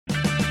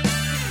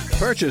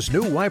Purchase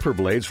new wiper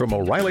blades from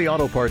O'Reilly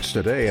Auto Parts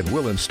today and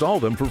we'll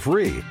install them for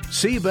free.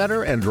 See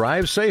better and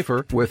drive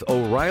safer with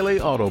O'Reilly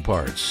Auto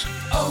Parts.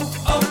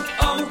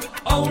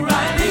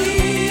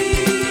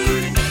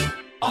 O'Reilly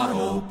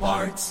Auto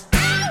Parts.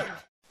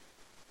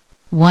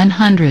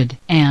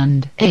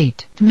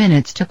 108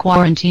 minutes to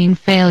quarantine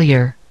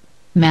failure.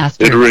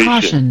 Master Iteration.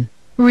 caution.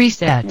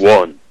 Reset.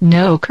 1.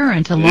 No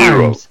current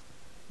alarms.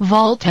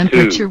 Vault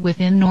temperature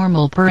within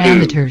normal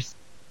parameters.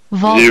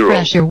 Vault 0.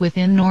 pressure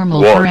within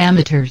normal 1.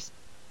 parameters.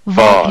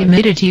 Vault 5.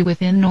 humidity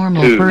within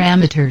normal 2.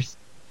 parameters.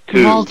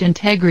 2. Vault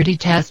integrity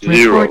test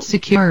 0. report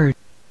secured.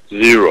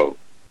 0.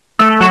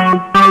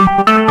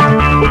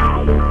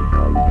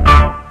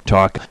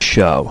 Talk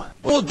show.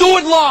 We'll do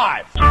it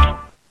live! 6,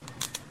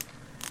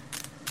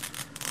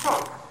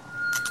 5,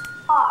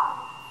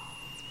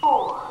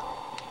 4,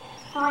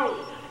 3,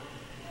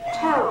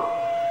 2,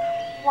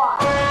 1.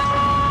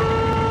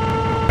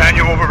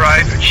 Manual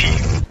override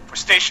achieved. For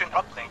station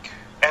uplink,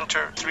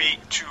 enter 3,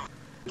 2.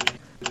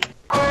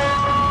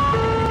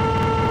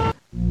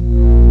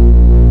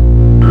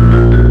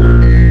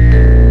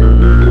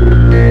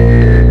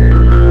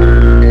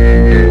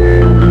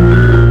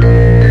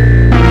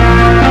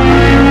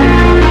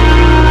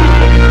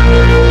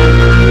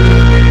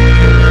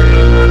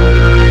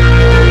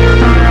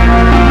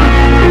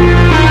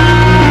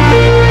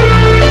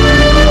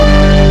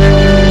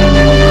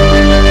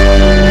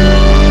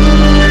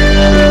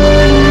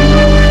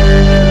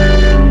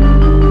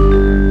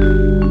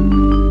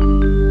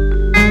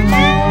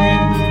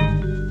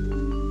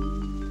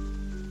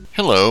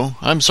 Hello,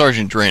 I'm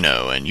Sergeant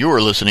Drano, and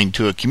you're listening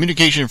to a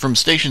communication from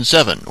Station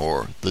 7,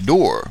 or The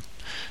Door.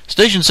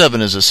 Station 7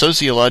 is a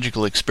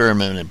sociological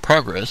experiment in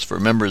progress for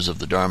members of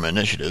the Dharma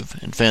Initiative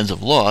and fans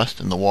of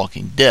Lost and The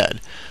Walking Dead,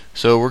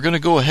 so we're going to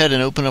go ahead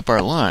and open up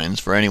our lines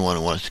for anyone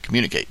who wants to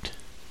communicate.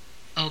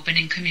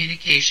 Opening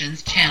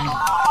communications channel.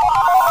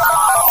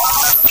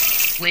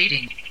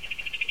 Waiting.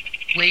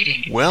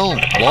 Well,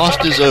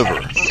 Lost is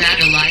over,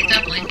 Satellite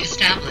uplink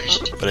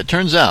established. but it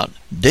turns out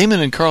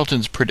Damon and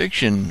Carlton's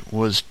prediction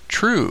was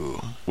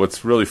true.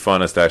 What's really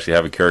fun is to actually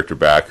have a character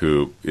back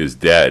who is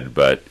dead,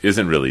 but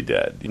isn't really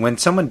dead. When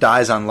someone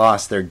dies on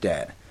Lost, they're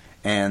dead.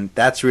 And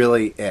that's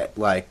really it.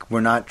 Like, we're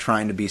not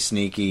trying to be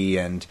sneaky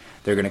and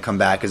they're going to come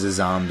back as a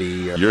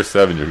zombie. Or... Year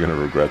 7, you're going to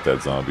regret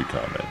that zombie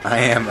comment. I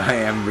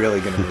am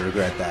really going to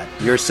regret that.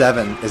 Year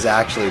 7 is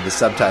actually, the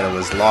subtitle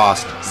is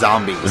Lost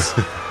Zombies.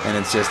 And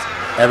it's just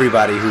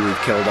everybody who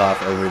we've killed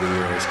off over the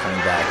years coming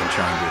back and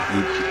trying to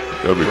eat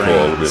It'll be brains.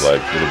 cool. It'll be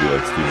like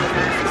Stephen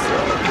King's The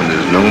Cell. When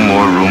there's no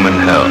more room in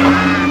hell,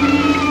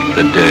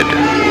 the dead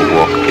will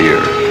walk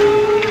here.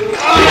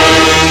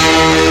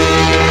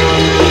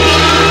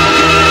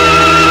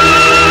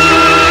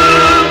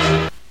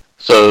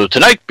 So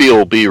tonight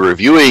we'll be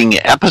reviewing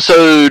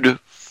episode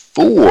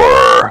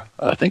 4,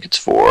 I think it's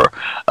 4,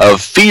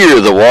 of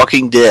Fear the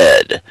Walking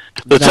Dead.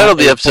 The title of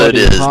the episode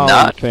is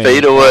Not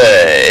Fade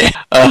Away.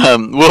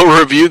 We'll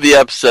review the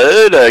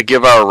episode,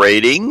 give our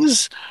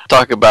ratings,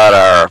 talk about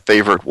our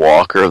favorite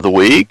walker of the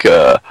week.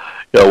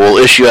 We'll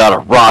issue out a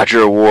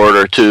Roger Award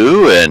or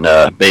two,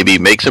 and maybe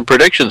make some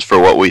predictions for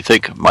what we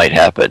think might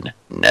happen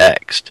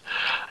next.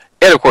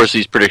 And of course,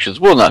 these predictions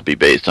will not be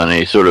based on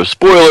any sort of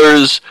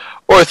spoilers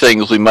or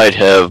things we might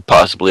have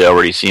possibly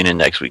already seen in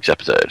next week's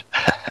episode.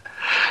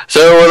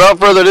 So without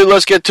further ado,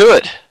 let's get to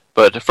it.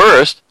 But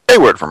first, a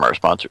word from our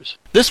sponsors.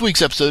 This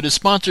week's episode is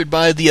sponsored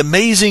by the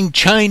amazing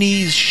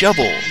Chinese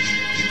shovel.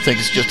 Think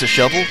it's just a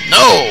shovel?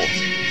 No!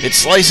 It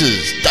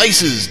slices,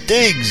 dices,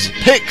 digs,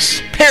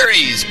 picks,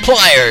 parries,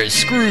 pliers,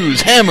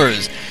 screws,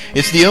 hammers.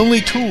 It's the only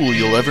tool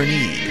you'll ever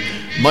need.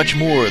 Much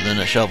more than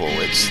a shovel.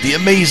 It's the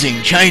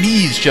amazing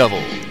Chinese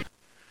shovel.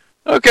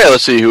 Okay,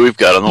 let's see who we've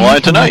got on the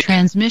line tonight.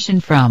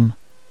 Transmission from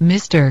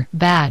Mr.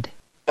 Bad.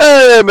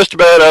 Hey, Mr.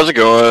 Bad, how's it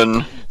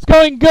going? It's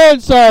going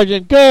good,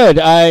 Sergeant. Good.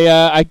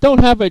 I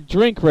don't have a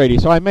drink ready,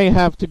 so I may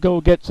have to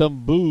go get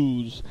some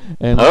booze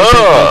and pick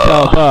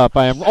myself up.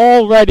 I am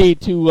all ready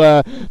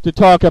to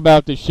talk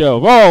about the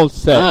show. All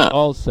set.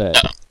 All set.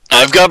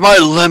 I've got my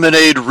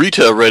lemonade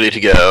Rita ready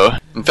to go.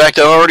 In fact,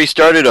 I've already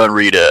started on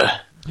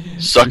Rita.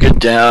 Sucking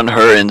down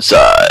her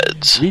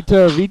insides.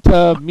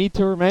 Rita,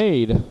 meter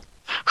maid.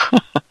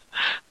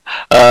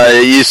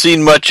 You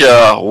seen much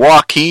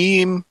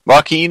Joaquin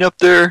up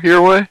there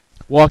your way?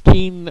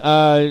 Joaquin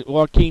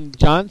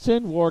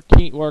Johnson,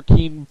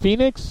 Joaquin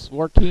Phoenix,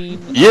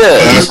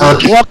 Yes.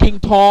 Walking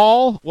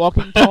Tall.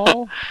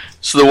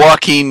 So the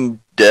Joaquin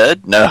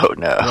dead? No.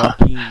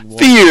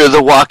 Fear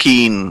the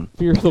Joaquin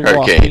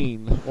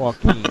Hurricane.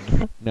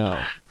 Joaquin. No.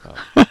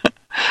 Who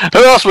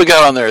else we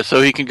got on there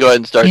so he can go ahead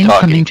and start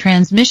Incoming talking?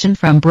 transmission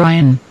from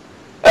Brian.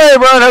 Hey,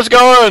 Brian, how's it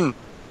going?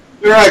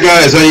 All right,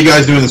 guys. How you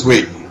guys doing this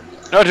week?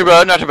 Not too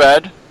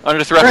bad.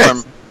 Under threat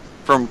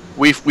from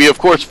we of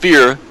course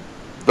fear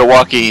the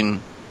Joaquin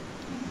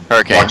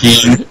Hurricane.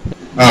 Joaquin.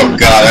 Oh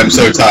God, I'm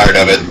so tired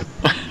of it.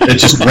 It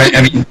just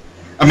I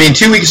mean,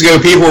 2 weeks ago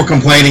people were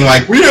complaining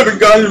like we haven't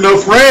gotten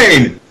enough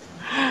rain.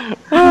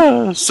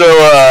 So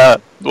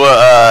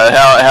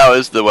how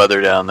is the weather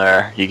down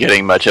there? You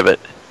getting much of it?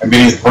 I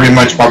mean, he's pretty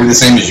much probably the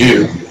same as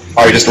you.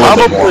 Probably just a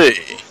little bit more.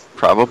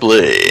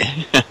 Probably.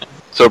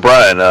 So,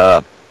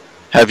 Brian,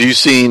 have you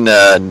seen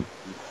the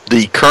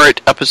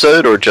current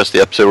episode or just the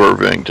episode we're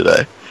reviewing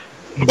today?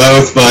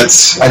 Both,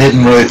 but I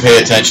didn't really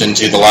pay attention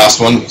to the last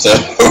one, so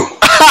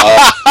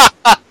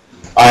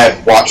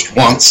I watched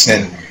once,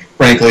 and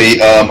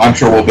frankly, I'm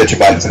sure we'll bitch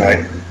about it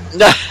tonight.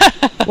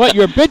 What,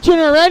 you're bitching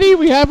already?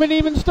 We haven't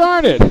even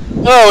started.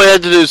 Oh, we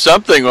had to do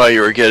something while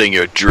you were getting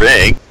your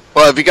drink.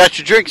 Well, have you got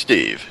your drink,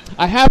 Steve?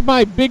 I have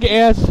my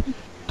big-ass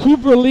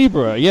Cubra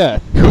Libra, yeah.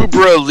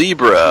 Cubra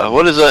Libra.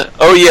 What is that?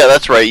 Oh, yeah,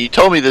 that's right. You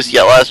told me this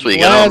last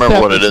week. I don't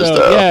remember what it is,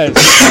 though. Yes,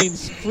 it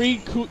means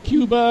free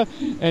Cuba,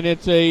 and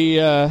it's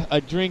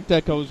a drink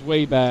that goes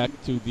way back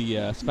to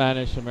the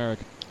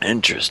Spanish-American.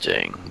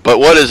 Interesting. But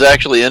what is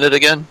actually in it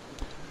again?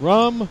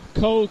 Rum,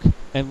 Coke,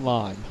 and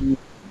lime.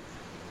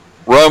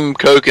 Rum,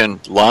 Coke,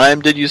 and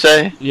lime, did you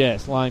say?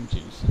 Yes, lime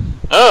juice.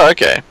 Oh,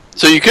 okay.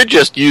 So you could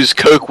just use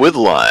Coke with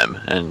lime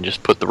and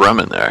just put the rum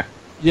in there.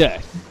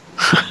 Yes.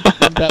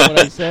 Isn't that what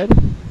I said?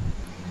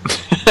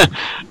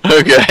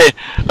 Okay.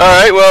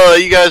 All right, well, are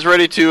you guys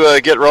ready to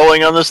get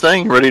rolling on this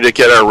thing? Ready to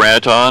get our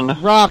rant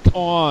on? Rock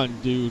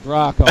on, dude.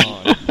 Rock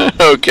on.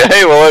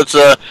 Okay, well, let's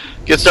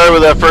get started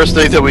with that first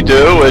thing that we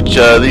do, which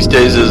these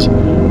days is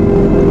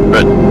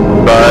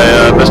written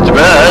by Mr.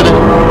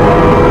 Bad.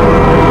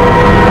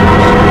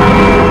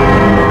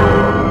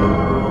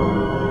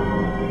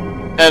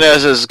 And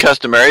as is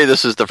customary,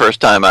 this is the first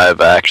time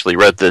I've actually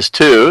read this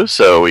too,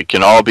 so we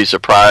can all be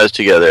surprised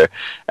together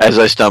as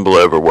I stumble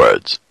over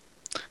words.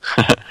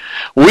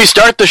 We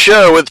start the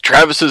show with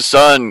Travis's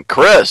son,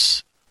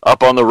 Chris,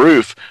 up on the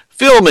roof,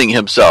 filming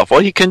himself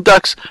while he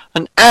conducts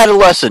an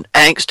adolescent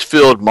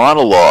angst-filled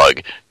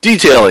monologue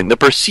detailing the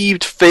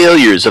perceived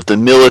failures of the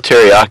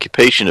military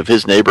occupation of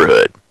his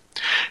neighborhood.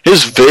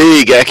 His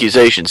vague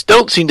accusations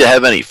don't seem to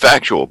have any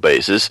factual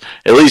basis,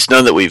 at least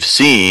none that we've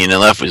seen,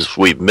 unless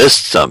we've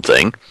missed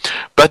something,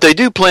 but they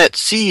do plant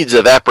seeds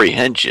of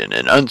apprehension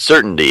and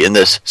uncertainty in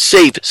this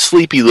safe,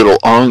 sleepy little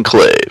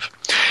enclave.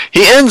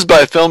 He ends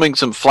by filming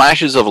some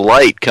flashes of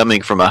light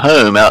coming from a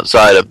home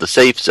outside of the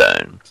safe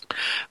zone.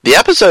 The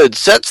episode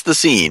sets the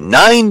scene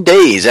 9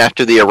 days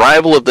after the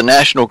arrival of the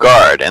National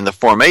Guard and the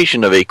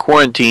formation of a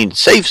quarantined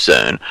safe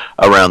zone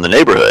around the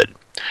neighborhood.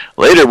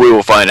 Later we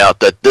will find out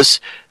that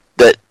this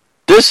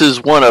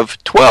is one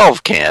of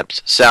 12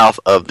 camps south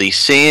of the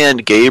San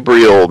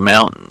Gabriel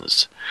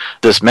Mountains.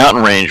 This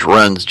mountain range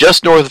runs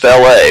just north of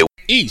L.A.,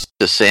 east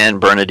to San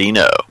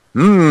Bernardino.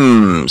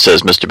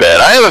 Says Mr. Bad.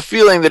 I have a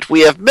feeling that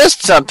we have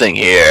missed something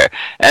here,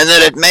 and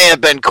that it may have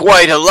been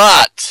quite a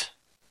lot.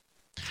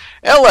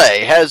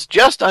 L.A. has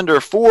just under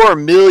 4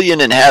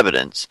 million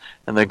inhabitants,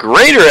 and the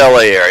greater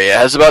L.A. area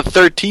has about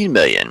 13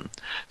 million.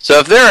 So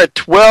if there are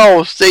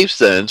 12 safe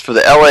zones for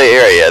the LA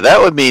area, that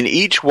would mean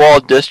each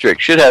walled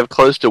district should have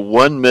close to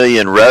 1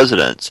 million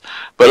residents.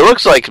 But it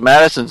looks like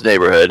Madison's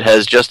neighborhood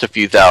has just a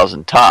few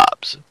thousand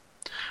tops.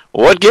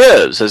 What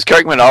gives? Has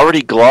Kirkman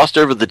already glossed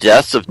over the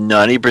deaths of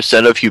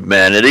 90% of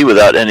humanity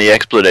without any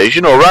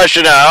explanation or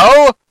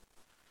rationale?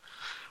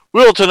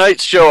 Will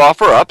tonight's show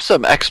offer up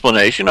some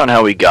explanation on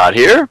how we got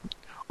here?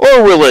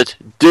 Or will it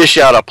dish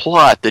out a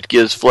plot that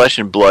gives flesh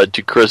and blood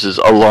to Chris's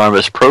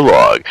alarmist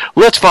prologue?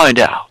 Let's find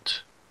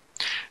out.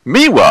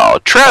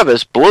 Meanwhile,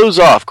 Travis blows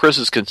off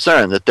Chris's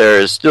concern that there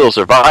is still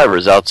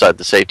survivors outside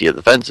the safety of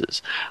the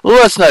fences.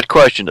 Let's not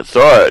question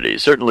authority,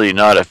 certainly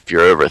not if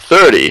you're over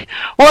 30.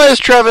 Why is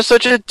Travis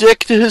such a dick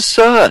to his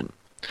son?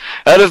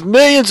 Out of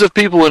millions of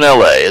people in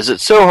LA, is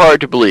it so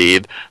hard to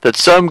believe that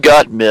some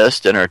got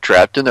missed and are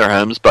trapped in their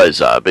homes by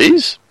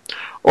zombies?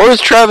 Or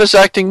is Travis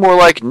acting more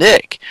like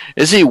Nick?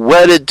 Is he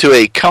wedded to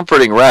a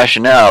comforting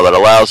rationale that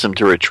allows him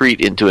to retreat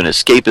into an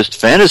escapist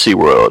fantasy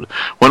world,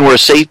 one where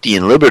safety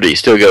and liberty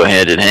still go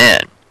hand in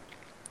hand?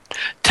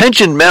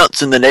 Tension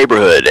mounts in the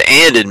neighborhood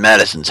and in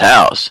Madison's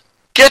house.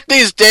 Get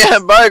these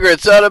damn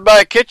migrants out of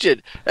my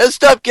kitchen, and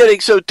stop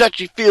getting so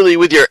touchy-feely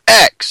with your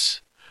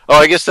ex! Oh,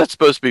 I guess that's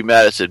supposed to be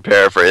Madison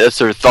paraphrase. That's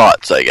her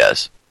thoughts, I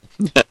guess.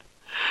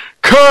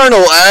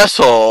 Colonel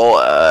Asshole,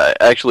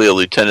 actually a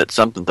lieutenant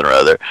something or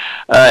other,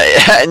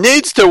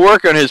 needs to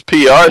work on his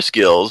PR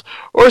skills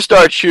or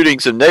start shooting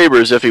some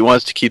neighbors if he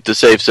wants to keep the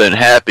safe zone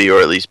happy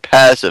or at least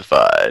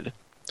pacified.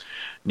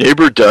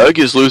 Neighbor Doug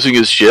is losing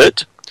his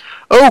shit?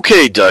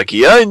 Okay,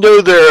 Ducky, I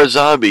know there are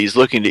zombies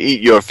looking to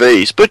eat your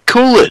face, but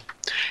cool it.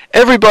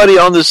 Everybody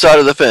on this side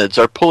of the fence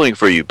are pulling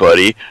for you,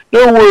 buddy.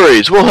 No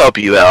worries, we'll help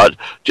you out.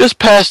 Just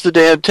pass the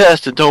damn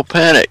test and don't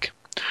panic.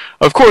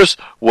 Of course,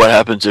 what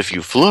happens if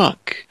you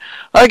flunk?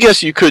 I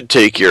guess you could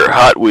take your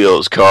Hot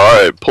Wheels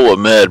car and pull a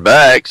Mad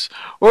Max,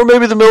 or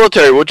maybe the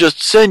military will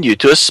just send you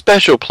to a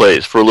special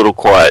place for a little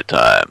quiet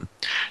time.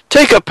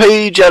 Take a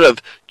page out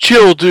of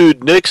Chill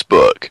Dude Nick's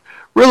book.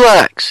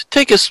 Relax,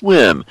 take a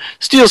swim,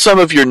 steal some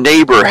of your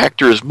neighbor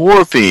Hector's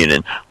morphine,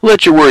 and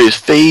let your worries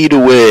fade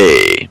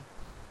away.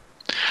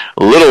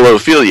 Little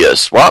Ophelia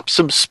swaps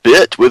some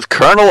spit with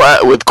Corporal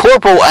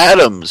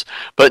Adams,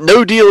 but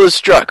no deal is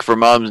struck for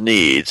Mom's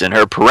needs, and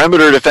her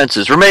perimeter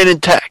defenses remain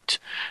intact,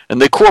 and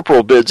the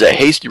corporal bids a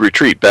hasty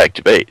retreat back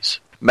to base.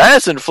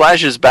 Madison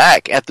flashes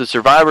back at the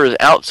survivors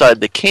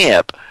outside the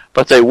camp,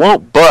 but they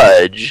won't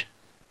budge,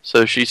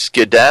 so she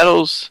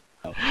skedaddles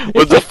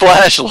with the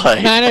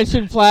flashlight.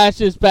 Madison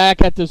flashes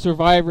back at the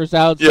survivors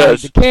outside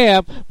the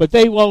camp, but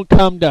they won't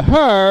come to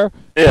her.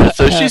 Yeah,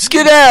 so she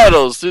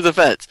skedaddles through the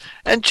fence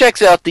and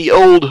checks out the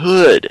old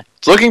hood.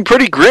 It's looking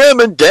pretty grim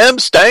and damn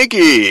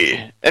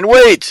stanky. And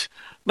wait,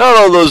 not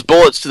all those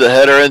bullets to the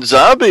head are in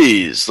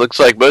zombies. Looks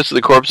like most of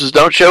the corpses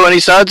don't show any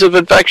signs of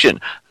infection.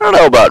 I don't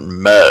know about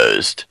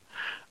most.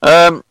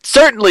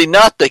 Certainly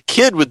not the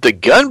kid with the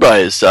gun by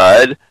his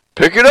side.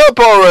 Pick it up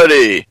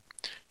already.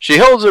 She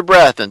holds her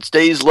breath and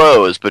stays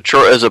low as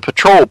a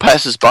patrol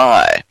passes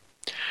by.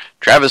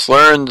 Travis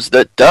learns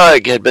that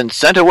Doug had been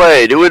sent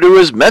away due to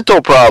his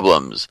mental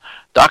problems.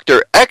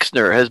 Dr.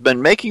 Exner has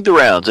been making the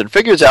rounds and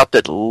figures out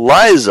that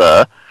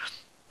Liza,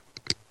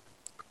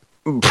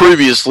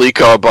 previously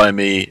called by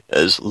me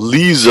as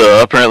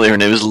Lisa, apparently her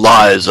name is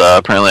Liza,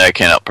 apparently I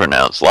cannot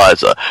pronounce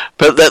Liza,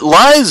 but that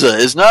Liza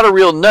is not a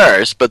real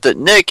nurse, but that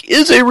Nick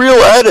is a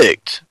real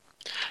addict.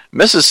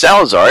 Mrs.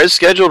 Salazar is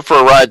scheduled for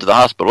a ride to the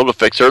hospital to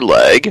fix her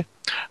leg.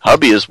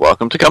 Hubby is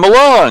welcome to come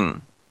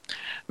along.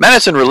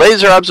 Madison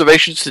relays her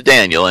observations to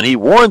Daniel, and he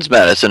warns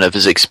Madison of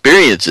his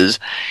experiences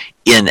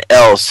in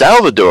El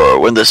Salvador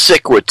when the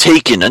sick were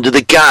taken under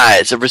the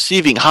guise of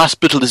receiving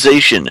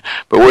hospitalization,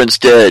 but were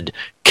instead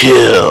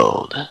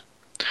killed.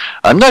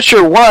 I'm not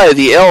sure why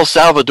the El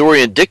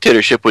Salvadorian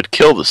dictatorship would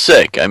kill the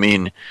sick. I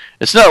mean,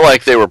 it's not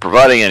like they were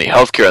providing any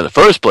health care in the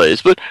first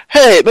place, but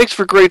hey, it makes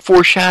for great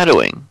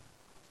foreshadowing.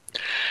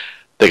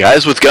 The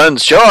guys with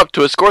guns show up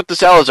to escort the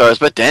Salazars,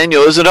 but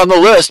Daniel isn't on the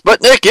list,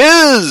 but Nick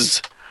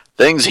is!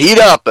 Things heat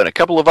up, and a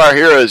couple of our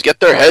heroes get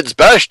their heads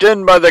bashed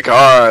in by the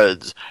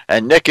guards,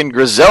 and Nick and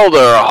Griselda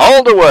are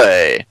hauled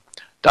away.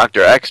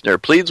 Dr.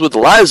 Exner pleads with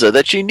Liza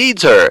that she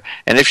needs her,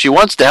 and if she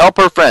wants to help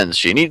her friends,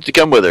 she needs to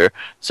come with her.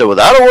 So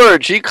without a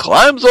word, she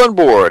climbs on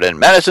board, and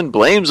Madison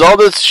blames all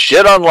this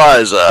shit on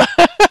Liza.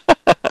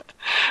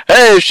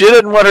 Hey, if she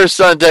didn't want her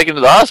son taken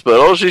to the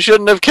hospital, she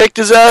shouldn't have kicked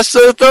his ass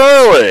so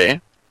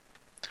thoroughly.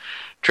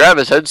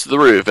 Travis heads to the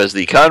roof as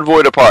the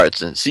convoy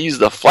departs and sees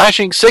the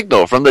flashing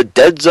signal from the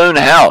Dead Zone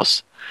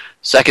house.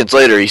 Seconds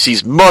later, he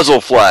sees muzzle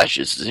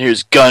flashes and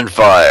hears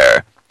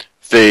gunfire.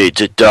 Fade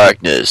to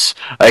darkness.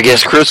 I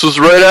guess Chris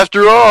was right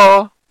after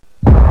all.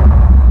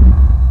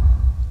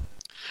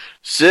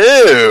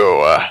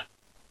 So,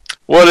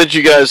 what did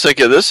you guys think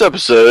of this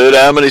episode?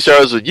 How many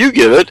stars would you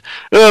give it,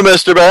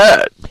 Mr.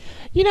 Bat?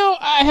 You know,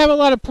 I have a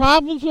lot of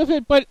problems with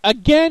it, but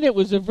again, it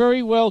was a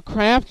very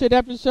well-crafted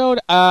episode,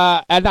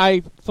 and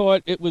I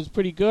thought it was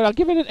pretty good. I'll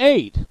give it an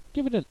 8.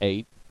 Give it an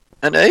 8.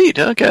 An 8?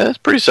 Okay, that's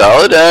pretty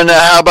solid. And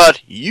how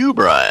about you,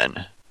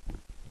 Brian?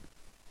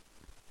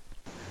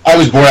 I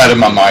was bored out of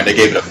my mind. I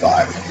gave it a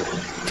 5.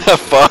 A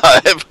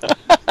 5?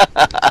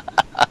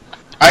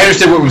 I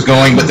understood where it was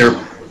going, but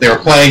they were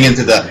playing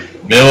into the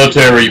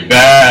military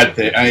bad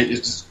thing.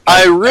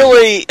 I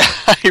really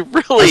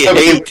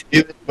hate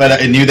it, but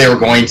I knew they were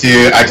going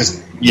to.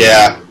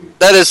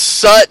 That is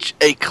such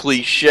a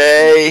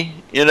cliche.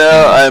 You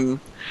know,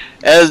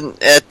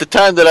 at the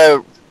time that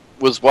I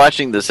was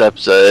watching this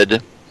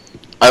episode,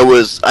 I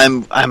was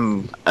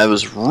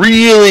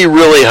really,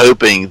 really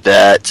hoping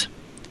that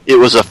it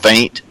was a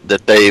feint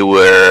that they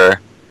were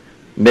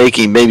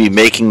making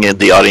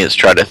the audience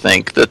try to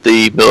think that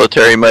the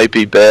military might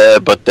be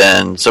bad, but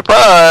then,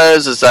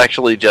 surprise, it's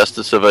actually just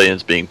the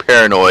civilians being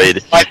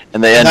paranoid,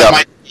 and they end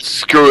up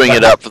screwing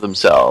it up for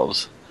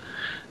themselves.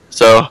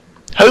 So,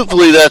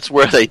 hopefully that's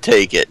where they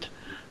take it.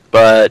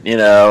 But, you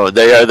know,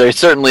 they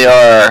certainly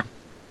are.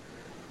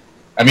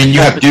 I mean, you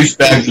have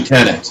douchebag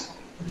lieutenant.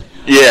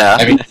 Yeah.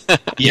 I mean,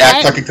 he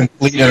acts like a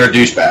complete and utter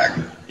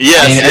douchebag.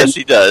 Yes,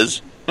 he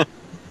does.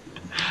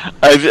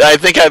 I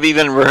think I've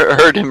even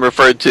heard him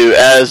referred to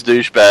as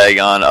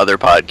douchebag on other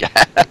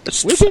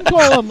podcasts. We can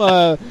call him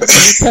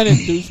Lieutenant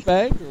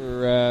Douchebag,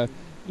 or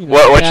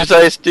what'd you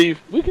say, Steve?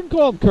 We can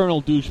call him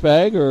Colonel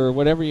Douchebag or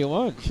whatever you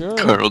want. Sure.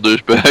 Colonel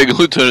Douchebag,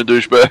 Lieutenant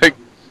Douchebag.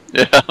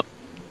 Yeah.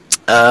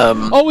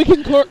 We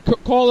can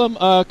call him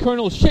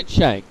Colonel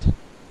Shitshanked.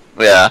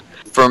 Yeah.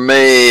 For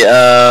me,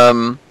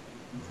 I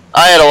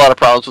had a lot of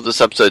problems with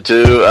this episode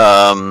too.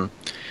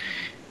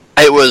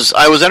 I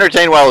was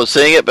entertained while I was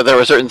seeing it, but there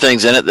were certain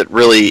things in it that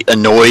really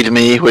annoyed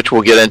me, which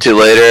we'll get into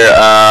later.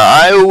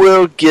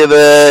 I'll give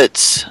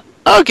it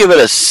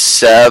a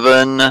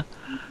 7.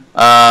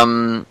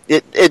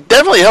 It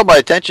definitely held my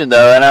attention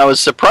though, and I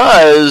was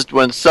surprised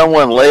when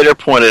someone later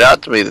pointed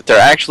out to me that there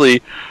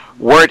actually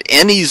weren't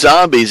any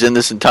zombies in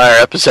this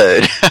entire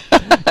episode.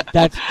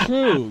 That's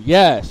true.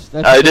 Yes,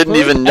 that's I didn't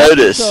even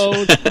notice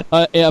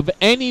of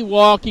any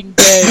Walking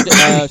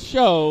Dead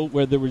show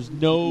where there was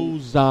no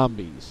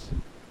zombies.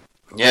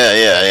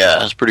 Yeah.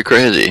 That's pretty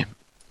crazy.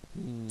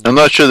 I'm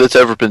not sure that's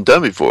ever been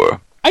done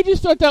before. I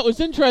just thought that was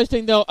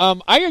interesting, though.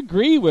 I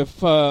agree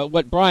with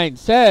what Brian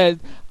said.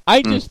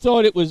 I just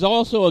thought it was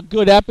also a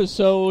good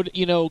episode,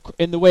 you know,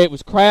 in the way it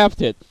was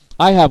crafted.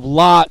 I have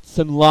lots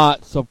and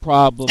lots of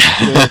problems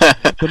with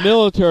the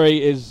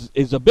military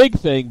is a big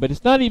thing, but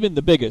it's not even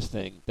the biggest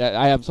thing. That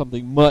I have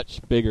something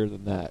much bigger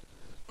than that.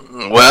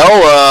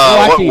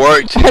 Well, actually,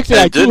 what worked? Actually,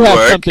 I do have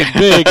work. something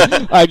big.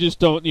 I just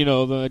don't,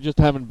 I just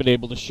haven't been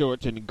able to show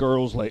it to any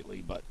girls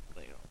lately. But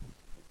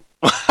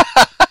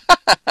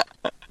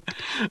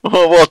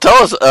well, tell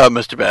us,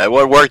 Mr. Bad,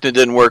 what worked and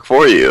didn't work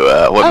for you?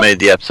 What made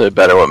the episode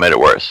better? What made it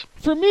worse?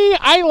 For me,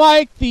 I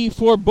like the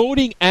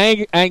foreboding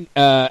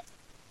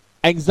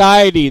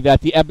anxiety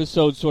that the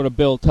episode sort of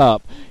built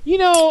up.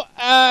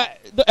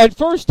 At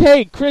first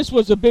take, Chris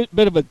was a bit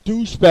of a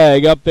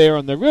douchebag up there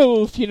on the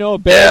roof,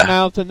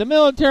 bad-mouthed in the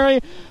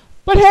military.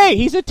 But hey,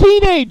 he's a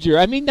teenager.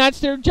 I mean, that's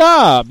their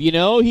job,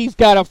 He's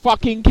got a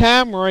fucking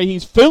camera.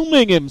 He's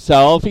filming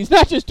himself. He's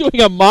not just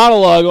doing a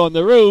monologue on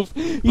the roof.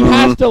 He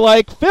has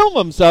to, film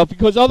himself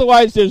because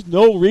otherwise there's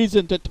no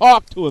reason to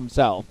talk to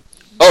himself.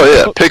 Oh,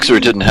 yeah. Pixar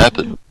didn't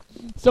happen.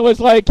 So it's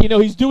like,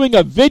 he's doing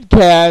a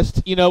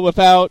vidcast,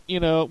 without,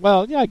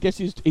 I guess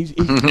he's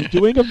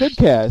doing a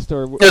vidcast.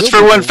 It's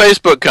for when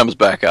Facebook comes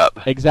back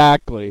up.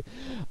 Exactly.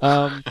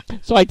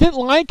 So I didn't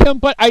like him,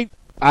 but I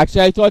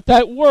thought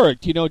that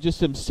worked,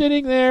 just him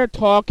sitting there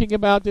talking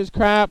about this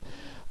crap.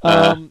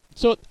 And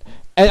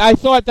I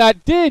thought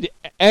that did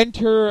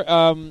enter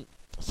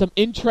some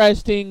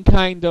interesting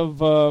kind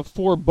of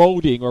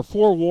foreboding or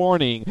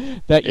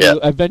forewarning that you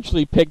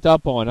eventually picked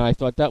up on. And I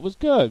thought that was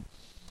good.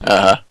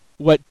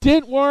 What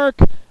didn't work,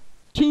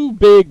 two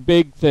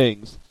big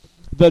things.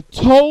 The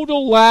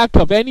total lack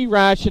of any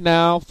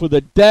rationale for the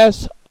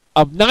deaths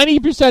of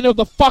 90% of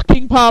the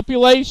fucking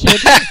population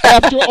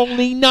after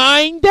only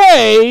 9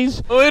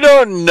 days. We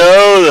don't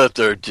know that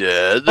they're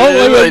dead.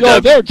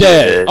 They're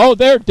dead. Oh,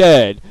 they're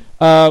dead.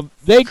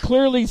 They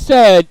clearly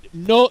said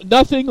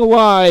nothing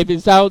alive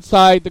is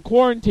outside the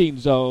quarantine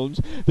zones.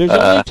 There's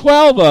only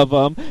 12 of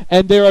them,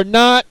 and there are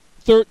not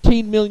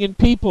 13 million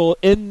people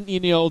in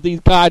these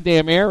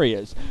goddamn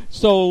areas.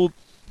 So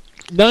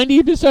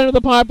 90% of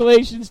the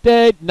population's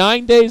dead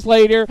 9 days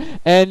later,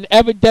 and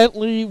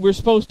evidently we're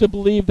supposed to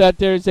believe that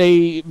there's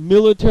a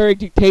military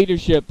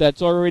dictatorship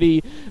that's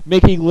already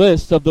making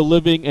lists of the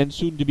living and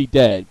soon to be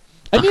dead.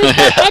 I mean,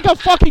 it's like a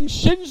fucking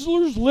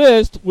Schindler's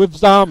List with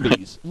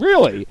zombies.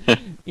 Really.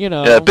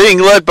 Yeah, being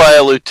led by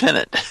a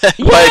lieutenant.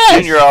 By a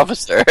junior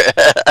officer.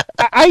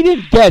 I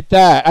didn't get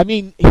that. I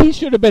mean, he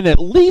should have been at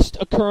least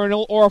a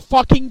colonel or a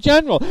fucking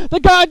general.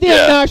 The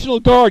goddamn National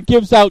Guard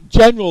gives out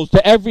generals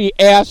to every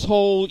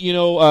asshole,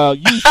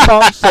 used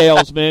car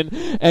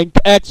salesman and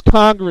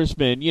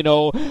ex-congressman,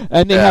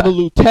 and they have a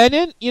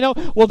lieutenant,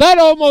 Well, that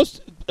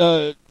almost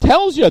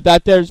tells you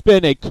that there's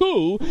been a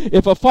coup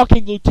if a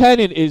fucking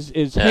lieutenant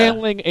is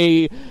handling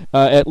a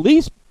at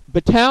least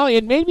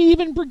battalion, maybe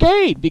even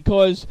brigade,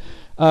 because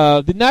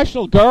the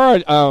National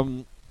Guard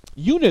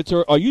units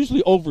are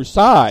usually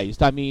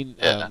oversized. I mean,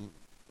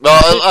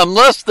 well,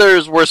 unless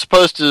we're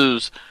supposed to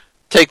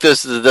take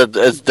this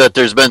as that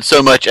there's been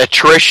so much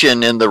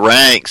attrition in the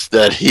ranks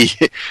that he's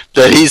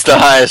the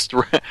highest,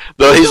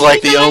 though he's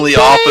like the only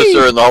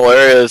officer in the whole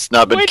area that's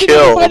not been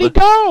killed. Where did everybody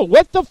go?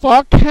 What the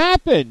fuck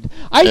happened?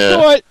 I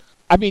thought.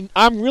 I mean,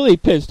 I'm really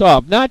pissed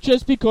off. Not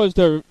just because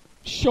they're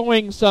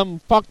showing some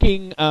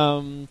fucking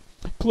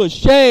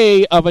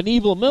cliche of an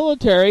evil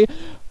military,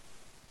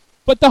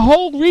 but the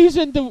whole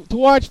reason to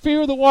watch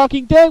Fear of the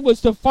Walking Dead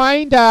was to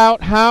find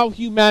out how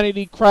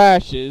humanity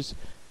crashes.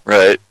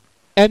 Right.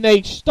 And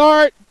they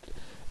start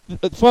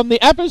from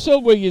the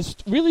episode where you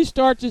really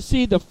start to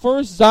see the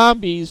first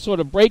zombies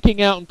sort of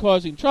breaking out and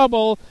causing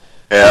trouble.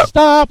 Yeah.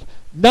 Stop.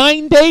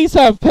 9 days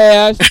have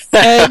passed,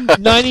 and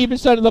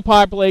 90% of the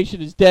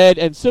population is dead,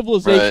 and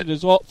civilization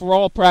is, for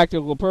all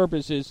practical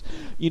purposes,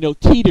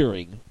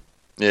 teetering.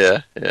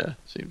 Yeah,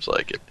 seems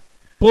like it.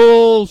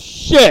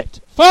 Bullshit!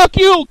 Fuck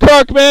you,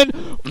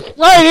 Kirkman!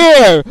 Right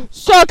here!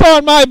 Suck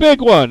on my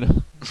big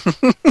one!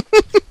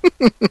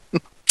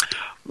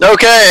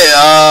 Okay,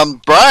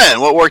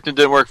 Brian, what worked and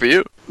didn't work for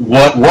you?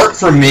 What worked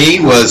for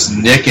me was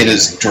Nick and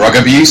his drug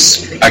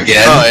abuse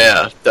again. Oh,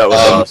 yeah, that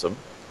was awesome.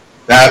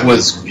 That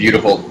was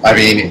beautiful. I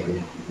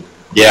mean,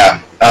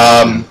 yeah.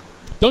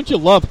 Don't you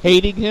love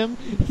hating him?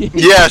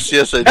 Yes,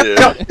 I do.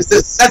 No,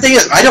 the thing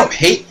is, I don't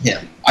hate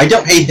him. I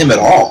don't hate him at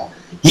all.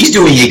 He's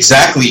doing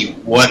exactly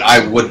what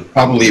I would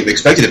probably have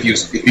expected if he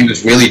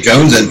was really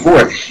jonesing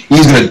for it.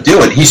 He's going to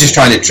do it. He's just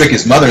trying to trick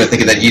his mother into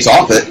thinking that he's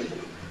off it.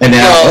 And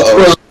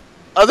now,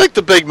 I think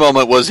the big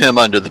moment was him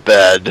under the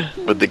bed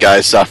with the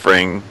guy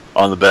suffering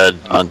on the bed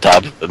on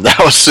top of him. That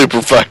was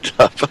super fucked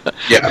up.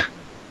 Yeah.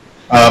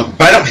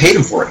 But I don't hate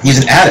him for it. He's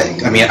an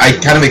addict. I mean, I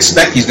kind of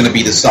expect he's going to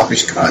be the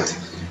selfish cunt.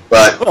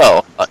 But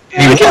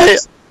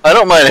I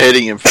don't mind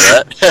hating him for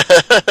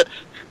that.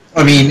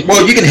 I mean,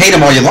 well, you can hate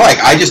him all you like.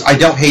 I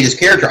don't hate his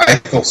character. I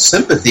feel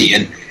sympathy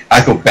and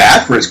I feel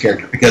bad for his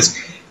character because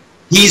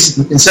he's,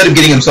 instead of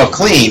getting himself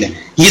clean,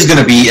 he's going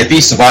to be, if he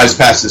survives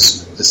past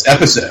this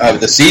episode of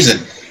the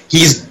season,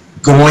 he's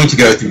going to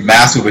go through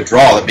massive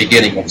withdrawal at the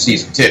beginning of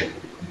season 2.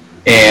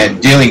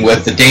 And dealing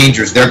with the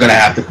dangers they're going to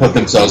have to put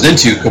themselves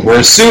into, because we're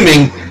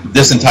assuming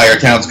this entire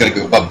town's going to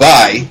go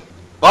bye-bye,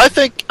 Well,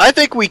 I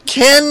think we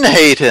can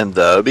hate him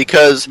though,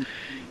 because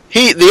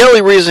the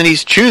only reason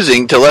he's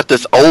choosing to let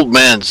this old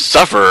man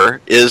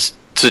suffer is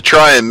to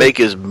try and make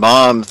his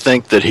mom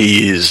think that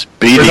he's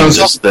beating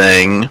this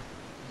thing.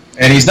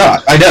 And he's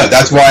not. I know.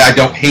 That's why I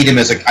don't hate him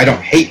I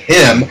don't hate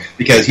him,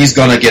 because he's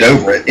going to get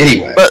over it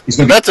anyway. But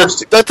that's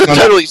a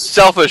totally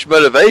selfish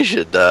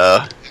motivation,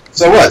 though.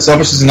 So what?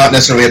 Selfish is not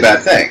necessarily a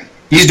bad thing.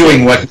 He's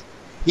doing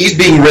he's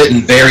being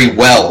written very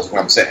well, is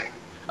what I'm saying.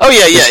 Oh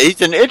yeah.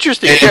 He's an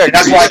interesting character.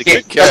 That's why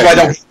I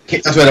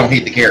don't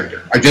hate the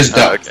character. I just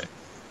don't. Okay.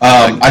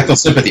 I feel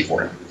sympathy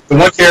for him. The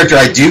one character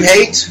I do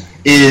hate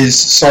is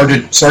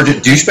Sergeant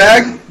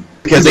Douchebag,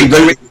 because they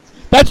wrote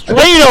that's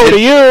Drano to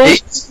you.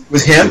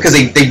 With him, because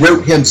they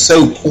wrote him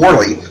so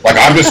poorly. Like,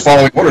 I'm just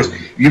following orders.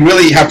 You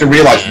really have to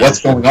realize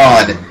what's going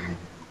on.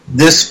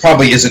 This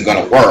probably isn't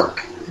going to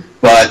work,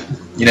 but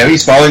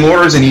he's following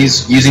orders, and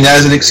he's using that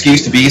as an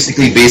excuse to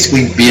basically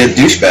be a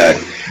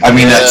douchebag. I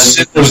mean, that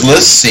Schindler's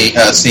List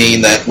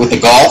scene that with the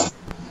golf.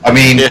 I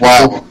mean,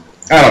 wow.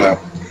 I don't know.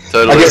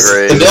 Totally I guess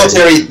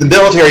agree. the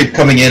military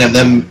coming in and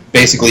them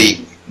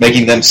basically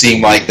making them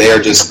seem like they are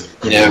just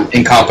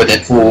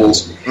incompetent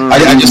fools. Mm-hmm.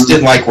 I just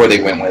didn't like where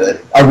they went with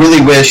it. I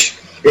really wish.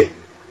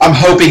 I'm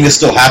hoping this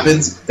still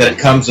happens. That it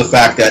comes the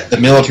fact that the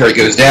military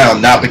goes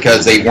down, not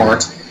because they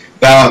weren't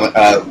violent,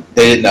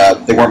 they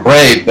weren't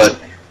brave, but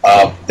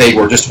they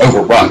were just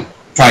overrun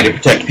trying to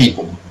protect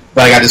people.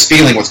 But I got this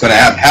feeling what's going to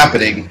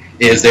happening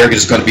is they're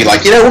just going to be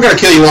like, we're going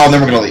to kill you all, and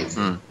then we're going to leave.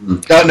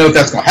 Mm-hmm. Don't know if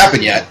that's going to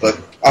happen yet, but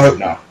I hope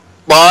not.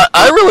 Well,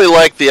 I really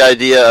like the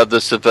idea of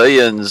the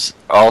civilians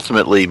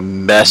ultimately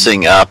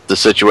messing up the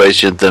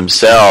situation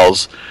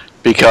themselves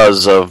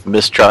because of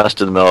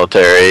mistrust of the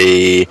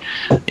military,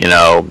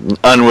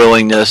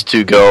 unwillingness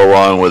to go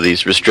along with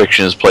these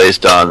restrictions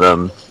placed on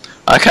them.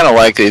 I kind of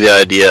like the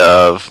idea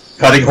of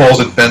cutting holes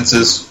in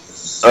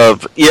fences,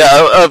 of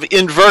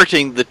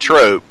inverting the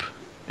trope,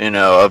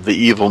 of the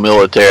evil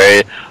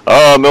military.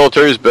 Oh,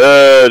 military's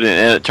bad,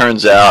 and it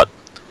turns out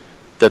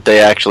that they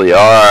actually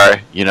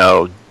are,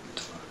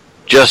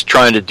 just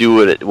trying to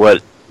do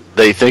what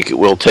they think it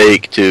will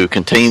take to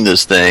contain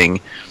this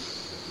thing,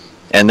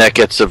 and that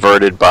gets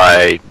subverted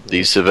by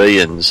these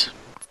civilians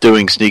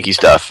doing sneaky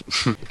stuff.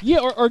 Yeah,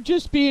 or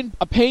just being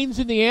pains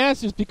in the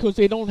asses because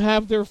they don't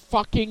have their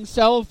fucking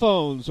cell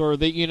phones, or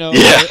their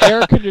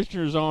air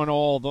conditioners on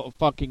all the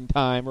fucking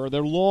time, or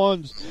their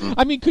lawns.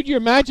 I mean, could you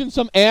imagine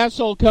some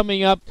asshole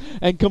coming up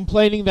and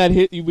complaining that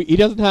he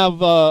doesn't have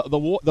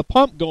the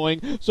pump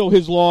going, so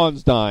his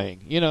lawn's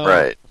dying?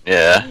 Right?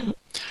 Yeah.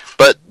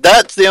 But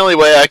that's the only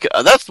way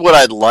that's what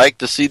I'd like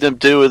to see them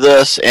do with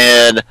this,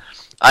 and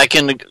I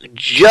can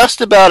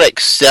just about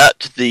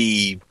accept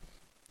the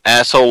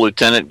asshole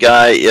lieutenant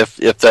guy if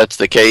that's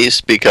the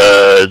case,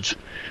 because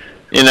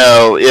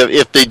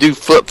if they do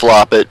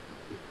flip-flop it,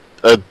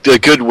 a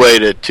good way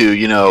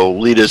to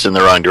lead us in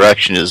the wrong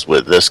direction is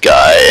with this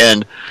guy.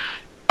 And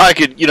I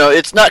could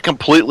it's not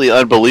completely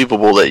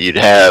unbelievable that you'd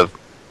have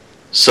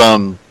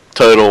some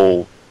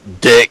total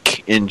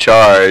dick in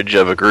charge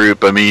of a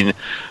group. I mean,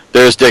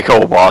 there's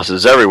dickhole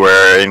bosses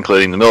everywhere,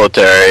 including the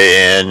military,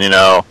 and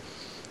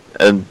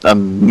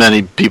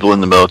many people in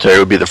the military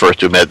would be the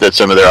first to admit that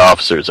some of their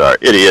officers are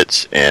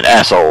idiots and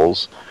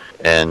assholes,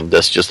 and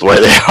that's just the way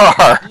they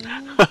are.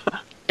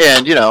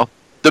 And,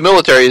 the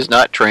military is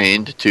not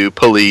trained to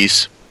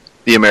police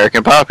the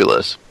American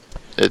populace.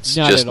 It's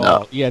not just at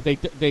all. Yeah,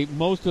 they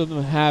most of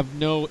them have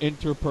no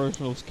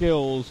interpersonal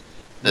skills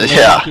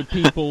to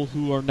people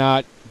who are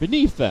not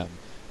beneath them.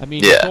 I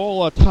mean, it's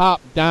all a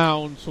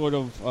top-down sort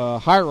of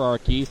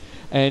hierarchy,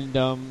 and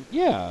dumb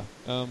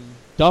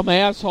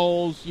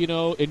assholes,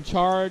 in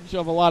charge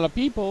of a lot of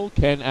people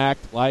can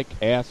act like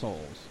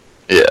assholes.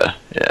 Yeah.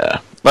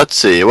 Let's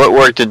see, what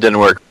worked and didn't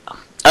work.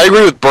 I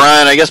agree with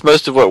Brian. I guess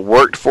most of what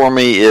worked for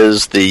me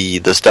is the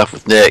stuff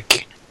with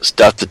Nick.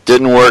 Stuff that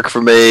didn't work for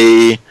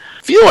me, I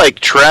feel like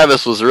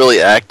Travis was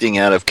really acting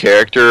out of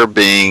character,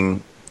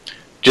 being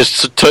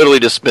just totally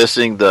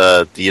dismissing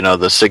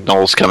the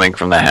signals coming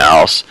from the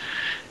house.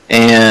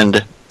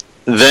 And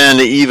then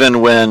even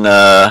when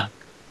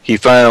he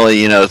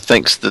finally,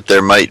 thinks that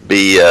there might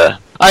be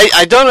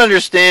I don't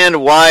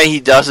understand why he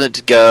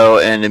doesn't go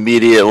and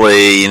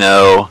immediately,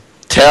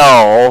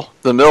 tell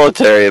the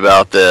military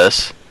about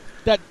this.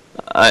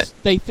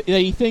 They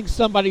think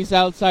somebody's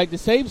outside the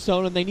safe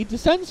zone and they need to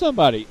send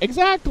somebody.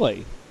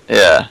 Exactly.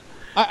 Yeah.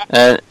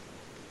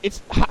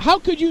 It's how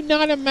could you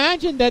not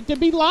imagine that there'd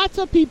be lots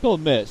of people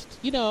missed,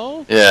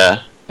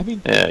 Yeah. I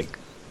mean,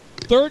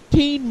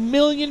 13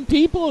 million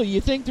people.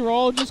 You think they're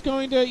all just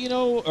going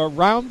to,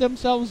 round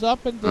themselves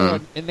up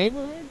into a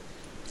neighborhood?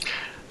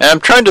 And I'm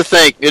trying to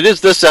think. It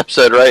is this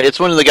episode, right? It's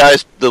one of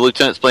the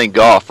lieutenant's playing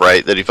golf,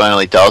 right? That he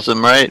finally tells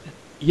him, right?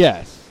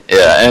 Yes.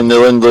 Yeah, and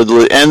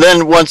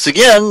then once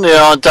again,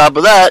 on top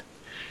of that,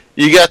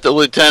 you got the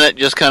lieutenant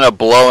just kind of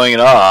blowing it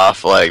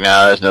off, like,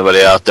 there's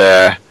nobody out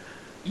there.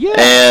 Yeah.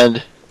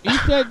 And he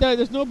said that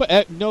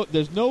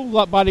there's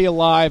nobody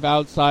alive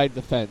outside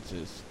the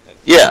fences.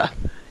 Yeah.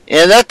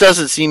 And that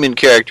doesn't seem in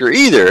character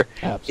either.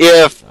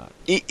 Absolutely not.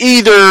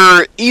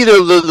 either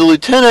the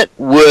lieutenant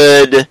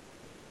would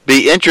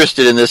be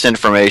interested in this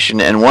information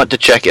and want to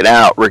check it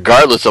out,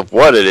 regardless of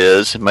what it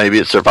is. Maybe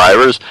it's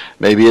survivors,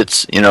 maybe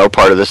it's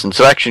part of this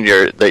insurrection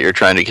that you're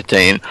trying to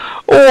contain,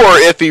 or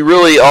if he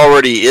really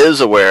already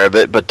is aware of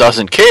it but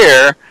doesn't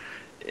care,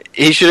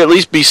 he should at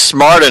least be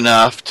smart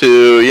enough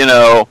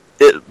to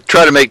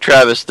try to make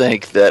Travis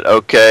think that,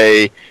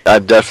 okay,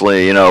 I'm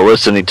definitely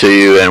listening to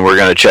you and we're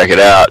going to check it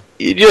out.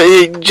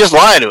 You just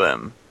lie to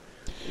him.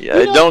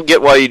 I don't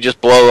get why you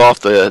just blow off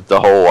the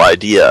whole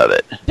idea of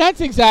it.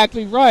 That's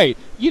exactly right.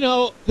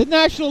 The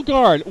National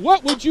Guard,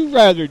 what would you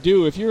rather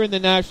do if you're in the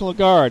National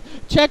Guard?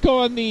 Check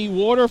on the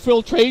water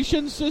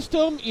filtration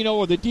system,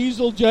 or the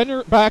diesel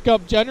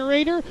backup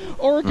generator,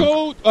 or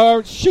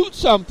go shoot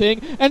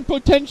something and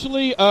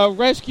potentially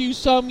rescue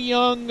some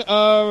young,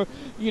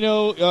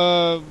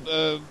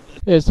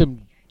 there's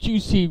some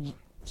juicy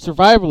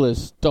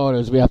survivalist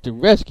daughters we have to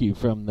rescue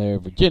from their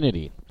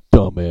virginity.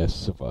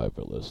 Dumbass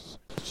survivalists.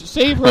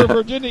 Save her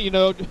virginity,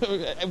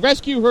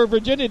 rescue her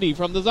virginity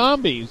from the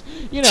zombies.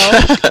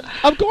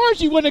 Of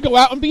course you want to go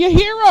out and be a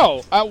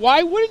hero.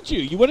 Why wouldn't you?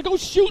 You want to go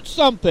shoot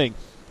something.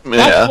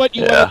 That's what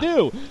you want to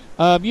do.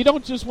 You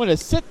don't just want to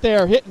sit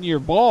there hitting your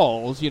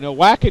balls,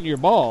 whacking your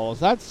balls.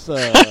 That's...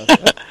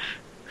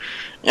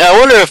 Yeah, I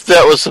wonder if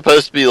that was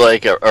supposed to be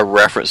like a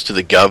reference to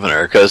the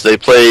governor, because they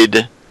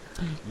played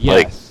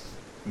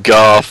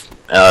golf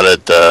out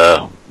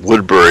at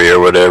Woodbury or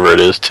whatever it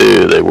is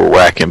too. They were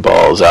whacking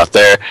balls out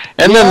there,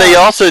 and then they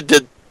also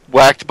did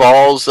whacked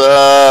balls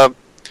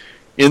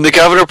in the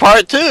Governor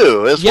Part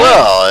 2 as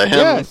well.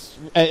 Yes,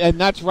 and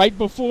that's right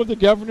before the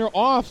governor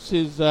offs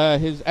his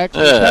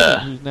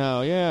ex-lieutenant, who's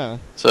now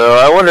So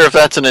I wonder if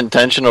that's an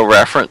intentional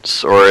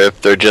reference, or if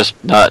they're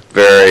just not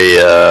very.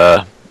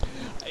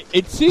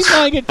 It seems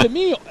like it to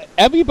me.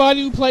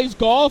 Everybody who plays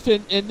golf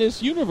in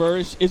this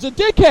universe is a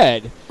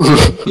dickhead.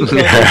 It's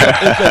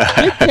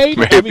a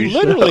dictator. I mean,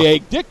 literally a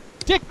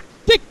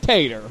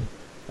dictator.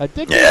 A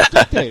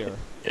dictator.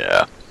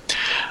 Yeah.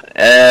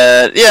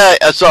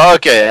 So,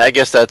 okay, I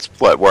guess that's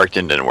what worked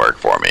and didn't work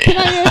for me. Can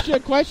I ask you a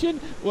question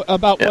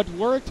about what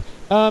worked?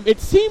 It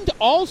seemed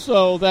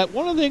also that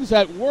one of the things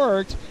that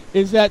worked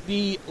is that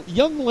the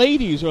young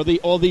ladies or the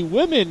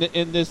women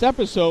in this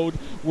episode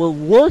were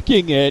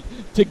working it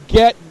to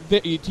get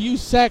to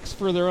use sex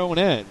for their own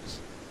ends.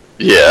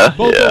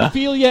 Both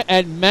Ophelia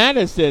and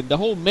Madison, the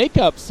whole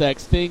makeup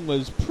sex thing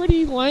was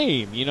pretty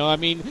lame. It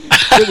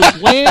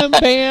was wham,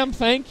 bam,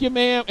 thank you,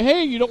 ma'am.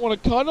 Hey, you don't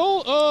want to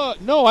cuddle?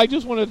 No, I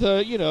just wanted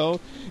to,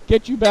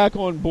 get you back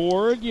on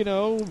board,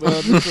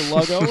 Mr.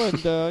 Lugo,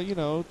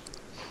 and,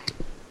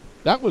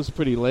 that was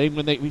pretty lame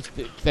when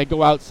they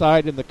go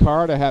outside in the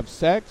car to have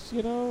sex,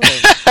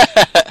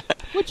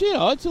 Which,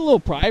 it's a little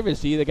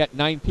privacy. They got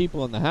 9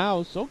 people in the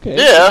house. Okay.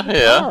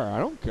 Car. I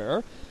don't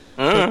care.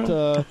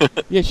 But,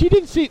 she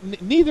didn't see...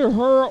 Neither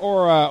her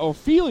or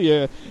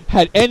Ophelia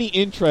had any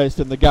interest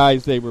in the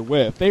guys they were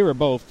with. They were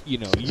both,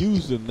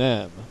 using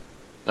them.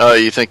 Oh,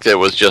 you think that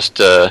was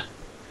just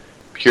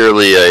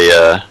purely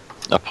a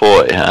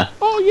ploy, huh?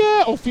 Oh,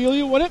 yeah.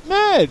 Ophelia wanted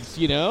meds,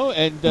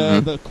 and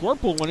the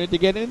corporal wanted to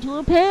get into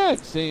her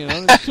pants.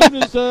 As soon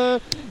as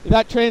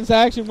that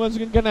transaction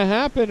wasn't going to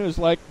happen, it was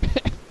like...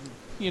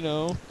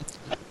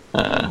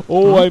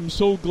 oh, I'm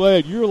so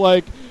glad.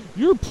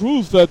 You're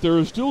proof that there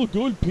are still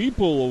good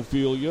people,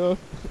 Ophelia.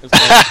 It's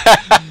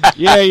like,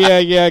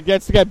 yeah.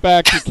 Get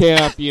back to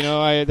camp.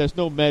 There's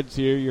no meds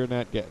here. You're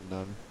not getting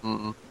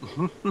none.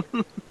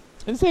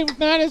 And same with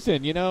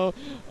Madison.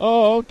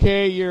 Oh,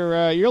 okay. You're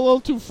a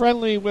little too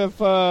friendly with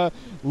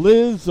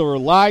Liz or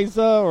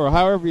Liza or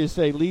however you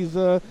say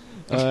Lisa.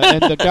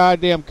 And the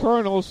goddamn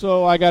colonel,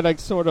 so I gotta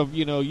sort of,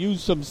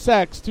 use some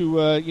sex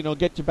to,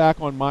 get you back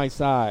on my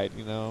side,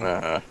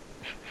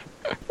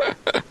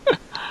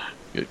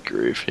 Good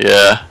grief,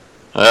 yeah.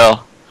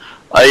 Well,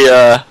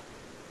 I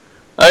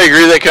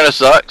agree that kind of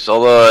sucks,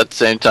 although at the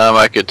same time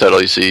I could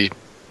totally see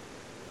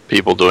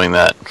people doing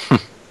that.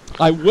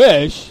 I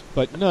wish,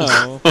 but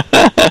no.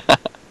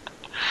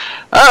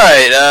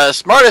 Alright,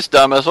 smartest,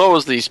 dumbest. What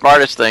was the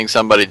smartest thing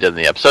somebody did in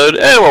the episode,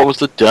 and what was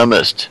the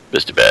dumbest,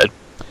 Mr. Bad?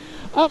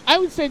 I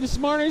would say the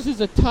smartest is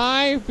a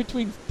tie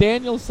between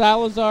Daniel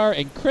Salazar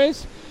and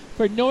Chris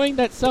for knowing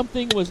that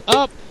something was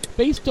up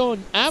based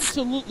on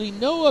absolutely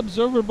no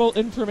observable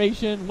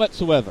information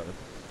whatsoever.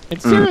 And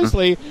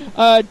seriously,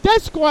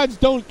 death squads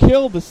don't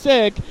kill the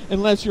sick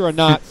unless you're a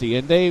Nazi.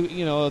 And they,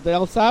 the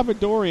El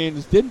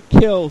Salvadorians didn't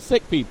kill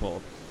sick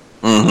people.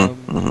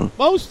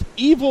 Most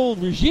evil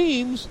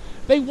regimes,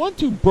 they want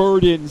to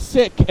burden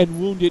sick and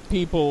wounded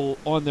people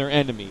on their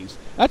enemies.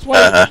 That's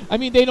why,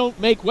 they don't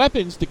make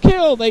weapons to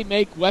kill, they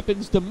make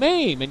weapons to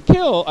maim and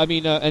kill,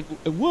 and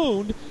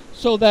wound,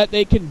 so that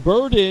they can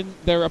burden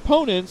their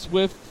opponents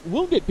with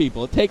wounded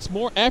people. It takes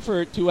more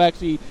effort to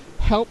actually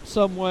help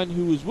someone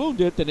who is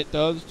wounded than it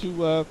does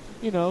to,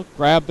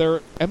 grab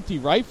their empty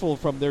rifle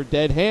from their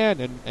dead hand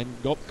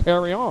and go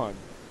carry on.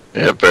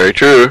 Yeah, very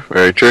true,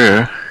 very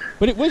true.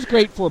 But it was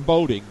great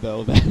foreboding,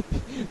 though, that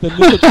the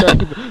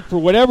military, for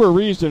whatever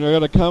reason, are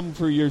going to come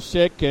for your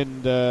sick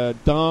and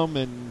dumb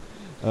and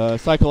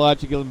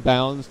psychological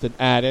imbalanced and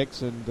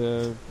addicts and,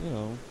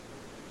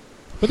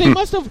 But they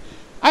must have...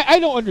 I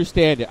don't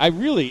understand it. I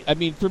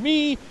mean, for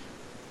me,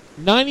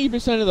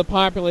 90% of the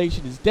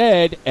population is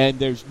dead, and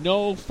there's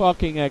no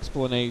fucking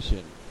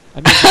explanation.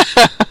 I mean,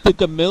 did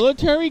the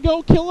military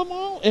go kill them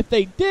all? If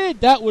they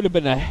did, that would have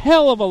been a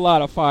hell of a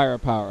lot of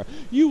firepower.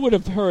 You would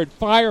have heard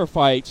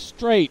firefights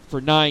straight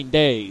for 9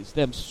 days,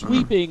 them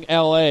sweeping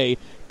L.A.,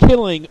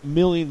 killing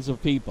millions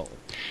of people.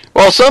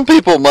 Well, some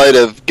people might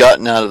have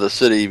gotten out of the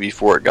city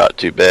before it got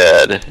too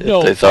bad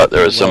if they thought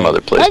there was some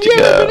other place to go. Have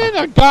you ever been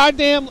in a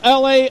goddamn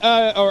L.A.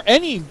 Or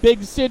any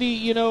big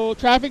city,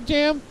 traffic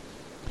jam?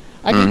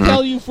 I can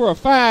tell you for a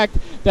fact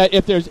that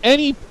if there's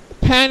any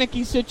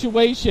panicky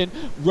situation,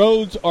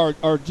 roads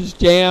are just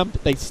jammed,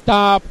 they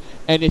stop,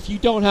 and if you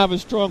don't have a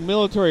strong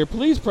military or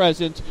police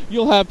presence,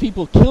 you'll have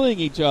people killing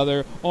each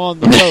other on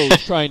the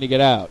roads trying to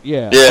get out.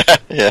 Yeah.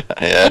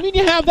 I mean,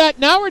 you have that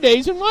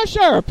nowadays in rush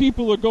hour.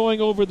 People are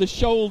going over the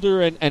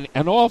shoulder and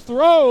off the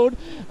road.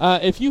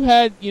 If you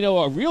had,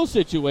 a real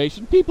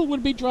situation, people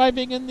would be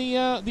driving in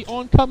the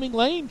oncoming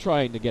lane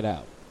trying to get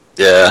out.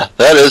 Yeah,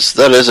 that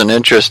is an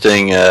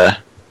interesting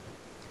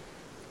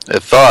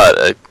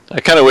thought. I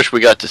kind of wish we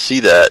got to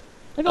see that.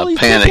 And all these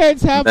panic,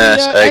 dickheads have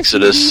mass the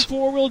exodus. SUV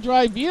four-wheel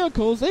drive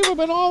vehicles. They would have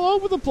been all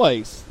over the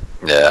place.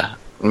 Yeah.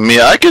 I mean,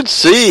 I could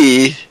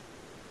see...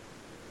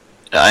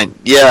 I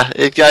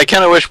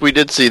kind of wish we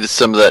did see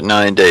some of that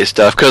 9-day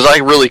stuff, because I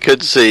really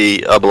could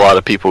see a lot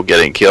of people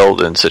getting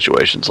killed in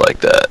situations like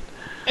that.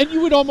 And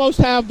you would almost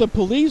have the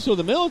police or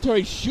the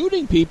military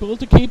shooting people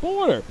to keep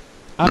order.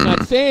 I'm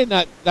not saying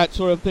that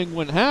sort of thing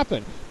wouldn't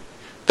happen.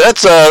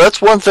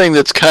 That's one thing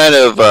that's kind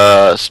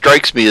of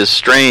strikes me as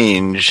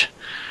strange.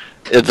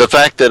 Is the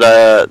fact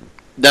that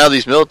now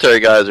these military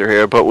guys are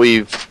here, but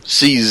we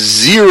see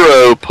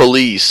zero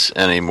police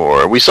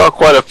anymore. We saw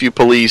quite a few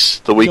police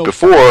the week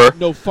before.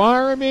 No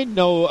firemen,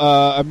 no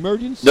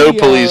emergency. No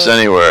police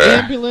anywhere.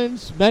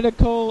 Ambulance,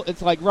 medical.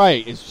 It's like,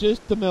 it's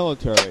just the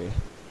military.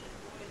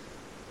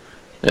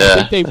 Yeah. I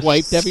think they've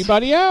wiped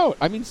everybody out.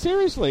 I mean,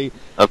 seriously.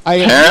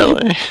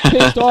 Apparently. I am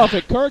pissed off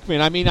at Kirkman.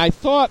 I mean, I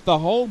thought the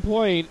whole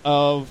point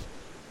of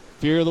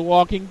Fear the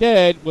Walking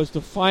Dead was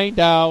to find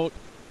out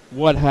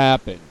what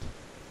happened.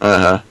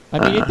 I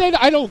mean,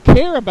 I don't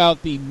care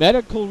about the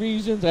medical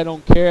reasons. I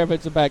don't care if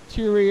it's a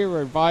bacteria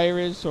or a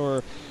virus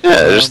or...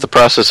 Yeah, just the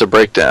process of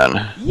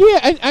breakdown.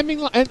 Yeah,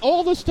 and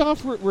all the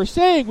stuff we're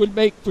saying would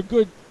make for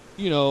good,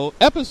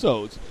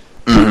 episodes.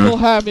 People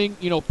having,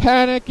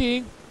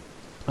 panicking,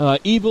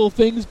 evil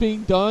things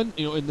being done,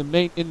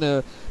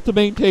 to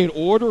maintain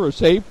order or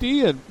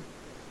safety and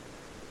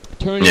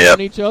turning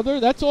on each other.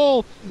 That's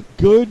all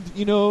good,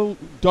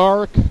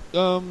 dark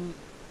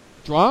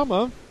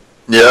drama.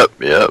 Yep.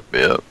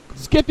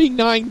 Skipping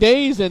 9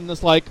 days and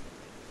it's like,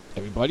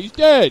 everybody's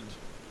dead.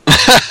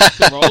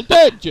 They're all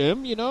dead,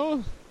 Jim,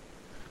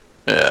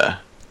 Yeah.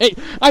 Hey,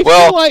 I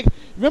feel like,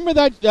 remember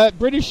that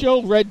British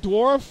show, Red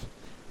Dwarf?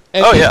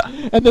 And,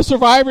 And the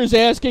survivor's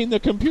asking the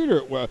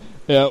computer,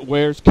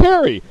 where's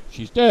Carrie?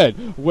 She's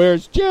dead.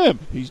 Where's Jim?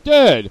 He's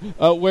dead.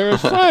 Where's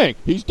Frank?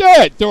 He's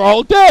dead. They're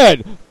all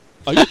dead.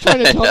 Are you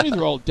trying to tell me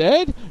they're all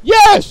dead?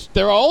 Yes,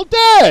 they're all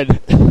dead.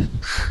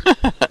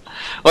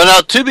 Well,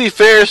 now, to be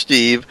fair,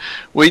 Steve,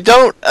 we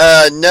don't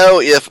know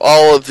if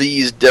all of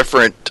these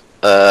different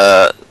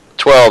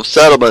 12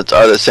 settlements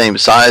are the same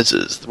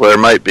sizes. There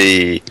might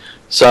be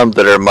some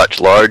that are much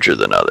larger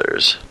than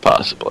others,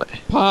 possibly.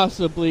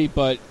 Possibly,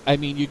 but, I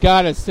mean, you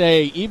gotta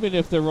say, even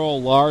if they're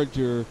all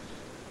larger,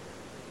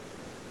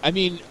 I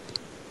mean,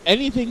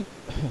 anything...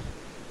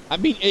 I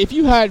mean, if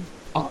you had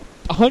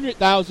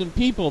 100,000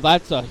 people,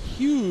 that's a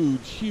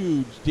huge,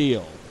 huge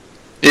deal.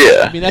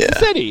 Yeah, I mean, that's a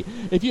city.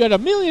 If you had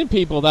 1 million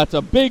people, that's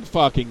a big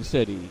fucking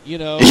city,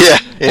 Yeah.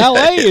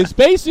 L.A. is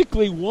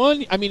basically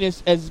one... I mean,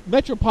 as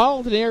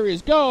metropolitan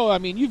areas go, I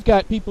mean, you've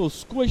got people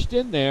squished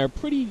in there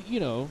pretty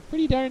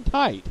darn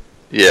tight.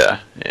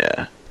 Yeah.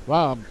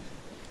 Wow,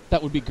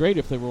 that would be great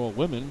if they were all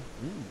women.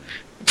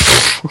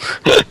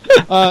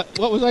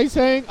 What was I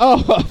saying?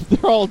 Oh,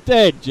 they're all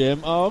dead,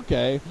 Jim. Oh,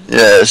 okay.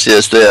 Yes,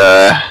 they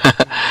are.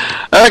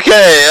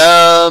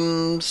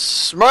 Okay,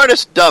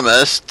 smartest,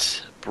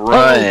 dumbest...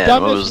 Brian.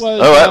 Dumbest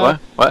was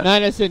what?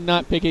 Madison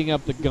not picking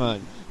up the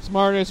gun.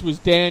 Smartest was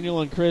Daniel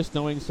and Chris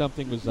knowing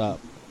something was up.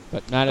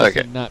 But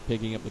Madison not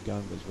picking up the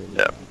gun was really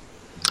bad.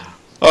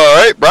 All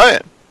right,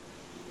 Brian.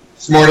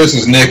 Smartest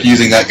was Nick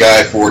using that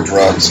guy for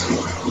drugs.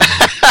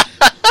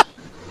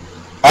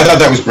 I thought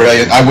that was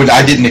brilliant.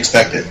 I didn't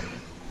expect it.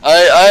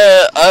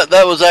 I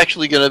that was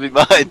actually going to be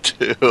mine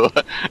too.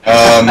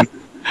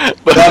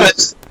 But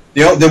dumbest,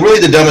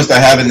 the dumbest I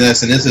have in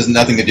this, and this has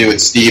nothing to do with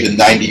Steve and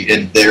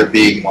there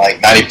being like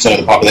 90%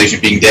 of the population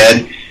being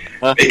dead.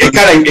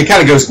 It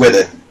kind of goes with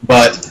it,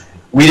 but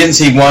we didn't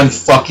see one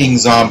fucking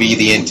zombie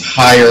the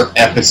entire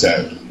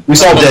episode. We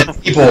saw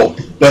dead people,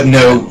 but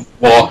no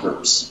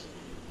walkers.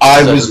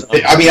 I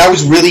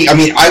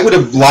would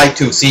have liked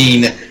to have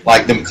seen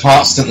like them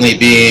constantly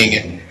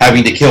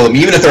having to kill them,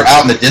 even if they're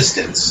out in the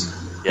distance.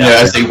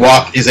 As they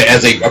walk, as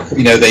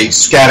they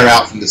scatter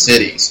out from the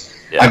cities.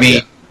 I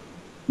mean.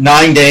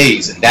 9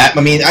 days, and that,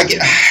 I mean,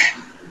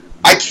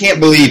 I can't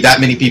believe that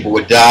many people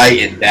would die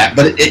in that,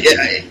 but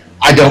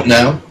I don't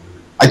know.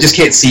 I just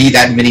can't see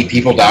that many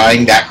people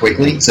dying that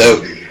quickly.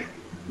 So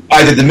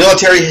either the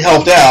military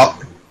helped out,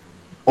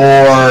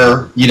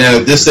 or, you know,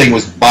 this thing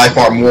was by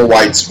far more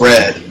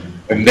widespread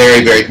and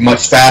very, very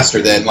much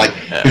faster than, like,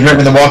 remember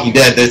in The Walking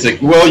Dead, there's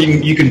like, well,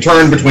 you can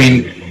turn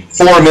between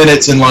 4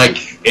 minutes and,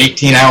 like,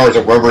 18 hours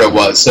or whatever it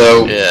was.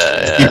 So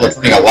people are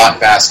turning a lot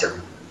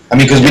faster. I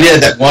mean, because we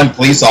did that one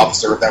police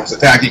officer that was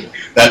attacking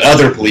that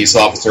other police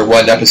officer,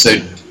 what,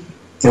 episode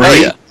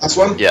 3? That's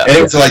one? Yeah. And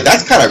it was like,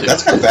 that's kind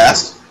of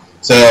fast.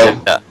 So,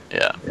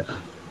 yeah.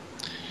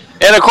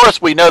 And of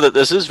course, we know that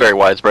this is very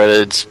widespread.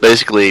 It's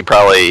basically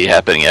probably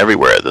happening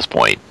everywhere at this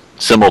point,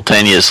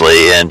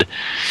 simultaneously, and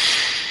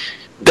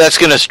that's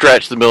going to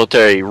stretch the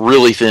military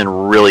really thin,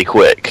 really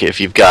quick. If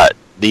you've got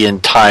the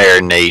entire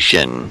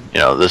nation,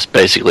 you know, this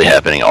basically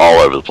happening all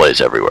over the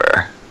place,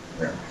 everywhere.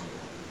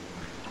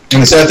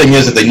 And the sad thing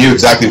is that they knew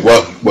exactly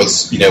what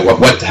was, you know,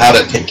 how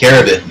to take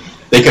care of it.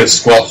 They could have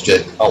squelched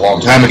it a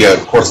long time ago.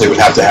 Of course, they would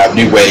have to have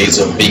new ways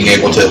of being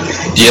able to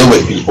deal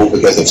with people,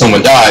 because if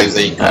someone dies,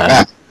 they come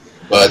back.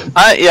 But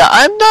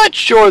I'm not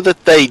sure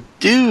that they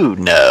do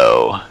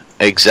know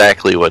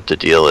exactly what the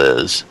deal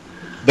is.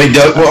 They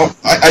don't. Well,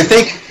 I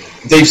think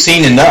they've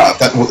seen enough.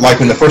 That,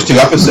 like in the first 2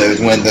 episodes,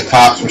 when the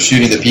cops were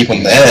shooting the people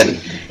in the head,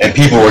 and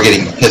people were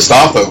getting pissed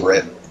off over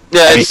it.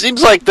 Yeah, it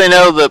seems like they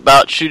know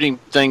about shooting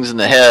things in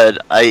the head.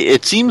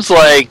 It seems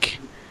like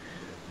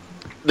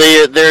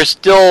they're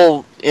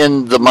still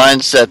in the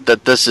mindset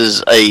that this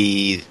is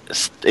a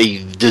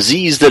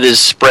disease that is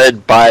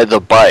spread by the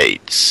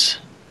bites.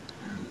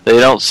 They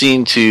don't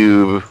seem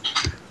to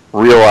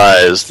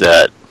realize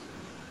that,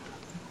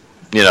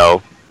 you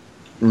know,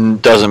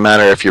 doesn't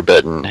matter if you're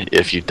bitten.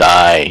 If you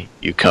die,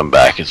 you come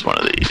back as one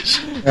of these.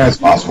 That's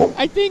possible.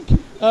 I think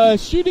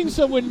shooting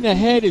someone in the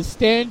head is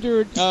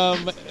standard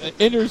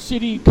inner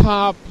city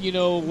cop, you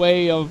know,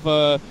 way of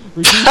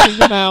reducing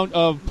the amount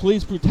of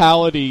police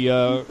brutality,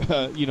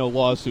 you know,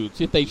 lawsuits.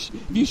 If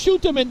you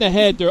shoot them in the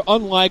head, they're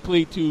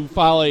unlikely to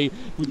file a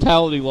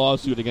brutality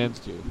lawsuit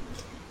against you.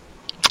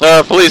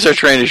 Police are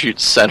trained to shoot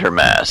center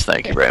mass.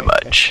 Thank you very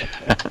much.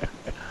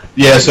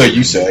 Yeah, so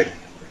you say.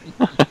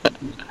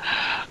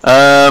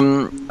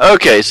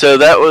 Okay, so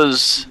that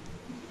was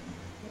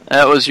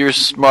your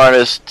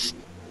smartest,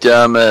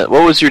 dumbest.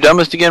 What was your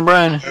dumbest again,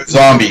 Brian? No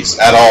zombies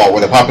at all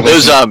with a population. No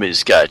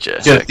zombies, gotcha.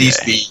 Just these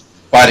be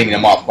fighting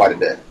them off quite a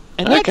bit.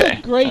 And that's a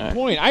great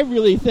point. I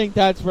really think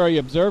that's very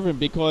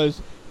observant,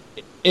 because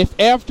if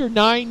after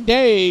 9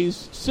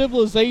 days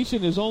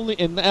civilization is only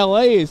in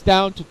LA is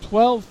down to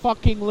 12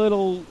 fucking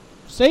little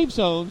safe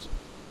zones,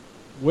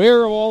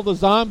 where are all the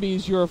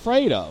zombies you're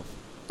afraid of?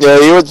 Yeah,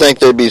 you would think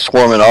they'd be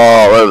swarming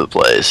all over the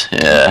place.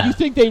 Yeah. You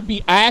think they'd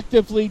be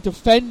actively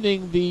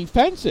defending the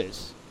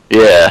fences.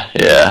 Yeah.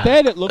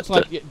 Instead, it looks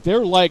like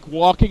they're like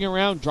walking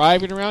around,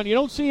 driving around. You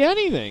don't see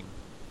anything.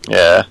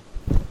 Yeah.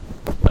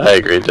 I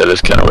agree. That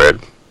is kind of weird.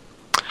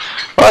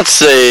 Let's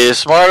see.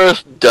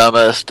 Smartest,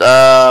 dumbest.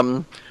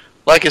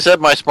 Like I said,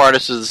 my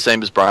smartest is the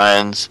same as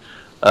Brian's.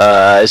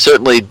 I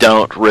certainly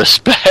don't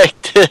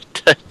respect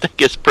it. I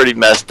think it's pretty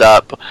messed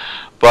up.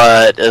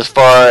 But as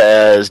far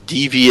as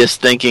devious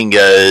thinking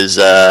goes,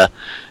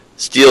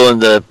 stealing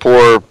the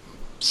poor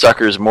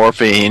sucker's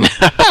morphine,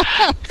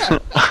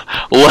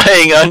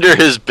 laying under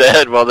his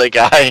bed while the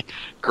guy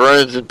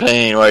groans in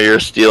pain while you're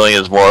stealing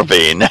his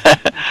morphine.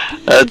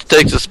 That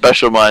takes a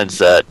special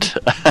mindset.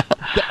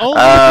 The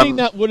only thing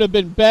that would have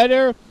been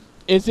better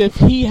is if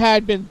he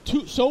had been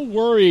so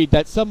worried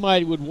that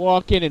somebody would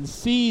walk in and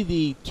see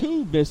the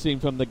tube missing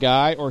from the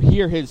guy or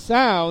hear his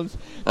sounds,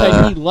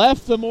 that he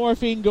left the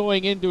morphine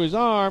going into his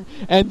arm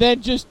and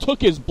then just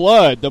took his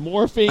blood, the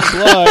morphine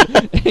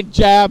blood, and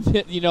jabbed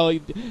it,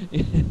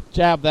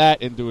 jabbed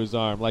that into his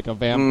arm like a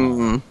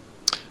vampire.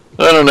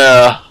 I don't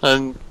know.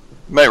 I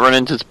might run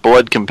into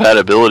blood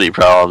compatibility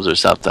problems or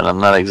something. I'm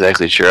not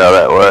exactly sure how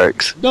that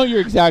works. No,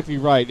 you're exactly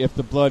right. If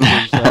the blood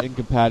was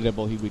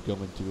incompatible, he would go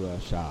into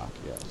shock,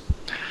 yes.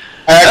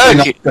 I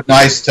actually like the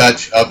nice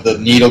touch of the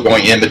needle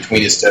going in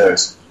between his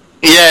toes.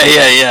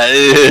 Yeah.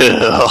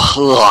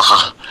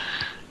 Ugh.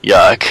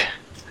 Yuck.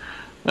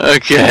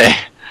 Okay.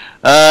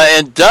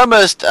 And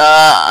dumbest,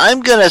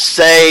 I'm going to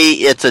say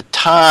it's a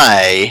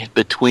tie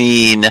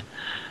between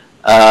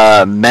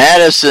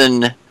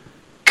Madison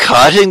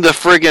cutting the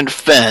friggin'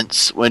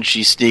 fence when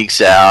she sneaks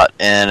out,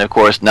 and of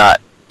course not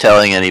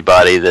telling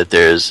anybody that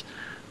there's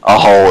a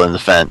hole in the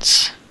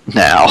fence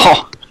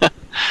now.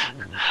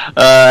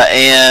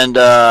 And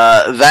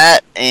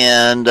that,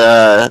 and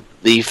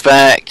the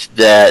fact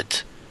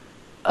that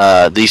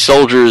the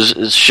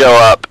soldiers show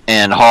up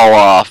and haul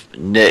off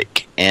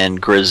Nick and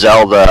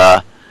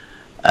Griselda.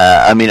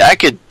 I mean, I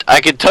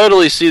could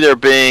totally see there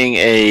being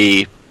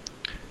a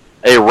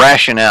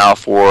rationale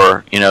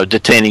for,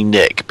 detaining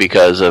Nick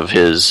because of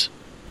his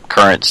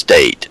current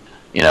state.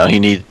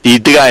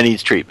 The guy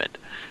needs treatment,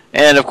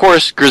 and of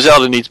course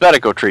Griselda needs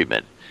medical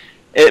treatment.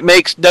 It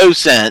makes no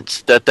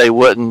sense that they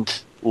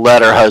wouldn't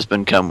let her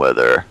husband come with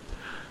her.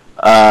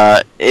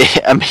 I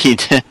mean,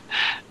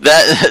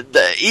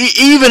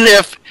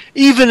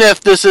 even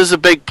if this is a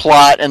big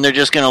plot and they're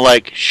just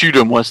going to shoot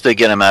him once they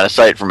get him out of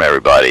sight from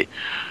everybody,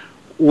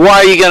 why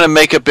are you going to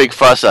make a big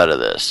fuss out of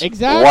this?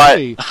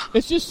 Exactly.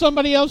 It's just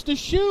somebody else to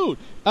shoot.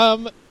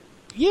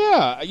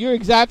 Yeah, you're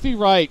exactly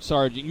right,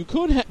 Sergeant. You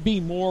could be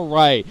more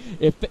right.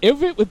 If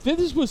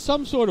this was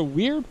some sort of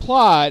weird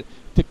plot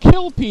to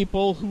kill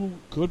people who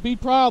could be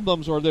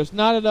problems, or there's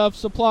not enough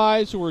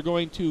supplies who are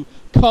going to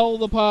cull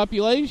the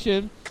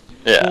population,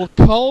 well,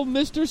 cull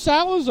Mr.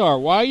 Salazar.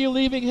 Why are you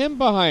leaving him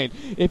behind?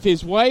 If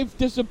his wife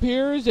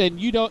disappears and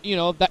you don't,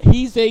 that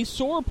he's a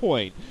sore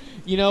point.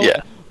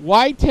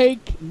 Why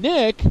take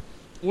Nick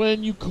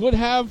when you could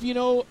have,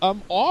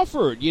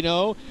 offered,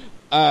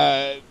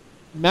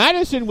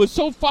 Madison was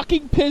so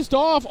fucking pissed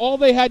off, all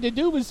they had to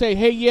do was say,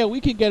 hey, yeah,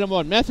 we can get him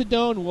on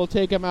methadone, and we'll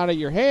take him out of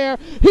your hair.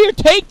 Here,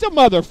 take the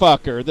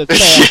motherfucker that's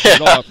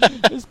bastard off.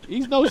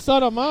 He's no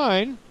son of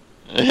mine.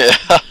 Yeah.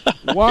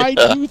 Why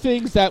do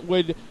things that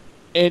would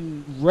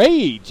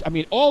enrage? I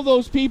mean, all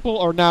those people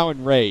are now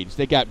enraged.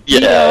 They got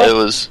beat up. It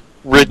was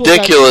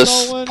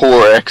ridiculous,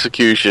 poor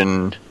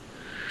execution.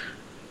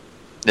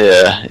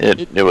 Yeah,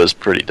 it was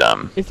pretty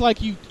dumb. It's like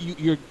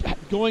you're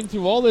going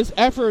through all this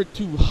effort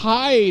to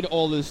hide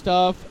all this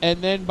stuff,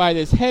 and then by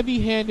this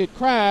heavy-handed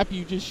crap,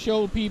 you just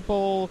show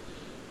people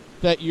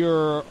that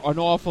you're an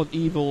awful,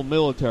 evil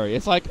military.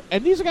 It's like,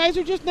 and these guys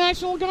are just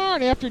National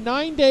Guard. After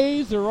 9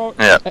 days, they're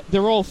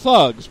all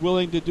thugs,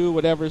 willing to do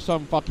whatever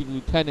some fucking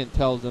lieutenant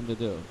tells them to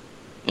do.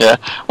 Yeah,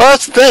 well,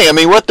 that's the thing. I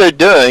mean, what they're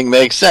doing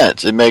makes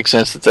sense. It makes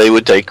sense that they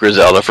would take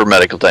Griselda for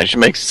medical attention.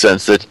 It makes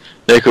sense that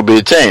Nick would be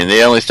detained.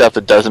 The only stuff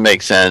that doesn't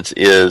make sense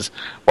is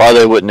why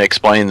they wouldn't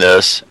explain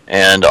this,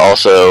 and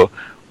also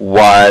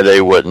why they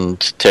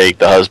wouldn't take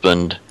the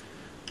husband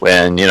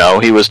when,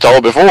 he was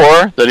told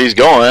before that he's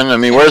going. I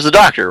mean, where's the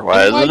doctor?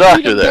 Why is the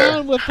doctor there?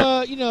 Down with,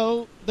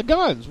 the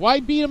guns.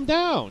 Why beat him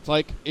down? It's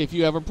like, if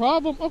you have a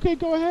problem, okay,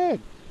 go ahead.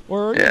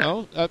 Or,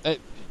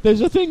 there's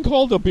a thing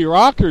called a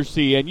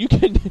bureaucracy, and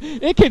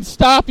it can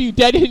stop you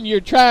dead in your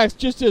tracks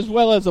just as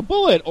well as a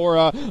bullet or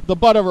the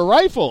butt of a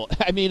rifle.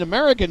 I mean,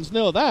 Americans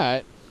know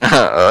that.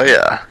 Oh,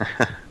 yeah.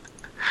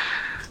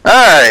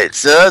 Alright,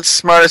 so that's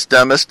smartest,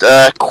 dumbest.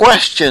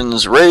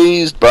 Questions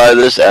raised by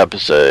this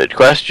episode.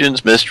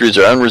 Questions, mysteries,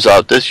 or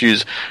unresolved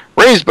issues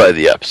raised by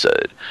the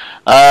episode.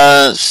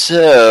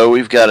 So,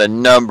 we've got a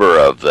number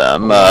of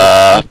them.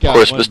 Of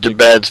course, Mr.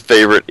 Bad's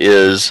favorite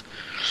is,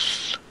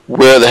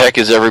 where the heck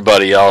is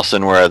everybody else,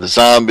 and where are the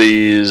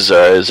zombies?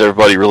 Is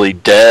everybody really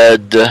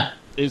dead?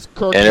 Is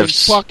Kirkman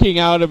fucking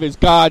out of his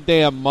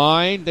goddamn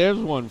mind? There's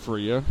one for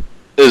you.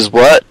 Is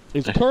what?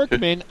 Is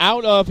Kirkman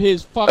out of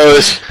his fucking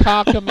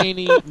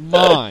cockamamie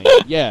mind?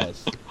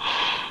 Yes.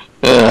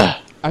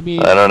 I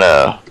mean, I don't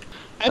know.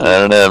 I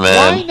don't know,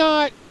 man. Why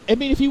not? I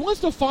mean, if he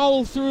wants to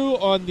follow through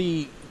on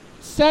the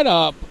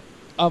setup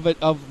of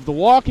The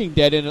Walking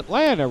Dead in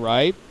Atlanta,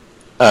 right?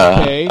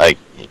 Okay.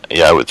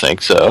 I would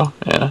think so.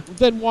 Yeah.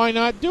 Then why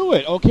not do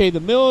it? Okay,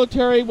 the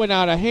military went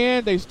out of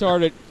hand. They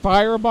started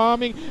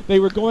firebombing. They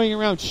were going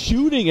around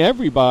shooting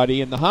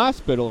everybody in the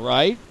hospital,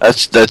 right?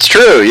 That's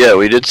true. Yeah,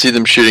 we did see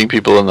them shooting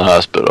people in the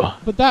hospital.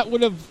 But that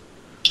would have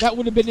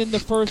been in the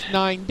first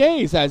 9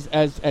 days. As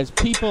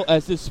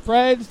this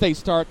spreads, they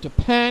start to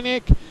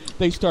panic.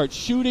 They start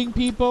shooting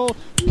people.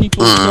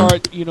 People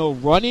start,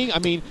 running. I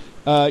mean,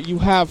 you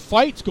have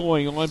fights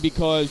going on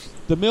because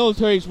the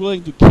military is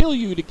willing to kill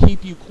you to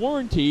keep you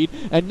quarantined,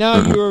 and now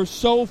you're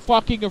so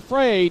fucking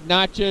afraid,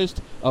 not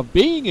just of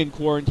being in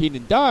quarantine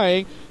and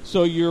dying,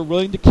 so you're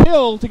willing to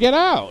kill to get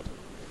out.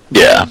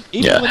 Yeah.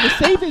 Even when the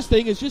safest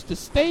thing is just to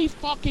stay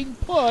fucking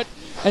put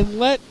and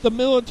let the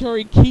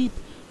military keep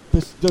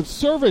the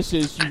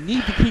services you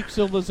need to keep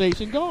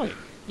civilization going.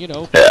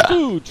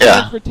 Food,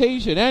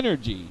 transportation,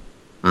 energy.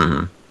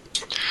 Mm-hmm.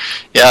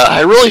 Yeah,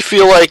 I really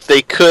feel like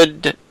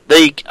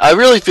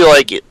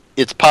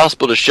it's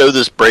possible to show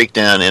this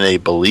breakdown in a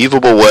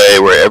believable way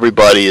where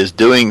everybody is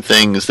doing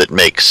things that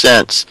make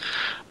sense,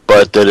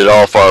 but that it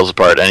all falls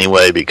apart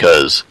anyway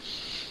because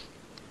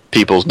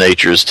people's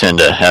natures tend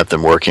to have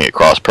them working at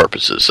cross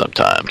purposes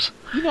sometimes.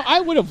 I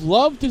would have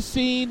loved to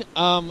seen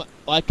a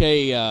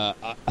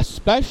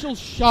special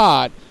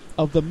shot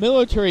of the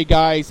military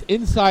guys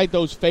inside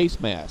those face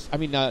masks. I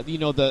mean,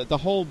 the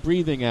whole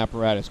breathing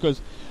apparatus,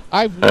 because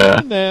I've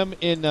worn them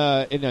in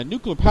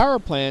nuclear power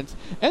plants,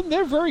 and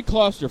they're very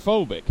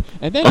claustrophobic.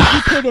 And then if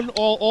you put on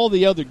all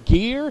the other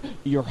gear,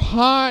 you're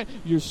hot,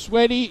 you're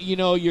sweaty,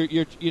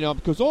 you're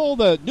because all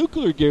the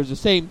nuclear gear is the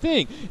same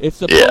thing. It's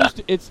supposed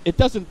to, it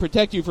doesn't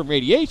protect you from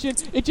radiation.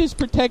 It just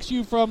protects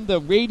you from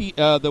the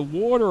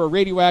water or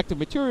radioactive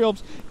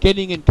materials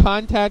getting in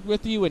contact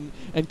with you and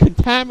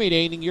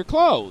contaminating your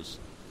clothes.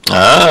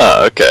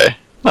 Ah, okay.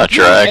 Not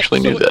sure I actually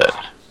knew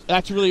that.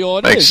 That's really all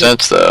it is. Makes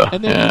sense, though.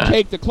 And then you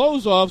take the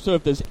clothes off, so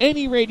if there's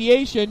any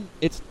radiation,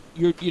 it's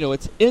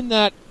in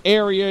that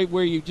area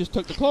where you just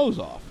took the clothes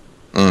off.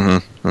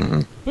 Mm-hmm.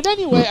 Mm-hmm. But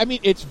anyway, I mean,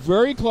 it's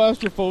very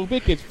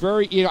claustrophobic. It's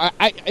very,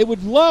 I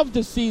would love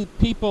to see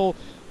people,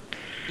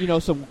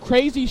 some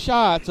crazy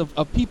shots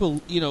of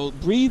people,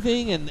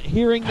 breathing and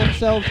hearing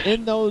themselves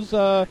in those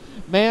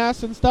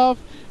masks and stuff,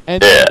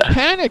 and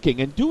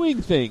panicking and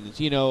doing things,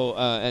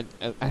 and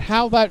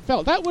how that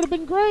felt. That would have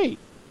been great.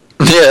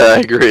 Yeah, I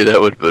agree. That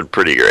would have been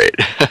pretty great.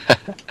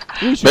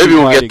 Maybe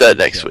we'll get that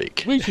next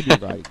week. We should be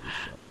right.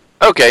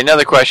 Okay,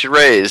 another question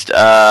raised, and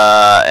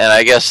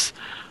I guess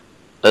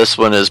this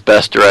one is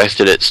best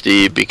directed at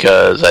Steve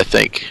because I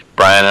think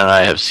Brian and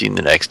I have seen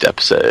the next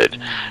episode.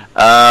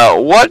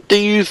 What do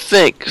you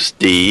think,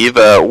 Steve?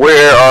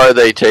 Where are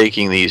they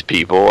taking these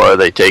people? Are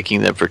they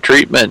taking them for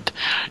treatment?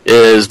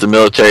 Is the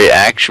military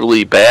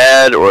actually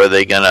bad, or are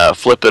they going to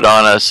flip it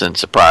on us and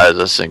surprise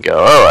us and go,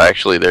 oh,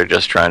 actually, they're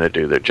just trying to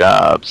do their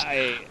jobs?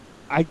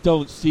 I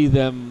don't see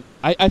them.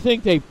 I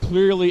think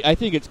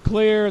it's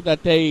clear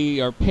that they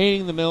are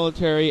painting the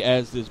military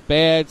as this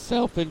bad,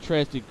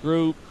 self-interested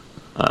group.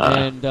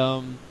 And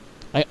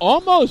I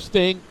almost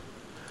think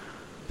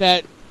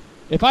that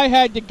if I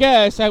had to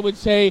guess, I would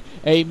say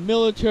a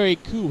military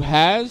coup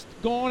has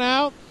gone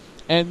out,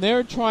 and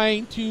they're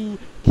trying to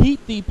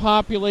keep the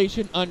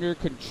population under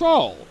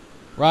control,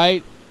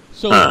 right?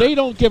 So they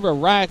don't give a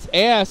rat's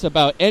ass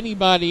about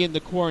anybody in the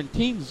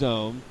quarantine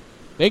zone.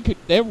 I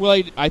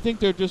think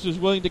they're just as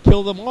willing to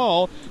kill them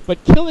all,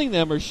 but killing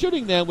them or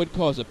shooting them would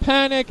cause a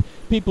panic.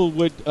 People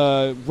would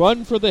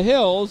run for the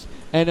hills,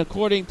 and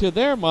according to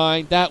their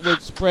mind, that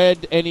would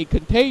spread any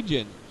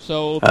contagion.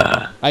 So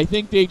I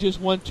think they just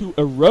want to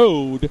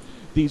erode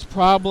these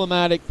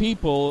problematic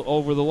people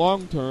over the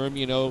long term,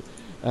 and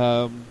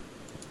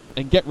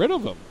get rid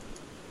of them.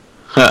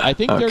 I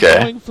think they're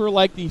going for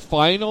like the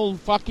final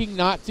fucking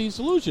Nazi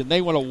solution.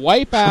 They want to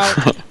wipe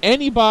out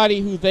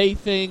anybody who they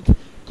think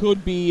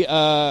could be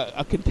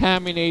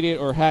contaminated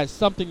or has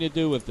something to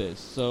do with this.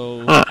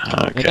 So,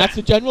 and that's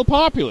the general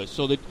populace.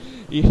 So that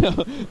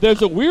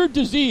there's a weird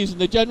disease in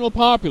the general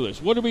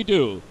populace. What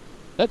do?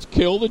 Let's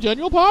kill the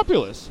general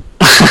populace.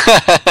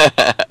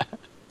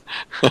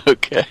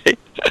 Okay.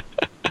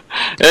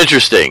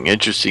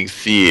 Interesting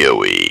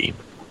theory.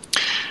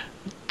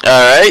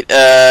 All right.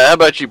 How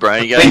about you,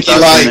 Brian? You got Blinky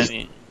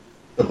light.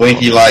 The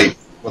blinky light.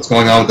 What's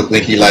going on with the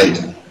blinky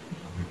light?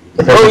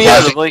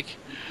 The blink.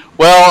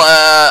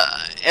 Well,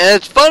 and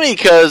it's funny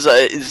because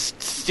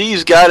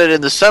Steve's got it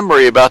in the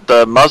summary about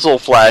the muzzle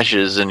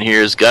flashes and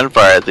here's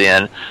gunfire at the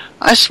end.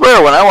 I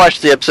swear, when I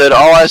watched the episode,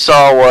 all I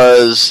saw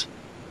was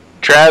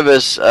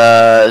Travis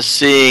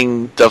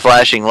seeing the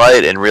flashing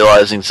light and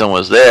realizing someone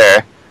was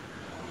there.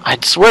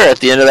 I'd swear at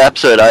the end of the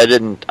episode, I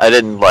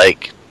didn't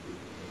like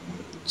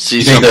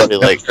see somebody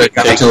like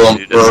got to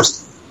him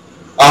first.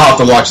 I'll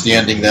have to watch the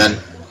ending then,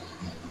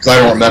 because I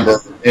don't remember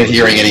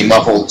hearing any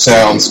muffled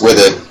sounds with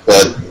it,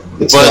 but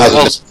it still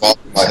hasn't been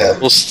in my head.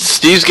 Well,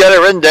 Steve's got it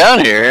written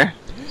down here.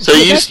 So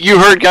you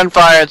heard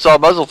gunfire and saw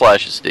muzzle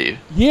flashes, Steve?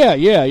 Yeah.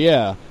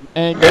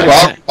 And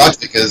I'll watch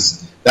it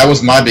because that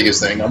was my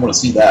biggest thing. I want to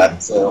see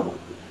that. So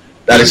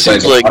that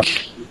explains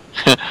like.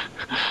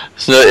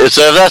 So if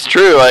that's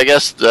true, I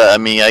guess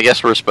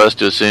we're supposed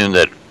to assume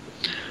that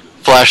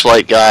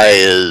flashlight guy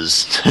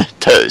is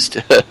toast.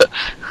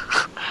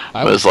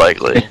 Most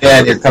likely.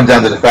 And it comes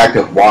down to the fact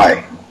of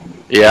why.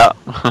 Yeah.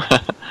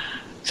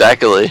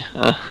 Exactly.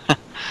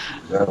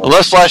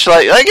 Unless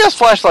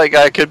flashlight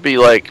guy could be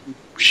like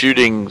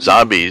shooting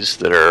zombies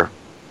that are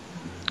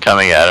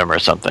coming at him or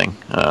something.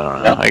 I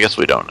don't know. I guess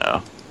we don't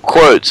know.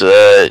 Quotes.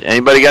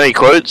 Anybody got any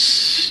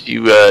quotes? Do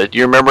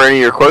you remember any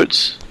of your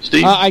quotes,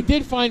 Steve? I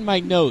did find my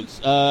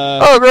notes.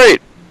 Oh,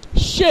 great.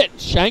 Shit,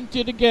 shanked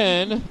it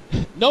again.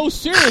 No,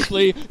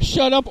 seriously,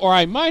 shut up or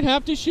I might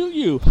have to shoot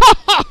you.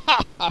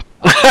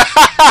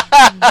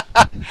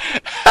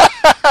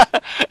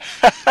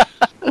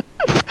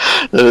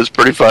 That is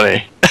pretty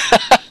funny.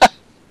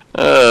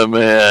 Oh,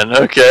 man.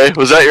 Okay.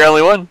 Was that your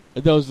only one?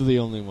 Those are the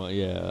only one.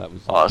 Yeah, that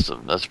was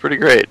awesome. That's pretty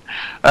great.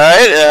 All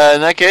right.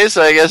 In that case,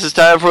 I guess it's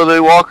time for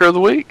the Walker of the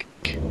Week.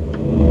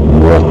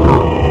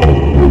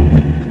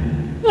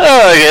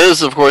 Okay,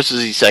 this, of course,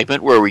 is the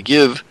segment where we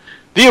give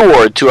the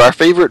award to our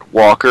favorite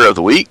Walker of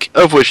the Week,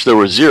 of which there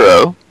were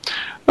 0,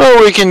 or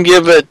we can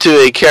give it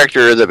to a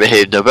character that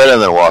behaved no better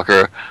than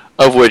Walker,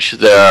 of which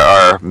there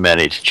are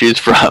many to choose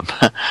from.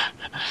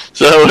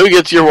 So, who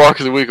gets your Walker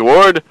of the Week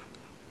award?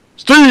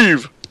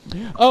 Steve!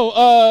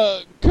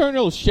 Oh,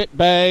 Colonel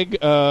Shitbag,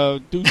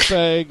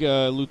 Douchebag,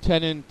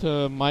 Lieutenant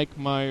Mike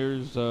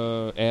Myers,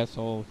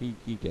 asshole,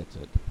 he gets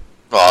it.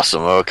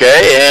 Awesome,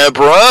 okay, and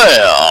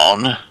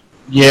Brian?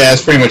 Yeah,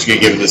 it's pretty much going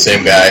to give it to the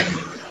same guy.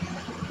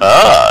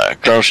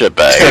 Colonel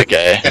Shitbag,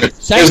 okay. It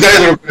was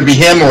either going to be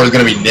him or it was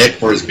going to be Nick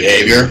for his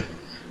behavior,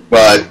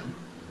 but,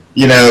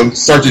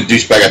 Sergeant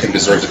Douchebag I think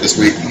deserves it this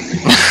week.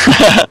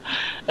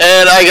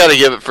 And I got to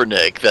give it for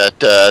Nick.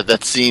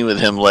 That scene with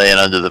him laying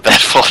under the bed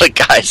while the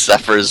guy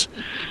suffers.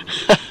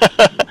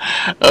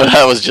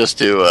 That was just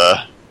too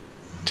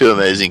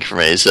amazing for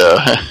me. So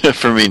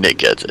for me, Nick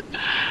gets it.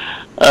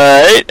 All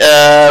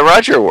right,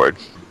 Roger Award.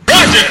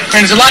 Roger!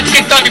 And there's a lot to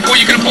get done before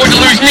you can afford to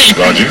lose me.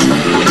 Roger.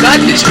 We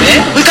got this,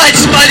 man. We got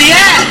spuddy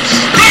ass.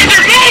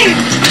 Roger, move!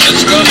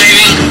 Let's go,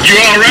 baby. You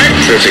all right?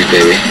 Perfect,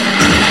 baby.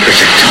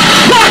 Perfect.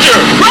 Roger!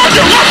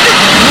 Roger! Roger!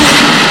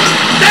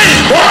 Steady!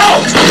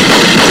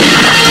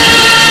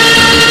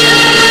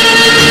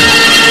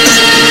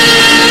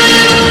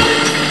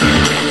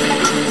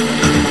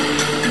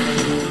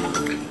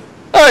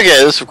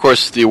 Okay, this, of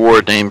course, is the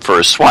award named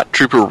for SWAT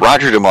Trooper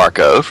Roger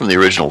DeMarco from the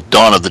original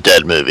Dawn of the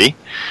Dead movie.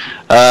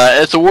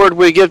 It's an award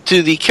we give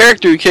to the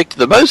character who kicked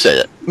the most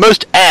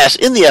ass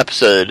in the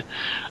episode,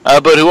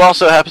 but who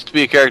also happens to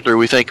be a character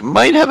we think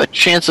might have a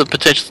chance of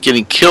potentially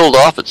getting killed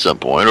off at some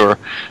point, or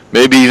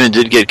maybe even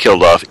did get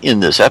killed off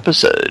in this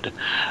episode.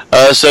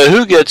 So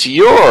who gets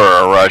your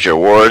Roger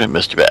Award,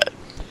 Mr. Bad?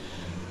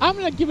 I'm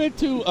going to give it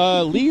to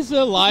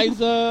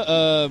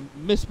Liza,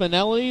 Miss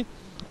Minnelli.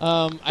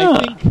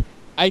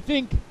 I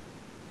think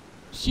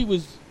she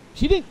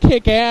didn't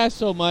kick ass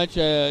so much.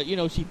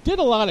 She did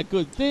a lot of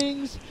good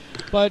things,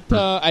 but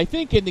I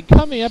think in the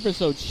coming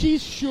episode,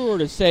 she's sure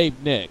to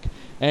save Nick,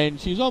 and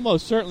she's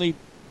almost certainly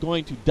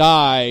going to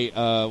die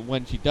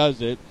when she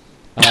does it.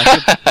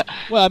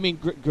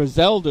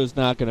 Griselda's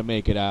not going to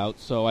make it out,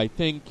 so I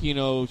think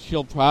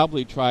she'll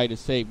probably try to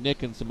save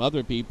Nick and some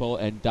other people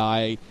and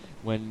die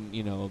when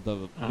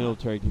the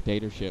military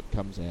dictatorship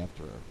comes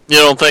after her. You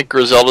don't think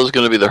Griselda's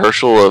going to be the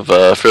Herschel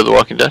of Fear the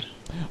Walking Dead?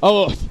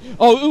 Oh!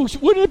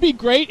 Wouldn't it be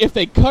great if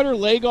they cut her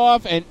leg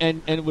off and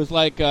it was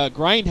like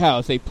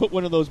Grindhouse? They put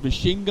one of those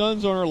machine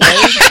guns on her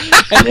leg,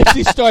 and then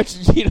she starts,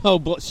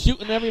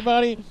 shooting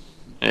everybody.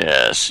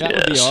 Yes, that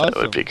would be awesome. That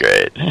would be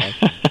great.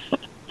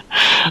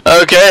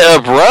 Okay,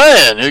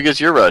 Brian, who gets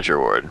your Roger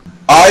Award?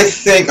 I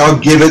think I'll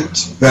give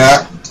it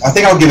back. I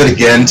think I'll give it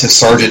again to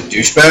Sergeant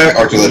Douchebag,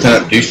 or to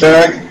Lieutenant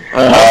Douchebag.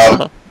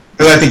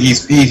 Because I think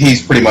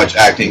he's pretty much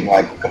acting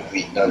like a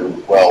complete and utter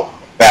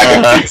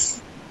bag of juice.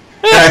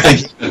 And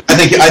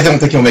I don't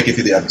think he'll make it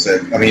through the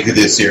episode. through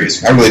the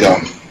series. I really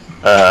don't.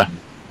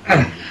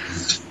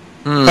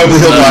 Hopefully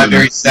he'll die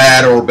very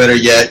sad, or better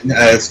yet,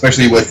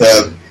 especially with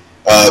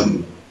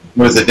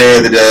what is it, Day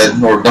of the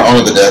Dead, or Dawn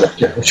of the Dead? I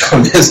forget which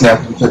one it is now.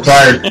 I'm so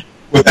tired.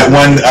 With that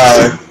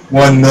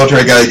one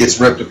military guy that gets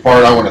ripped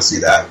apart, I want to see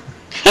that.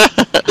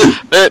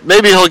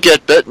 Maybe he'll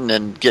get bitten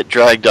and get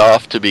dragged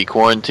off to be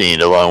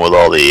quarantined along with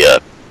all the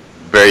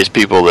various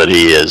people that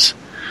he is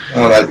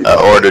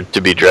ordered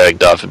to be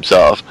dragged off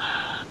himself.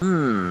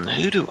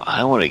 Who do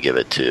I want to give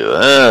it to?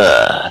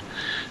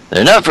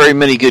 There are not very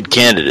many good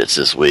candidates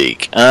this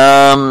week.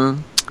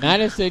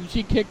 Madison,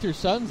 she kicked her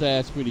son's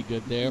ass pretty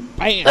good there.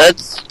 Bam!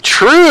 That's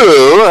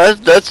true.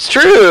 That's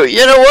true.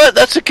 You know what?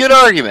 That's a good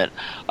argument.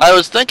 I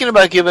was thinking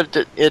about giving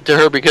it to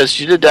her because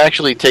she did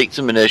actually take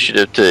some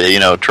initiative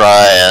to,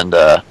 try and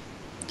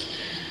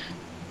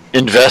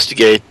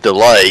investigate the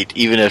light,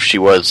 even if she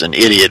was an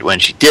idiot when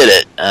she did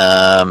it.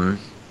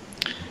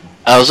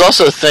 I was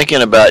also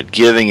thinking about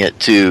giving it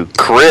to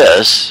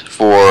Chris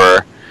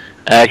for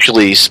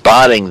actually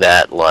spotting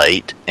that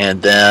light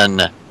and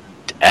then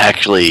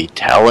actually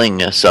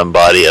telling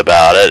somebody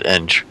about it.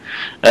 And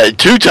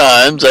 2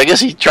 times, I guess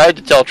he tried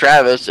to tell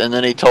Travis, and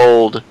then he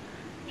told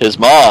his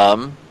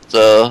mom.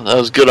 So that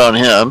was good on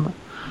him.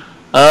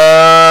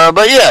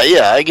 But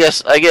yeah, I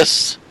guess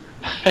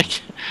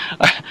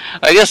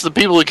the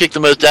people who kicked the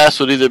most ass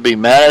would either be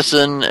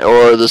Madison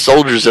or the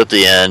soldiers at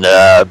the end,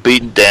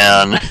 beating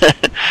down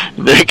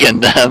Nick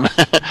and them.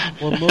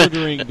 Or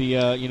murdering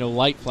the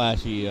light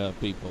flashy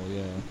people.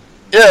 Yeah.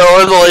 Yeah,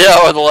 or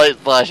the light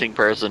flashing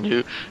person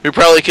who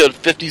probably killed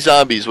 50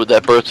 zombies with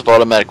that burst of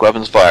automatic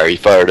weapons fire he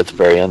fired at the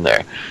very end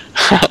there.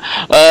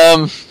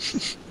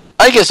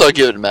 I guess I'll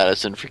give it to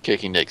Madison for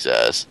kicking Nick's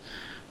ass.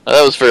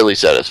 That was fairly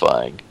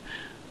satisfying.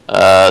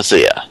 So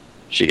yeah,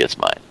 she gets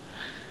mine.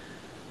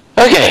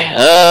 Okay,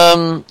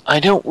 I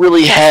don't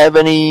really have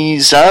any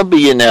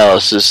zombie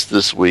analysis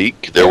this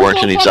week. There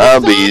weren't any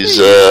zombies.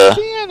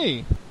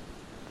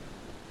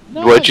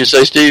 What'd you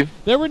say, Steve?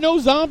 There were no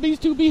zombies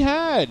to be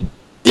had.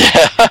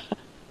 Yeah.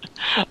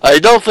 I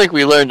don't think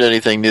we learned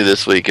anything new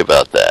this week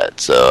about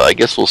that, so I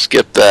guess we'll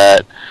skip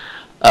that.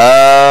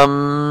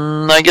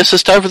 I guess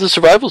it's time for the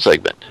survival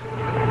segment.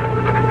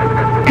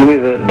 Give me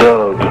that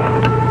dog.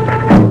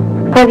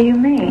 What do you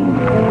mean?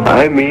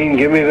 I mean,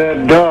 give me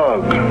that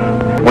dog.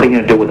 What are you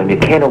going to do with him? You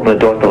can't open the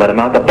door to let him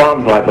out. The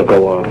bomb's liable to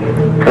go off.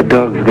 The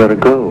dog's got to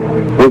go.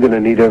 We're going to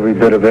need every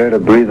bit of air to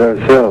breathe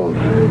ourselves.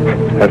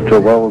 After a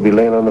while, we'll be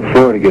laying on the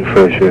floor to get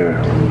fresh air.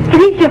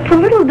 But he's just a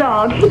little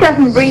dog. He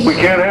doesn't breathe. We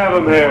can't have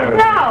him here.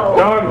 No.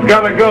 Dog's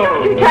got to go.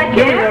 Don't you touch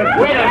him.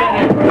 Wait a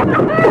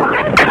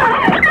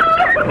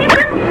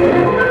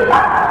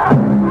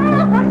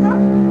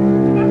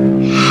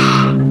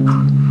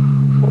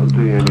Won't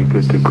do you any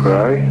good to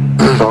cry.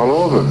 It's all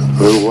over.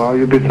 A little while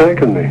you'll be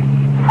thanking me.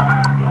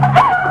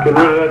 Get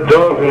rid of that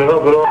dog and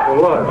help an awful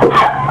lot.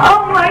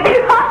 Oh, my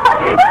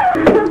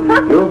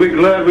God. You'll be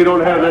glad we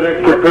don't have that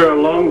extra pair of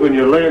lungs when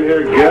you're laying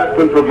here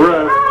gasping for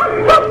breath.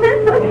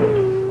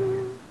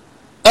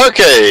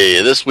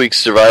 Okay, this week's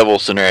survival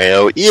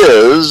scenario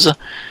is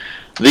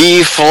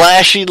the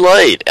flashy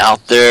light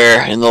out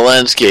there in the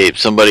landscape.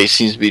 Somebody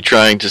seems to be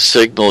trying to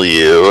signal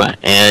you,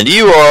 and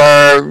you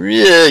are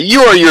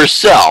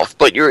yourself,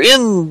 but you're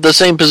in the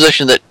same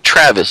position that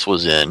Travis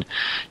was in.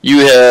 You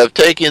have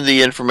taken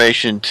the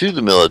information to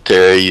the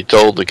military. You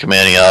told the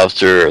commanding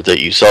officer that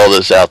you saw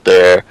this out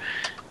there,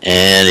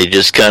 and he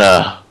just kind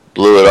of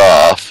blew it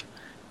off.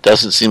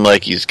 Doesn't seem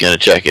like he's going to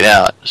check it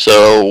out.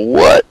 So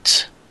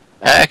what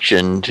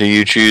action do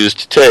you choose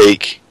to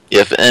take,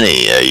 if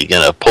any? Are you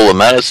going to pull a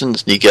Madison,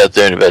 sneak out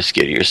there and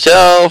investigate it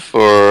yourself,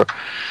 or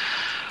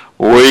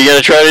what are you going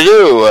to try to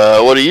do?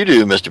 What do you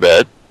do, Mr.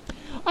 Bad?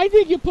 I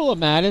think you pull a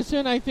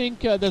Madison. I think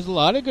there's a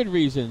lot of good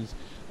reasons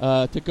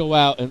to go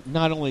out and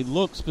not only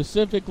look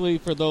specifically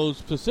for those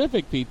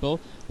specific people,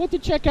 but to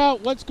check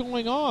out what's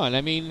going on.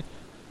 I mean,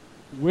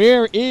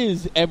 where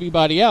is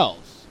everybody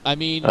else? I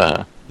mean,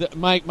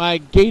 my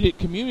gated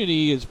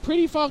community is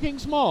pretty fucking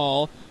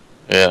small.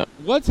 Yeah.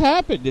 What's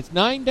happened? It's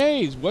 9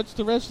 days. What's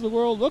the rest of the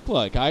world look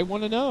like? I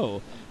want to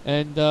know.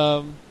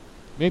 And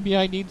maybe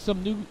I need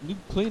some new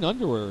clean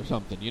underwear or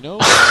something, you know?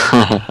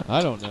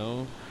 I don't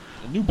know.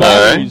 New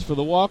batteries for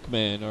the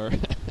Walkman, or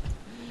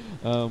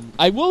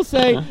I will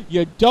say,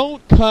 you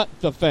don't cut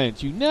the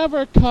fence. You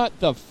never cut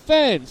the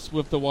fence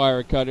with the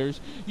wire cutters.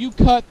 You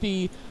cut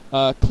the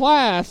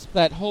clasps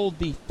that hold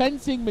the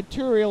fencing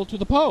material to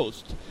the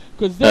post.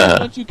 Because then,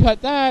 once you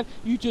cut that,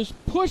 you just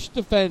push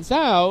the fence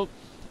out,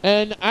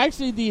 and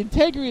actually the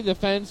integrity of the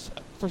fence,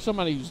 for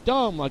somebody who's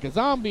dumb, like a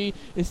zombie,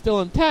 is still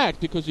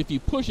intact, because if you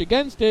push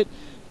against it,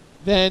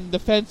 then the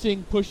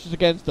fencing pushes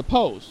against the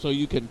post. So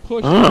you can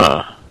push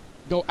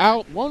go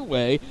out one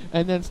way,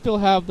 and then still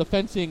have the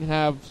fencing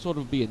sort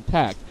of be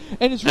intact.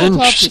 And it's real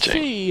tough to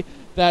see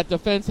that the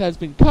fence has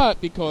been cut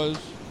because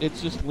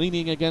it's just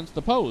leaning against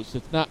the post.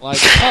 It's not like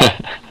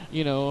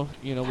you know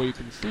where you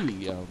can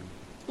see.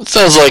 It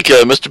sounds like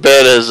Mr.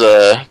 Bad has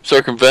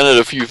circumvented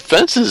a few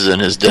fences in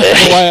his day.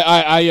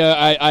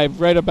 I've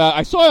read about.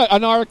 I saw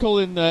an article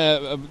in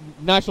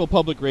National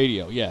Public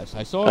Radio. Yes,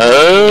 I saw.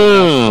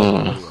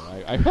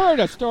 I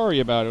heard a story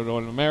about it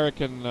on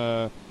American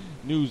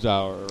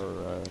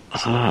NewsHour.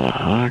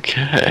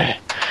 Okay.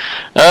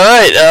 All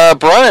right,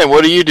 Brian.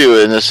 What do you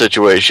do in this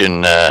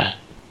situation?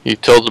 You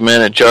told the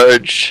man in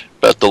charge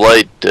about the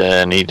light,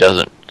 and he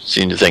doesn't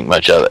seem to think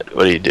much of it.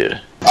 What do you do?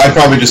 I'd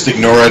probably just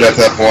ignore it at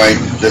that point.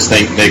 Just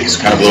think Nick's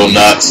kind of a little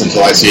nuts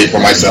until I see it for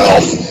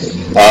myself.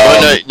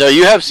 No,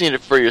 you have seen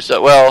it for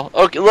yourself. Well,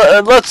 okay,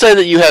 let's say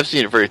that you have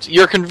seen it for yourself.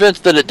 You're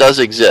convinced that it does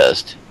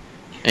exist,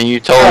 and you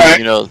told I'm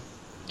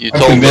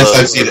convinced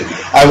I've seen it.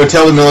 I would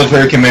tell the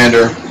military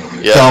commander,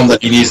 tell him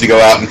that he needs to go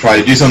out and try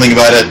to do something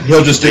about it.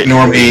 He'll just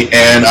ignore me,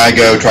 and I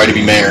go try to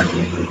be mayor.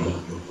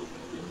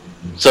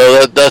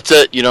 So that's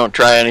it? You don't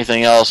try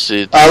anything else?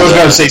 I was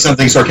going to say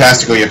something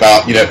sarcastically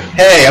about,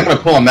 hey, I'm going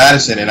to pull a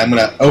Madison, and I'm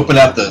going to open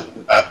up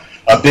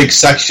a big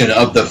section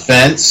of the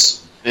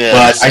fence.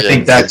 But I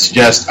think that's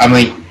just,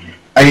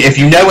 if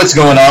you know what's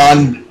going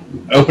on,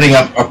 opening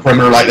up a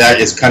perimeter like that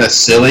is kind of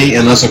silly,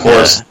 unless, of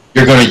course,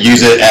 you're going to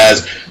use it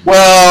as,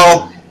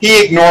 well,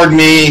 he ignored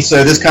me,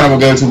 so this kind of will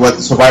go to what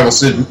the survival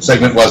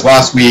segment was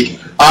last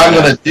week. I'm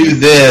going to do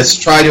this,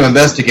 try to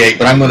investigate,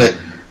 but I'm going to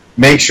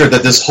make sure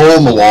that this hole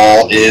in the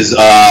wall is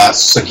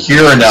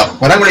secure enough.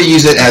 But I'm going to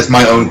use it as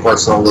my own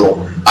personal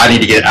little, I need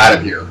to get out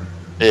of here.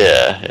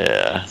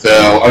 Yeah.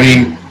 So,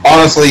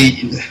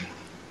 honestly,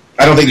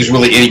 I don't think there's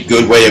really any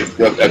good way of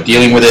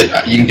dealing with it.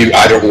 You can do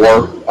either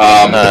or,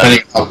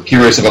 depending on how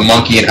curious of a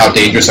monkey and how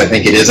dangerous I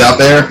think it is out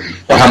there,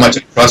 or how much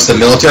I trust the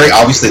military.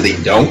 Obviously, they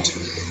don't.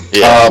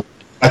 Yeah.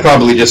 I'd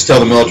probably just tell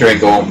the military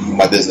and go on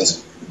my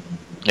business.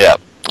 Yeah.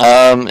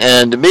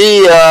 And to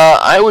me,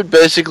 I would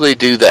basically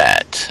do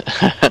that.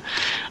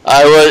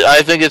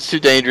 I think it's too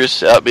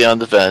dangerous out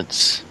beyond the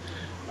fence.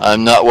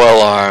 I'm not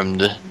well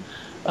armed.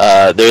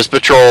 There's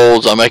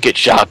patrols. I might get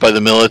shot by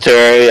the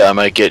military. I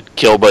might get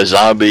killed by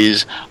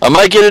zombies. I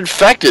might get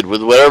infected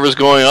with whatever's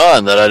going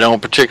on that I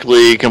don't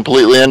particularly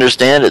completely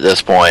understand at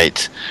this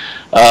point.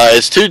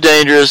 It's too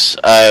dangerous.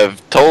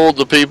 I've told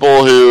the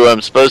people who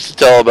I'm supposed to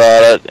tell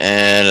about it,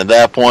 and at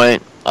that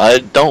point, I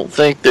don't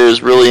think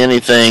there's really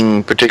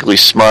anything particularly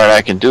smart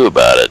I can do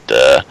about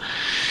it.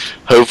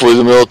 Hopefully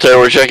the military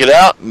will check it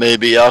out.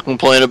 Maybe I'll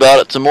complain about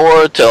it some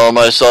more, tell them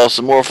I saw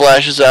some more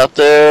flashes out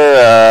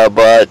there,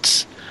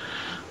 but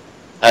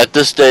at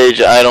this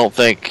stage, I don't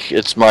think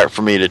it's smart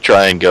for me to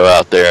try and go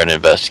out there and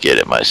investigate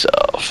it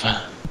myself.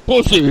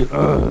 Pussy!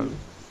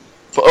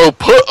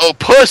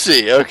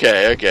 Pussy!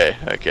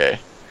 Okay.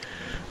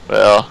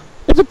 Well,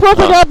 it's a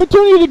perfect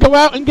opportunity to go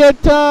out and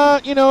get, goods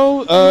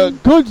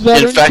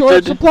that infected? are in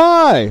short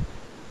supply.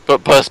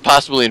 But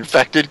possibly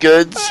infected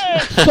goods?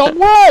 So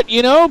what?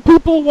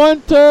 People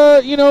want,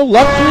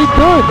 luxury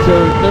goods.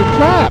 They're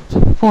trapped.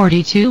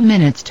 42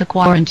 minutes to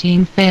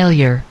quarantine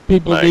failure.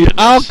 People need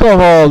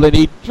alcohol, they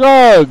need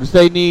drugs,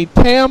 they need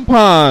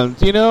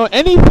tampons,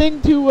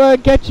 anything to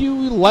get you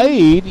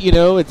laid,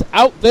 it's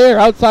out there,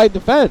 outside the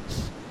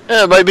fence.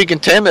 Yeah, it might be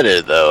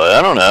contaminated, though.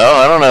 I don't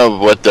know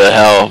what the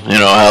hell,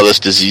 how this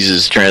disease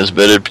is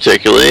transmitted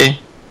particularly.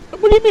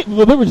 What do you mean?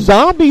 Well, there were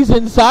zombies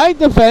inside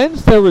the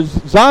fence. There was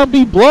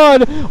zombie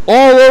blood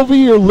all over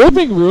your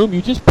living room.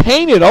 You just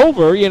paint it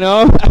over,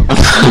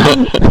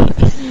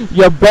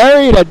 You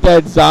buried a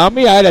dead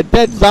zombie. I had a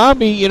dead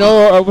zombie,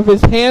 with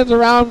his hands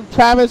around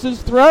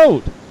Travis's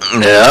throat.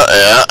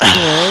 Yeah.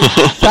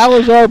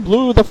 Salazar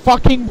blew the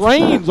fucking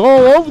brains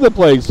all over the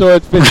place. So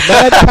if it's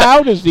mad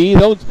cow disease,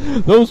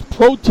 those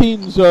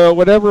proteins or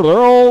whatever, they're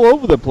all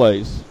over the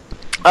place.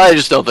 I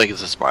just don't think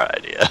it's a smart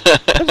idea.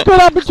 It's a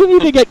good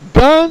opportunity to get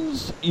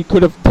guns. You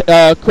could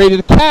have created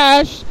a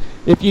cache.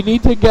 If you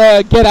need to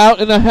get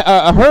out in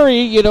a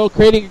hurry,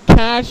 creating a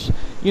cache,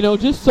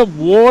 just some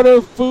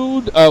water,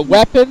 food,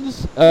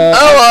 weapons.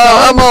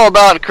 I'm all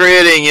about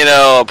creating,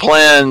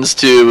 plans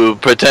to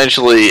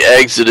potentially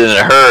exit in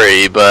a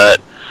hurry,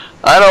 but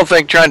I don't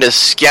think trying to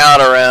scout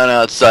around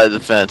outside the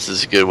fence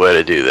is a good way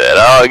to do that.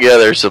 I'll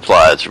gather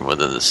supplies from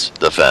within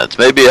the fence.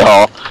 Maybe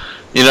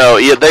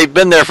they've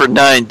been there for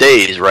 9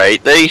 days,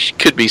 right? They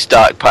could be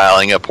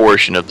stockpiling a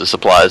portion of the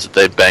supplies that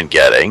they've been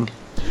getting.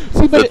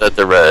 See, but that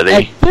they're ready.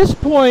 At this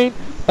point,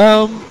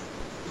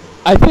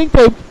 I think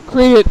they've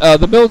created,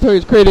 the military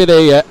has created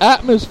a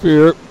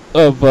atmosphere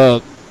of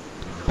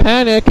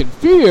panic and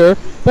fear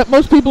that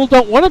most people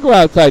don't want to go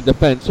outside the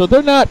fence. So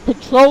they're not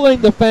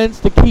patrolling the fence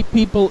to keep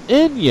people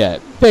in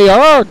yet. They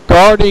are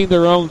guarding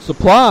their own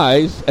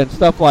supplies and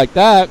stuff like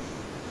that.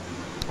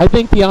 I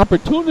think the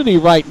opportunity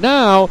right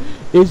now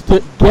is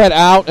to get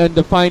out and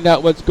to find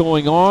out what's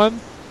going on.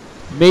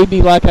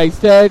 Maybe, like I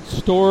said,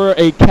 store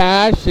a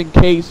cache in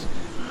case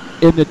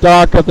in the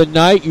dark of the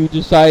night you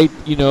decide,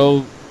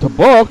 to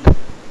book.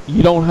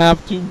 You don't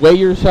have to weigh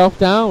yourself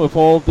down with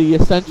all the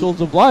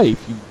essentials of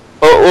life.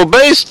 Well,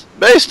 based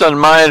on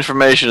my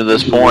information at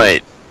this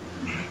point,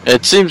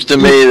 it seems to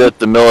me that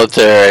the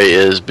military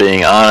is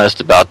being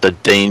honest about the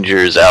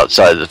dangers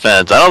outside the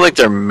fence. I don't think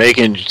they're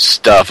making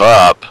stuff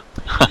up.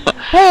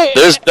 Hey,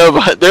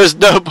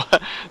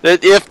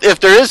 if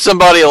there is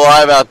somebody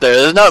alive out there,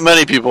 there's not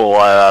many people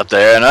alive out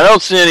there, and I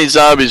don't see any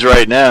zombies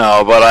right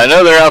now, but I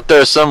know they're out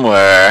there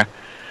somewhere.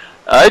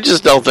 I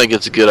just don't think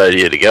it's a good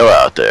idea to go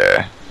out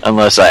there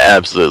unless I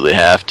absolutely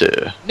have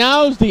to.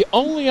 Now's the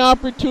only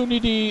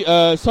opportunity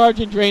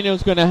Sergeant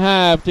Drano's going to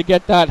have to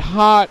get that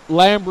hot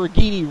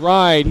Lamborghini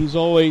ride he's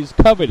always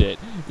coveted.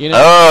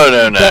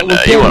 Oh, no.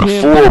 You want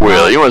a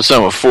four-wheel. You want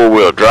something with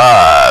four-wheel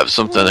drive,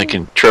 something that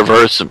can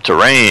traverse some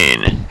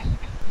terrain.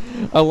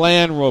 A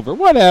Land Rover,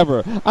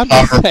 whatever. I'm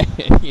just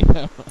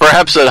saying,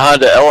 Perhaps a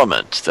Honda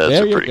Element. That's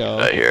there a pretty go.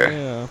 good idea.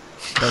 Yeah.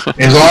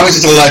 As long as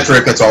it's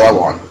electric, that's all I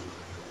want.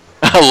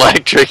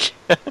 Electric?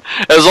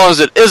 As long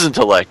as it isn't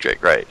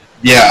electric, right?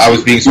 Yeah, I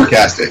was being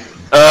sarcastic.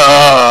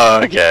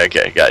 Oh, okay.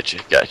 Gotcha.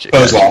 Gotcha.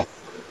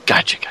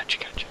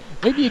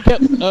 Maybe you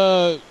get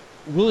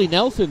Willie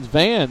Nelson's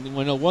van,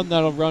 one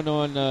that'll run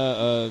on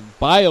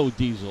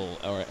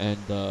biodiesel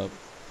and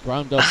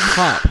ground up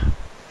pop.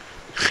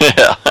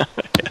 Yeah.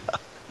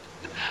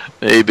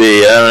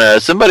 Maybe, I don't know.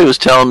 Somebody was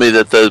telling me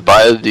that those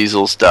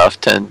biodiesel stuff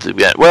tend to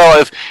get...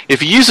 Well,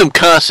 if you use them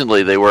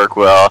constantly, they work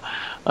well.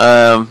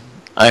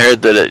 I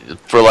heard that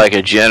for like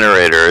a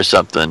generator or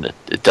something,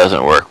 it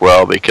doesn't work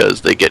well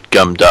because they get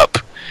gummed up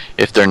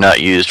if they're not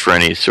used for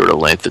any sort of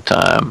length of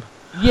time.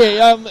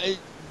 Yeah,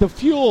 the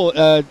fuel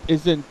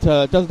doesn't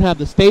have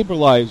the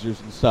stabilizers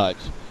and such.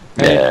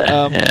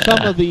 And,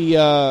 some of the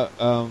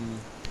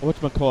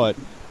whatchamacallit,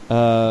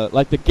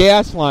 like the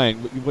gas line,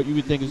 what you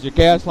would think is your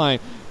gas line.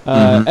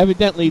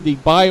 Evidently, the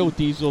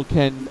biodiesel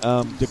can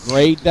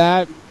degrade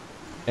that.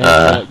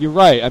 And, you're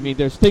right. I mean,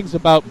 there's things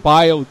about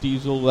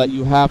biodiesel that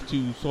you have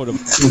to sort of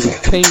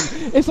obtain.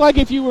 It's like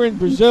if you were in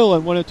Brazil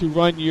and wanted to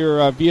run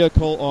your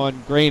vehicle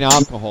on grain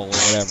alcohol or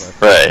whatever.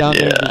 Right. Down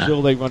there in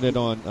Brazil, they run it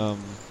on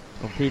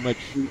pretty much,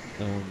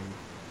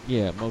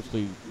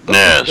 mostly.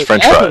 Yeah, it's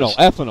French ethanol.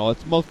 fries. Ethanol.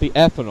 It's mostly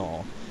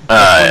ethanol.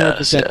 100%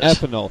 yes.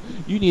 Ethanol.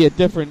 You need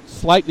a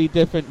slightly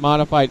different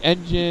modified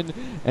engine,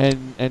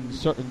 and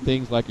certain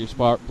things like your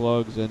spark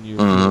plugs and your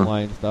fuel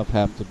line stuff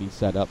have to be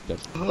set up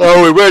different.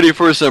 Are we ready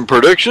for some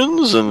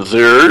predictions and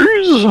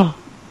theories?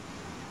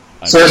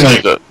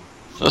 Certainly.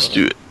 Let's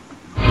do it.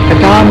 The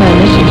Dharma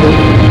Initiative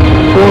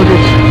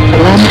ordered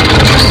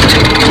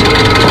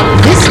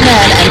This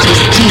man and his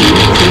team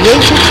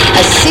created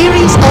a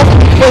series of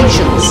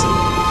equations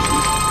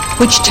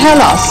which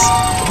tell us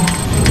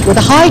with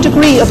a high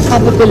degree of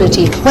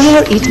probability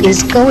where it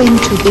is going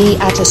to be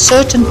at a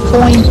certain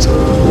point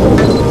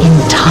in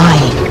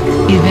time.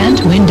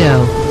 Event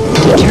window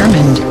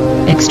determined.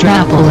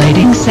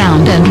 Extrapolating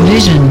sound and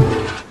vision.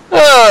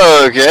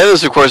 Okay,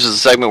 this of course is a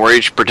segment where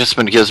each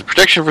participant gives a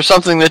prediction for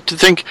something that you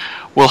think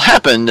will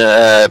happen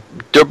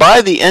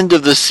by the end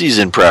of the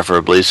season,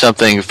 preferably.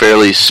 Something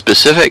fairly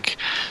specific,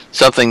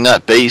 something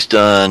not based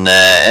on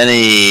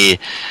any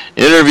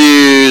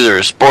interviews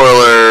or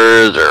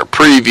spoilers or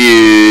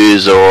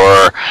previews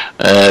or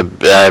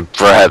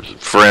perhaps,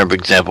 for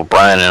example,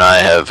 Brian and I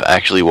have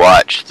actually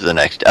watched the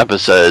next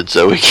episode,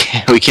 so we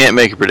can't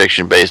make a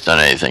prediction based on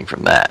anything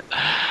from that.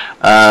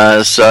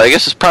 So I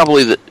guess it's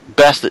probably the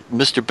best that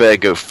Mr.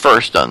 Begg go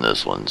first on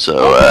this one.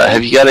 So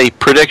have you got a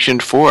prediction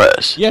for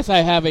us? Yes, I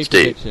have a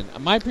Steve.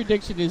 prediction. My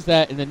prediction is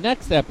that in the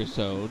next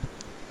episode,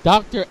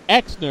 Dr.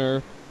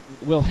 Exner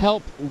will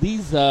help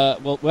Lisa.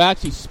 Will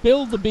actually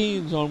spill the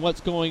beans on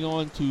what's going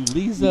on to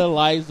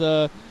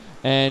Liza,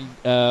 and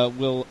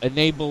will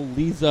enable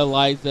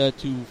Liza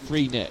to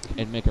free Nick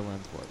and make a run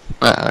for it.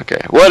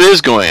 Okay. What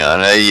is going on?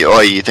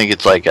 You think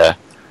it's like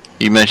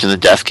you mentioned the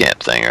death camp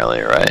thing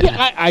earlier, right?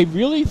 Yeah, I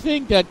really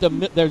think that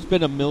there's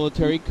been a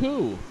military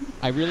coup.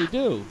 I really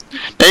do.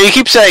 Now, you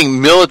keep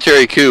saying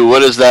military coup.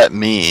 What does that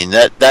mean?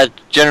 That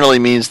generally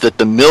means that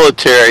the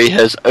military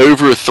has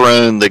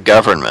overthrown the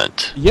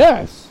government.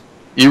 Yes.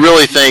 You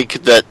really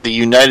think that the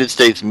United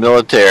States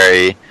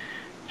military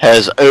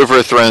has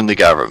overthrown the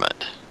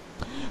government?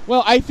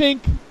 Well, I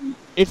think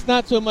it's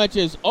not so much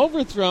as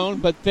overthrown,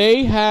 but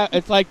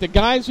it's like the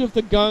guys with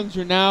the guns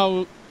are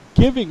now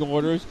giving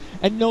orders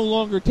and no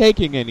longer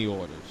taking any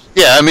orders.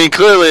 Yeah, I mean,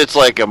 clearly it's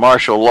like a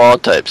martial law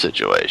type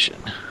situation.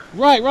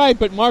 Right,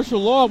 but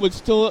martial law would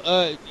still,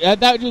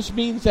 that just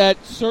means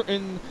that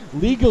certain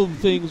legal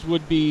things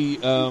would be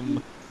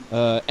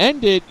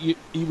ended.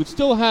 You would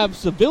still have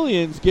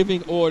civilians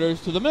giving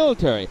orders to the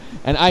military.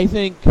 And I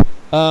think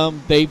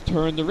they've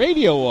turned the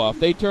radio off,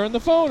 they turned the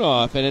phone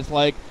off, and it's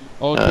like,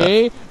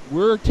 okay,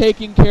 we're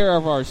taking care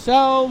of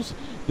ourselves,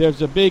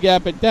 there's a big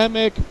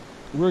epidemic,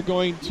 we're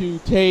going to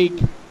take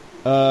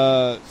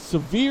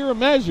severe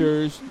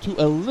measures to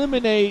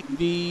eliminate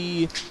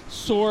the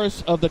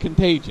source of the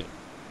contagion.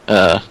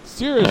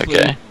 Seriously,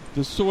 okay.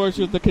 The source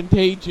of the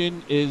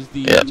contagion is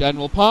the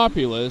general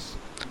populace.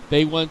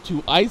 They want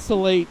to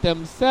isolate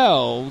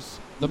themselves,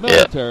 the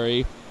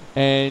military,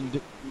 and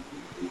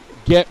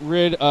get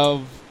rid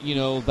of,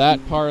 that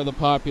part of the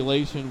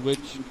population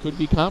which could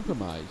be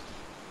compromised.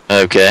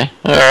 Okay,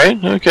 all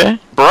right, okay.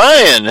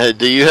 Brian,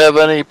 do you have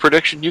any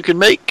prediction you can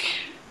make?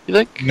 You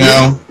think?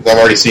 No, I've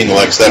already seen the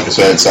next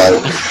episode,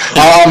 so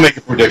I'll make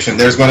a prediction.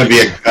 There's going to be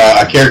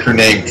a character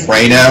named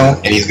Drano,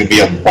 and he's going to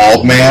be a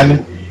bald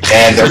man,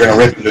 and they're going to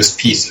rip him to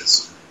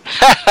pieces.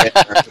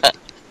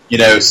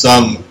 And,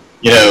 some,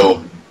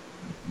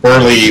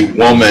 burly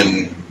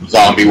woman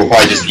zombie will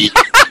probably just eat.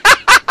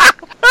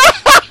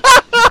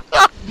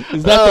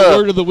 Is that the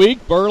word of the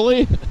week,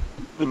 burly?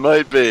 It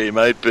might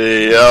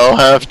be. I'll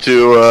have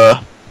to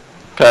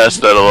pass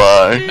that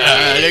along.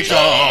 Alex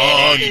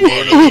on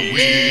word of the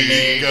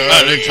week.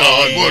 Alex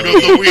on word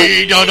of the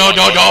week. Da.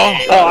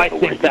 Oh, I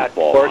think that's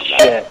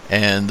horseshit.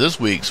 And this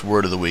week's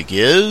word of the week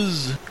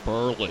is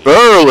burly.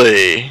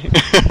 Burly.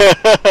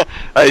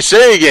 I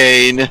say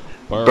again,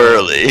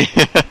 burly.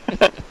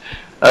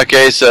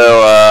 Okay,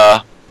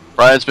 so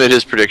Brian's made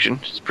his prediction.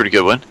 It's a pretty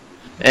good one.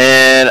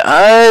 And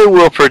I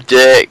will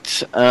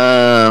predict,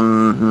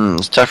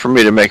 it's tough for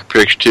me to make a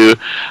prediction too.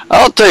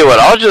 I'll tell you what,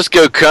 I'll just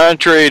go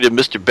contrary to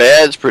Mr.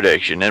 Bad's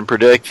prediction and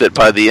predict that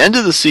by the end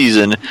of the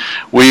season,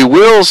 we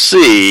will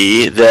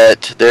see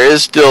that there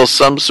is still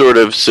some sort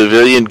of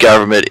civilian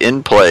government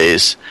in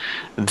place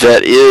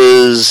that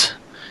is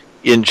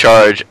in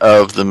charge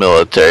of the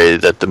military,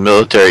 that the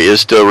military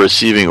is still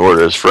receiving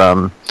orders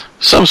from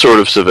some sort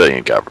of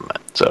civilian government.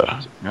 So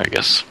I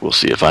guess we'll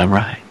see if I'm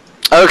right.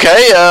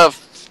 Okay,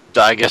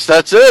 I guess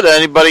that's it.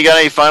 Anybody got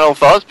any final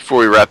thoughts before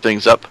we wrap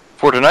things up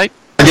for tonight?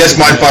 I guess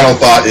my final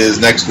thought is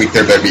next week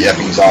there better be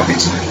effing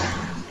zombies.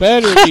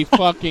 Better be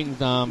fucking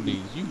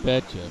zombies. You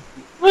betcha.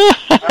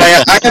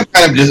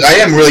 I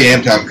am really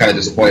kind of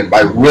disappointed.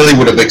 I really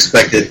would have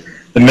expected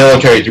the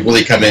military to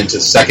really come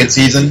into second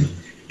season,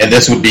 and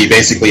this would be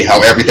basically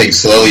how everything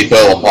slowly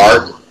fell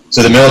apart.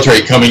 So the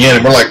military coming in,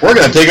 and we're like, we're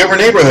going to take over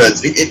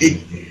neighborhoods.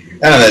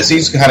 I don't know. It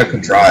seems kind of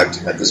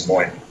contrived at this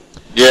point.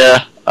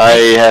 Yeah, I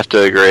have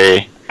to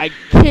agree. I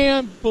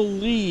cannot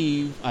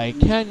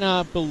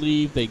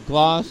believe they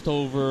glossed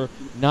over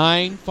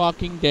 9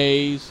 fucking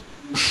days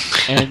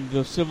and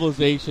the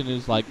civilization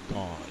is like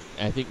gone.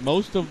 I think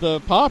most of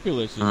the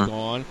populace is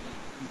gone.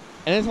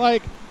 And it's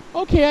like,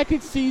 okay, I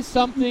could see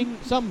some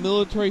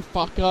military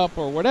fuck up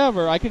or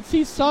whatever. I could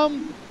see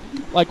some,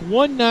 like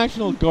one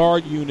National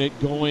Guard unit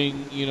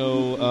going,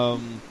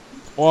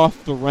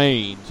 off the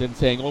range and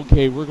saying,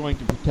 okay, we're going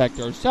to protect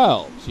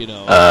ourselves,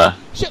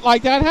 Shit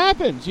like that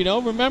happens,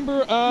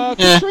 Remember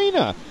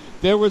Katrina?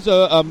 There was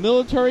a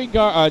military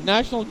guard,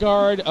 National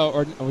Guard,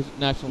 or was it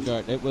National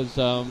Guard? It was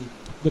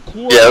the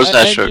Corps. Yeah, it was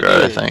National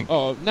Guard, I think.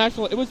 Oh,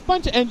 it was a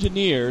bunch of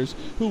engineers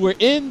who were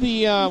in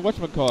the,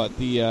 whatchamacallit,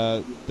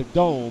 the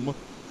dome,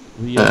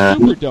 the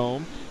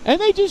Superdome,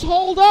 and they just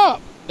holed up.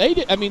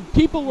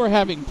 People were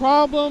having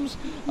problems.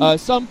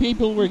 Some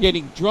people were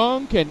getting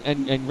drunk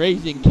and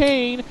raising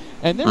Cain,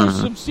 and there was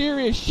some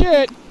serious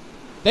shit.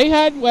 They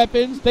had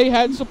weapons. They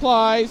had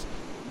supplies.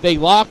 They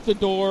locked the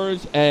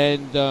doors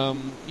and,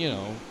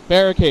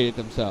 barricaded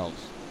themselves.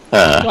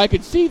 So I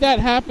could see that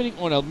happening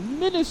on a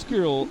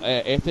minuscule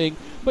thing,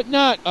 but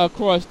not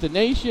across the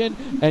nation,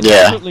 and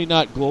certainly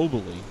not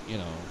globally,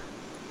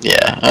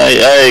 Yeah,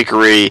 I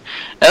agree.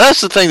 And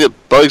that's the thing that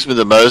bugs me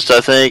the most, I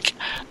think.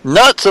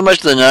 Not so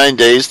much the 9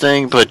 days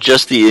thing, but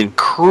just the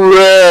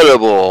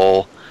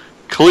incredible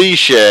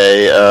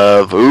cliche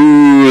of,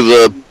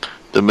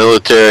 the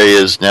military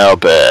is now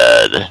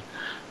bad.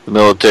 The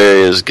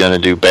military is going to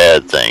do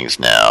bad things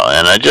now.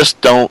 And I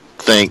just don't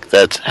think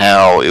that's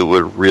how it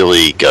would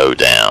really go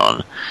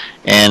down.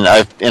 And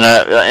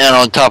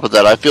on top of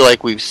that, I feel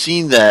like we've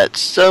seen that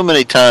so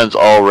many times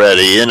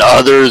already in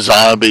other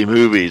zombie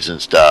movies and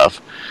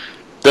stuff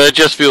that it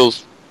just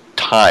feels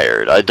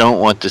tired. I don't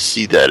want to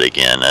see that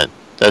again.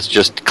 That's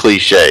just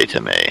cliche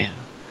to me.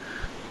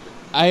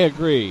 I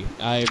agree,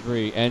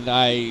 and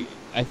I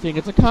think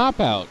it's a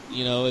cop-out.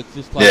 It's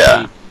just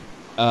like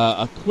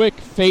a quick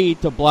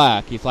fade to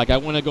black. It's like, I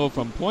want to go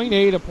from point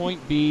A to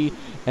point B,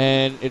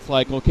 and it's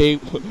like, okay,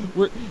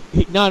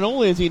 not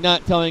only is he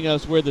not telling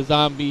us where the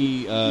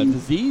zombie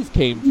disease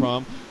came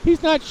from,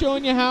 he's not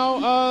showing you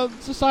how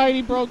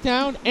society broke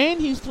down,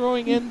 and he's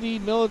throwing in the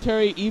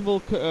military evil,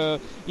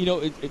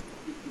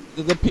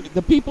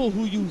 the people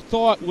who you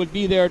thought would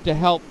be there to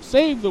help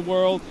save the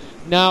world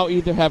now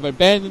either have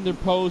abandoned their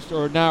post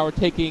or now are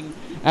taking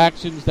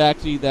actions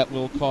that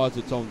will cause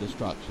its own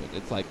destruction.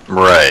 It's like...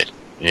 Right.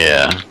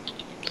 Yeah.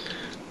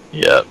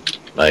 Yep.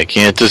 I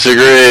can't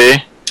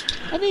disagree.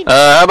 I mean,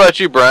 how about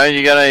you, Brian?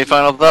 You got any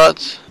final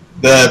thoughts?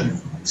 The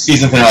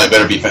season finale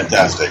better be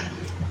fantastic.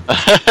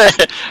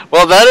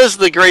 Well, that is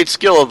the great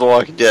skill of The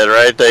Walking Dead,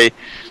 right? They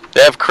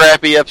have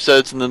crappy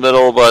episodes in the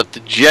middle,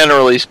 but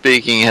generally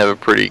speaking, have a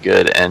pretty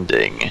good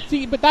ending.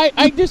 See, but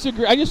I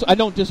disagree. I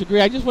don't disagree.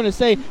 I just want to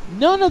say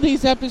none of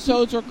these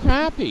episodes are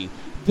crappy.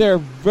 They're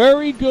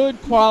very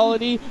good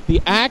quality.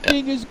 The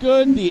acting is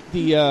good.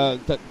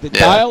 The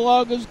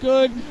dialogue is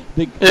good.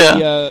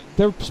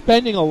 They're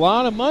spending a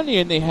lot of money,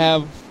 and they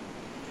have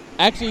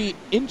actually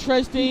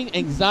interesting,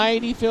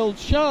 anxiety-filled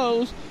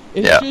shows.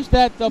 It's just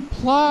that the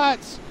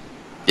plot's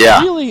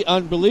really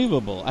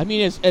unbelievable. I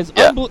mean, as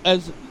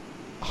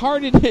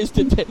hard it is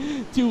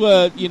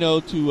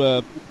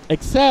to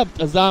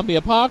accept a zombie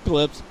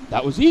apocalypse,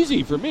 that was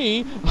easy for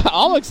me.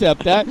 I'll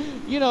accept that,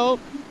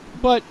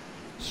 but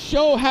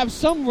have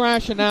some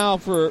rationale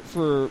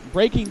for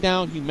breaking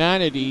down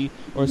humanity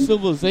or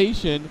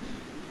civilization,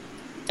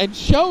 and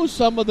show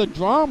some of the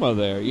drama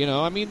there.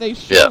 I mean, they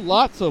show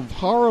lots of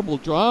horrible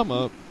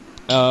drama.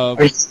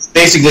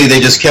 Basically, they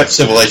just kept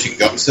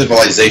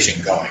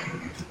civilization going.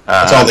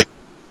 That's all.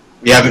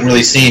 We haven't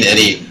really seen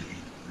any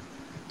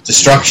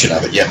destruction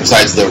of it yet,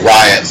 besides the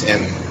riots.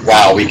 And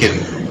wow,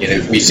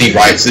 we've seen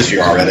riots this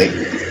year already.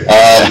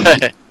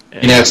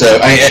 So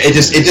it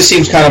just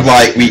seems kind of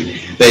like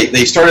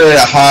they started at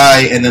a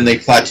high, and then they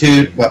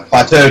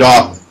plateaued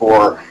off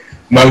for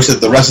most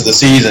of the rest of the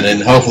season,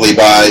 and hopefully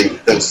by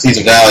the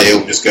season finale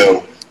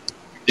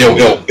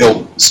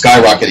it'll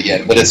skyrocket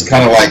again. But it's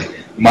kind of like,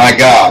 my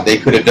God, they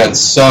could have done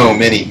so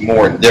many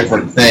more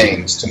different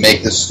things to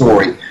make this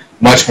story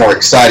much more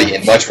exciting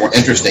and much more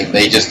interesting.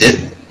 They just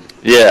didn't.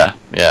 Yeah.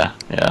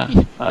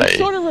 It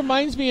sort of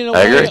reminds me in a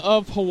way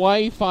of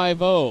Hawaii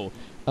Five-0.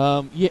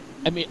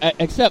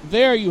 Except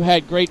there you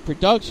had great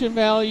production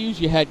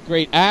values, you had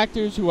great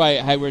actors who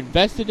I were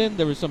invested in.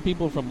 There were some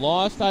people from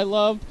Lost I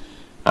loved.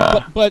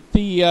 But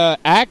the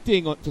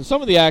acting,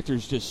 some of the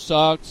actors just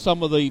sucked.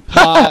 Some of the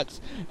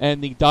plots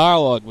and the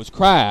dialogue was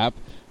crap.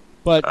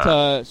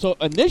 But so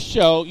in this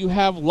show, you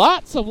have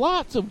lots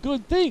of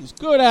good things: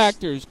 good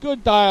actors,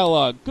 good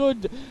dialogue,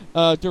 good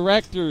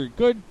director,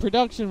 good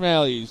production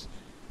values.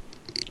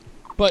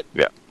 But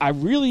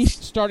I'm really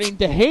starting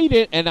to hate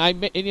it, and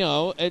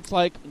it's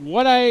like,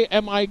 what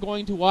am I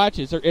going to watch?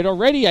 It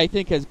already, I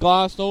think, has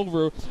glossed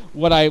over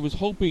what I was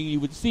hoping you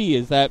would see,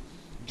 is that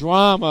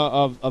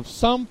drama of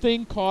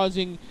something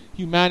causing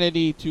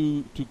humanity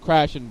to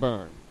crash and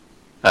burn.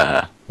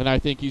 And I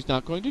think he's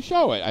not going to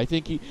show it. I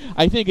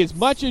think as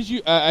much as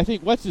you, I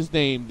think, what's his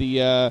name?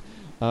 The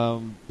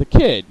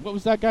kid. What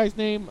was that guy's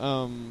name?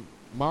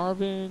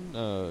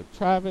 Marvin,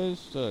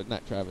 Travis,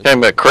 not Travis. Talking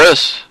about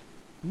Chris?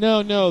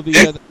 No,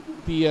 the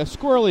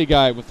squirrely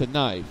guy with the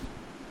knife.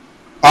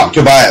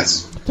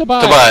 Tobias.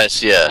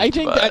 Tobias, yeah. I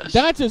think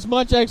that's as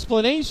much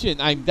explanation.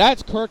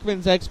 That's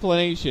Kirkman's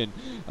explanation.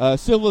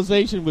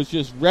 Civilization was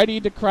just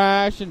ready to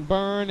crash and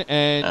burn,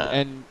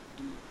 and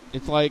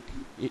it's like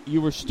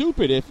you were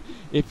stupid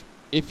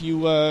if you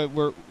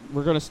were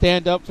going to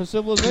stand up for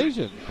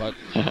civilization. But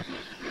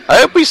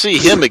I hope we see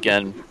him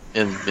again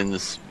in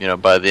this,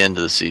 by the end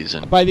of the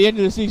season. By the end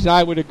of the season,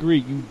 I would agree.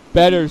 You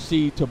better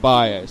see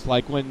Tobias.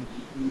 Like when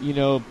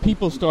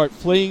people start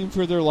fleeing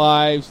for their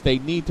lives, they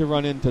need to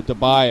run into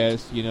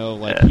Tobias.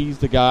 He's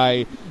the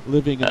guy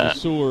living in the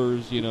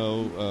sewers.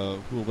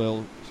 Who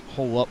they'll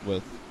hole up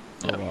with.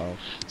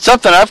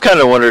 Something I've kind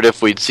of wondered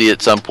if we'd see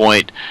at some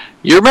point.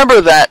 You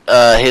remember that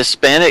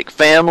Hispanic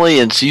family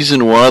in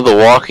season 1 of The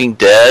Walking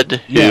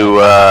Dead who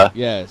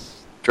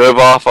drove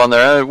off on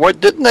their own? What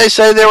didn't they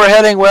say they were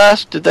heading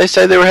west? Did they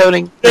say they were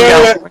heading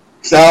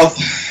south?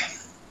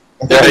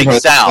 They're heading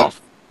south.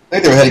 I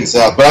think they were heading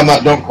south,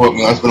 but don't quote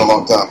me. It's been a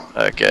long time.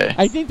 Okay.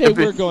 I think they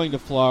were going to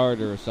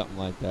Florida or something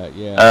like that.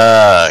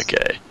 Yeah.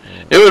 Okay.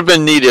 It would have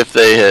been neat if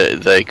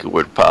they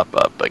would pop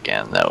up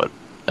again. That would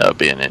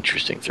be an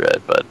interesting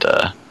thread, but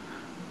I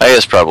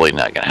guess probably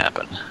not going to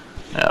happen.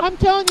 No. I'm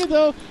telling you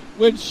though,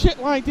 when shit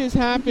like this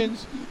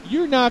happens,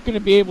 you're not going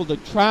to be able to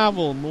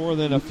travel more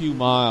than a few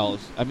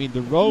miles. I mean,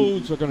 the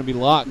roads are going to be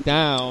locked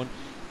down,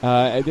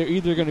 They're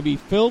either going to be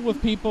filled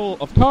with people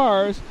of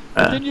cars,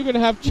 but then you're going to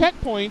have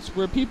checkpoints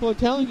where people are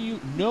telling you,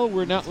 no,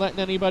 we're not letting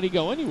anybody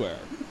go anywhere.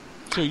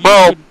 So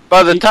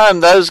by the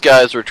time those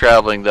guys were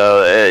traveling,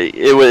 though,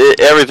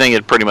 everything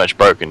had pretty much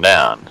broken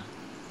down.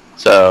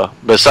 So,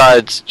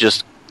 besides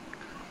just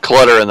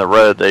clutter in the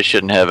road, they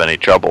shouldn't have any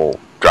trouble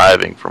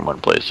driving from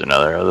one place to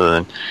another,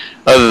 other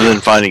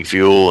than finding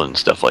fuel and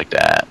stuff like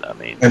that. I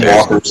mean, and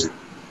walkers.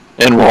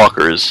 And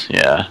walkers,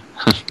 yeah.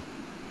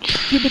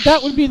 Yeah, but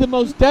that would be the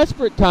most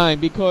desperate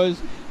time,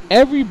 because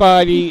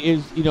everybody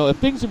is, if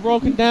things are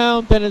broken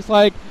down, then it's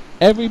like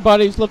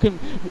everybody's looking.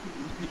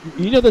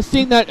 The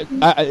scene that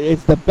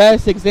it's the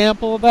best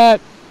example of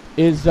that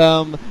is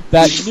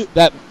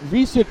that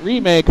recent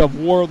remake of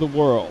War of the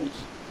Worlds,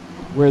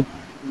 where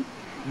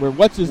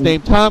what's his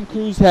name, Tom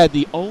Cruise had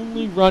the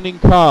only running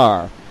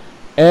car.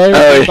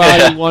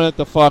 Everybody wanted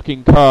the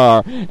fucking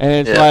car,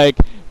 and it's like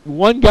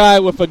one guy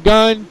with a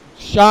gun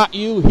shot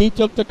you, he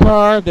took the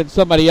car, then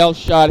somebody else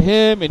shot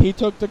him, and he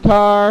took the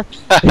car.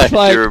 It's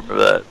like,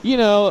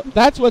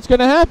 that's what's going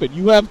to happen.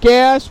 You have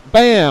gas,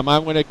 bam,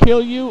 I'm going to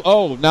kill you.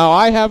 Oh, now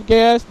I have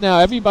gas. Now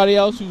everybody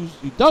else who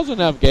doesn't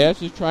have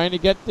gas is trying to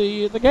get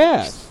the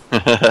gas.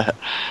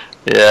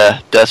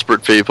 Yeah,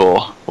 desperate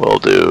people will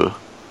do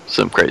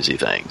some crazy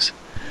things.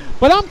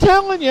 But I'm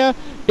telling you,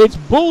 it's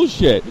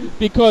bullshit,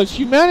 because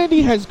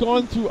humanity has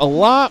gone through a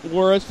lot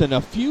worse than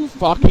a few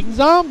fucking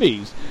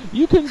zombies.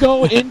 You can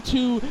go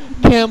into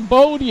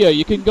Cambodia,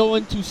 you can go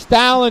into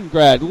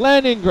Stalingrad,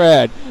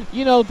 Leningrad.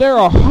 There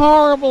are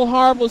horrible,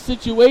 horrible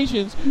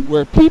situations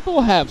where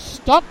people have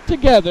stuck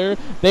together,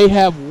 they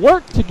have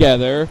worked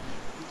together,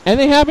 and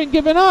they haven't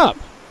given up.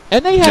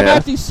 And they have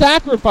actually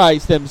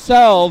sacrificed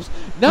themselves,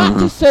 not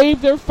to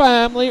save their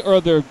family or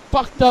their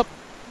fucked up,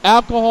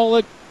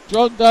 alcoholic,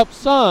 drugged up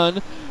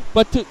son,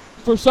 but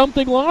for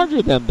something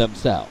larger than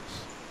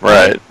themselves.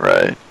 Right.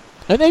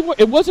 And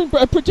it wasn't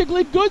a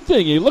particularly good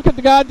thing. You look at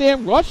the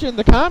goddamn Russian,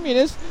 the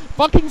communists,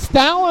 fucking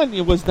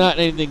Stalin was not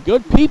anything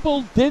good.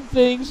 People did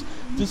things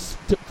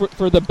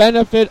for the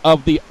benefit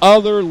of the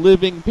other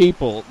living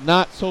people,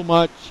 not so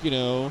much,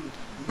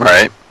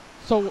 Right.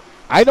 So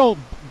I don't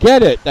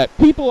get it, that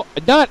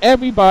not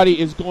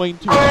everybody is going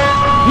to be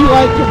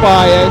like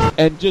Tobias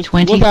and just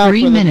look out for themselves.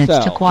 23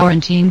 minutes to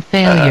quarantine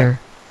failure.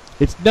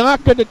 It's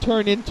not going to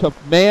turn into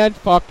Mad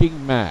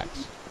fucking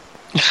Max.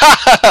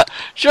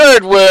 Sure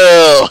it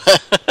will.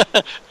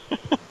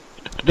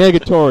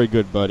 Negatory,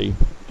 good buddy.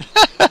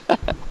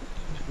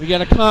 We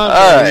got a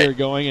convoy here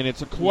going, and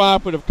it's a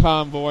cooperative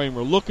convoy, and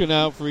we're looking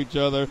out for each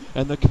other,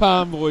 and the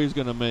convoy is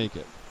going to make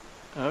it.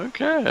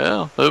 Okay,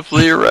 well,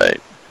 hopefully you're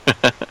right.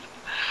 All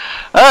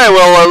right,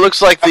 well, it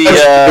looks like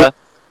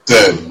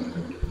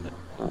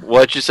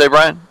What'd you say,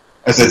 Brian?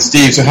 I said,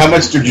 Steve, so how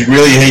much did you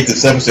really hate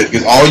this episode?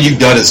 Because all you've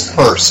done is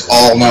curse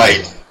all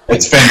night.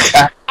 It's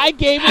fantastic. I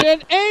gave it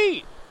an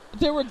 8.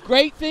 There were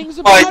great things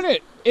about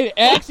it. It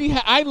actually,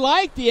 I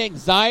liked the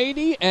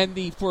anxiety and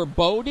the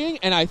foreboding,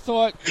 and I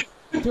thought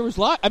there was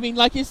a lot. I mean,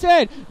 like you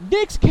said,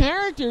 Nick's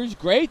character is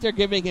great. They're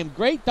giving him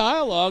great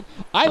dialogue.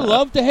 I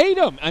love to hate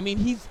him. I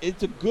mean,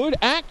 it's a good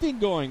acting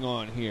going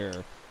on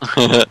here.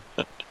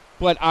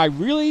 But I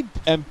really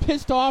am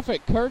pissed off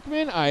at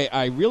Kirkman.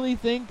 I really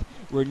think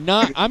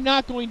I'm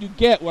not going to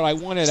get what I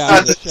wanted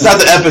out of the show. It's not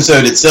the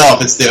episode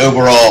itself, it's the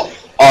overall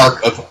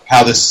arc of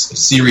how this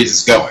series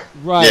is going.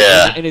 Right,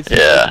 yeah, and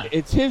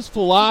it's his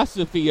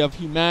philosophy of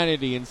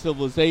humanity and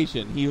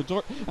civilization.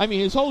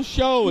 His whole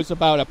show is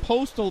about a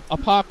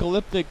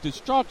post-apocalyptic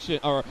destruction,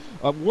 or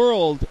a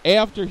world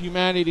after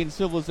humanity and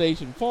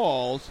civilization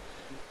falls,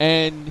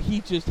 and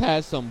he just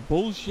has some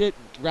bullshit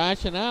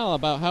rationale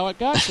about how it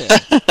got there.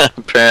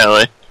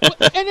 Apparently.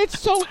 And it's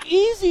so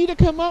easy to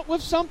come up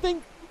with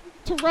something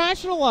to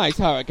rationalize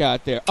how it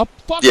got there. A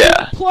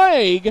fucking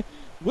plague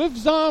with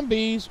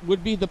zombies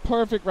would be the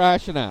perfect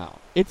rationale.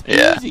 It's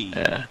easy.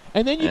 Yeah.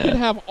 And then you can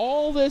have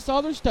all this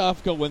other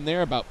stuff go in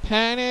there about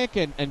panic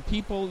and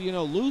people,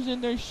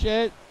 losing their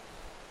shit.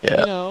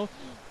 Yeah.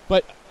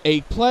 But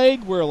a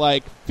plague where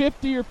like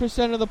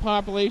 50% of the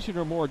population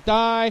or more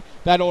die,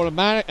 that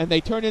automatic, and they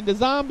turn into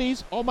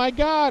zombies, oh my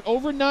god,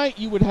 overnight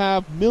you would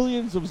have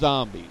millions of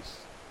zombies.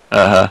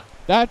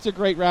 That's a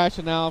great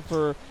rationale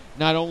for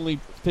not only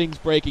things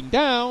breaking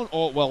down,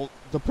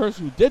 the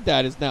person who did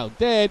that is now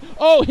dead.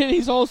 Oh, and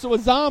he's also a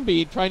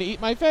zombie trying to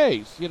eat my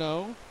face,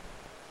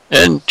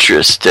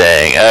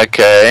 Interesting.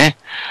 Okay.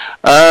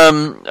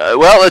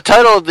 Well, the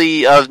title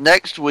of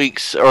next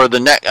week's,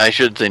 I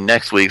shouldn't say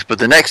next week's, but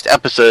the next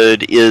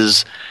episode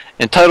is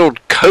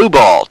entitled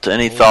Cobalt.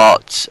 Any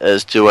thoughts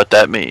as to what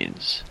that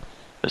means,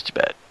 Mr.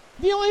 Bad?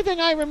 The only thing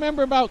I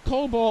remember about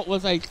Cobalt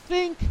was I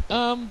think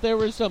there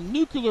were some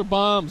nuclear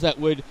bombs that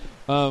would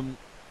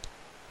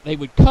they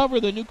would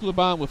cover the nuclear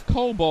bomb with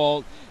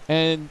cobalt,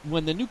 and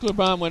when the nuclear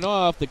bomb went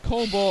off, the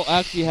cobalt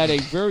actually had a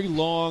very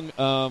long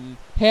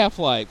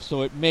half-life,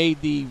 so it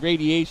made the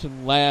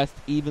radiation last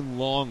even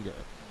longer.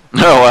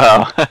 Oh,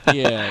 wow.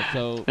 Yeah,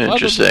 so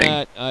interesting.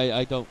 Other than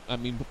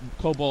that,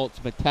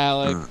 cobalt's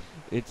metallic.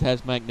 it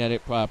has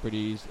magnetic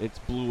properties. It's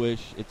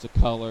bluish. It's a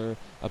color,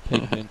 a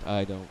pigment.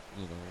 I don't,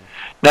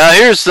 Now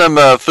here's some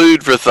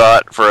food for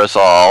thought for us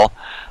all.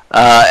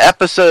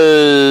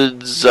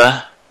 Episodes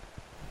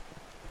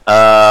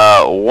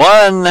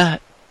 1,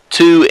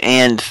 2,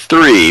 and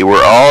 3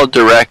 were all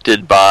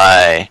directed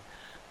by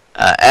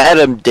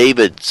Adam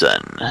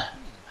Davidson.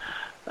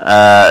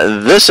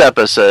 This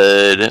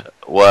episode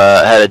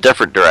had a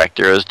different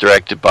director. It was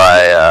directed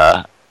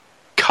by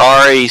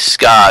Kari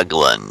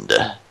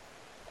Skogland.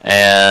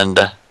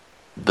 And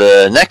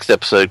the next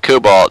episode,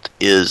 Cobalt,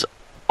 is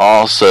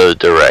also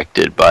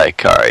directed by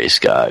Kari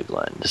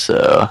Skogland.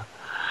 So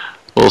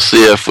we'll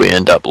see if we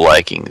end up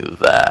liking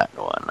that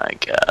one, I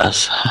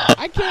guess.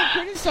 I can't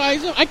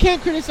criticize them. I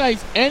can't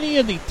criticize any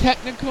of the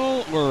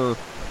technical or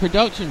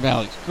production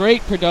values.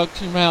 Great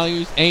production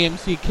values.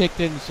 AMC kicked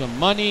in some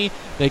money.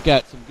 They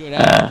got some good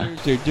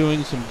actors. They're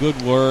doing some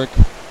good work.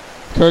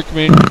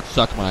 Kirkman,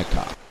 suck my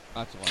cock.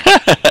 That's all.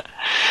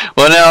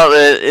 Well, now,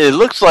 it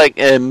looks like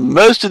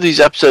most of these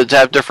episodes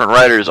have different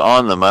writers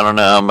on them. I don't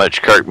know how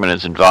much Kirkman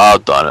is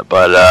involved on it,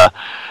 but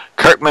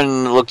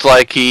Kirkman looks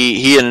like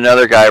he and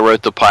another guy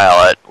wrote the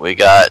pilot. We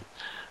got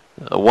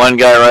one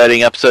guy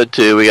writing episode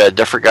 2. We got a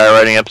different guy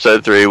writing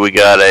episode 3. We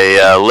got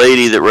a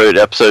lady that wrote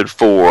episode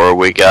 4.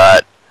 We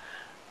got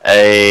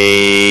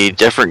a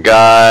different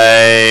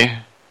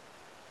guy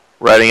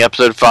writing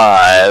episode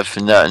 5.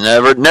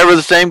 Never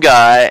the same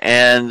guy.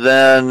 And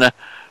then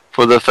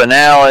for the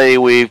finale,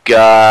 we've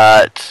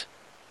got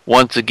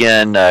once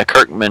again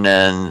Kirkman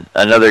and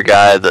another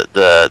guy.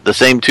 The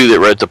same two that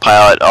wrote the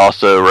pilot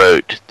also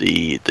wrote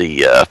the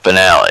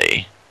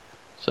finale.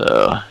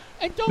 So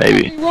and don't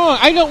get me wrong,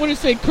 I don't want to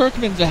say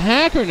Kirkman's a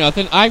hack or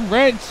nothing. I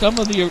read some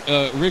of the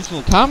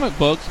original comic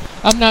books.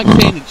 I'm not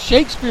saying it's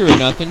Shakespeare or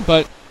nothing,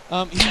 but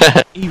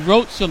he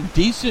wrote some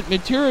decent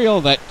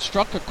material that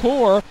struck a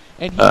core,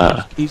 and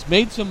he's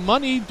made some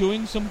money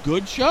doing some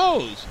good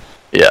shows.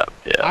 Yeah.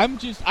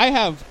 I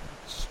have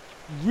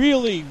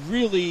really,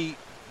 really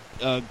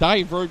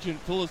divergent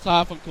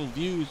philosophical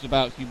views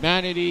about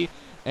humanity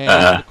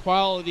and the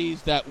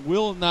qualities that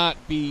will not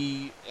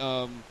be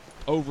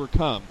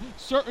overcome.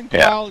 Certain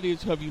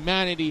qualities of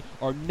humanity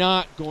are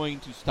not going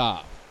to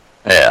stop.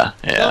 Yeah.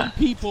 Some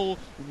people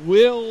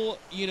will,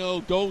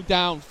 go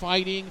down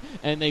fighting,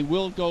 and they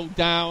will go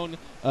down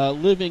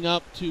living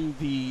up to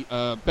the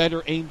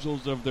better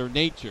angels of their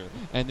nature,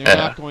 and they're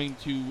not going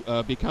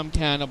to become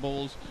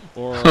cannibals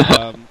or,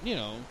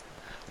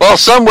 Well,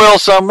 some will,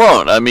 some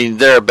won't. I mean,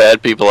 there are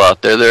bad people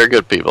out there. There are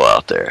good people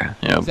out there.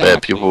 Exactly.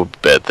 Bad people would do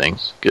bad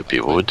things. Good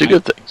people would do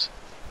good things.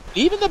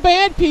 Even the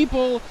bad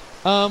people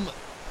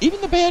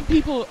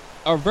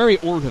are very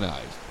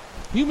organized.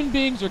 Human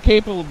beings are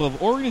capable of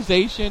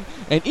organization,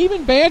 and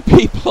even bad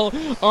people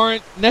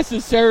aren't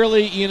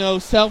necessarily,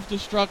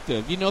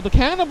 self-destructive. The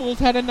cannibals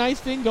had a nice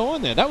thing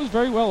going there. That was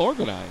very well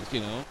organized,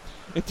 until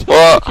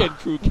the Kid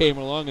Crew came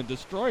along and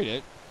destroyed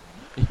it.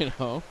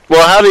 Well,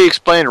 how do you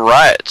explain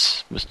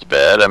riots, Mr.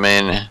 Bad? I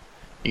mean,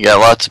 you got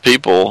lots of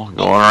people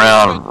going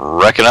around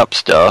wrecking up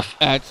stuff.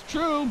 That's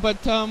true,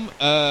 but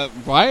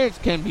riots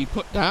can be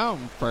put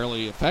down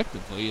fairly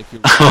effectively if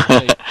you're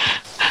really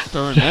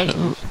stern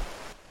measures.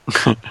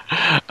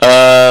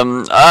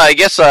 I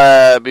guess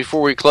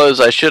before we close,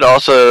 I should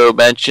also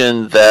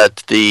mention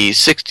that the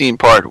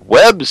 16-part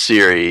web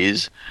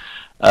series,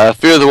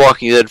 Fear the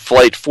Walking Dead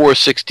Flight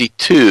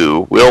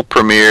 462, will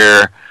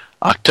premiere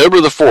October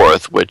the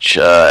 4th, which,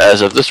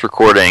 as of this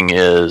recording,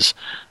 is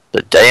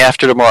the day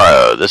after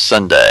tomorrow, this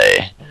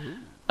Sunday.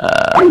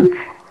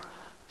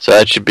 So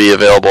that should be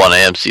available on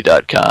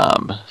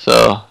AMC.com.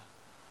 So,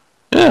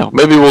 yeah,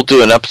 maybe we'll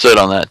do an episode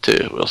on that,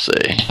 too. We'll see.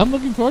 I'm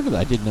looking forward to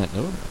that. I did not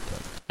know about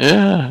that.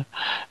 Yeah.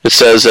 It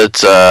says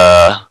it's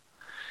blah,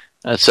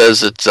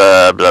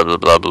 blah,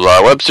 blah,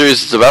 blah. Web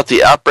series is about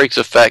the outbreak's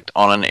effect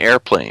on an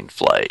airplane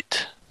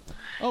flight.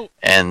 Oh.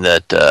 And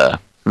that,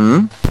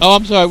 Oh,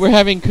 I'm sorry. We're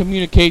having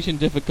communication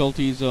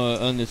difficulties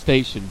on the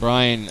station.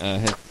 Brian,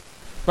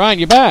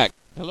 you're back.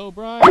 Hello,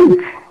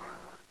 Brian.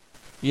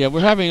 Yeah,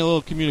 we're having a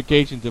little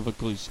communication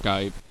difficulty.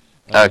 Skype.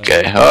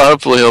 Okay. Well,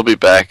 hopefully he'll be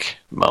back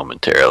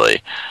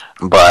momentarily.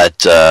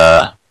 But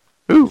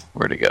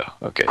where'd he go?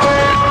 Okay.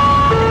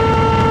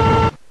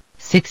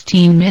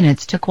 16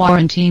 minutes to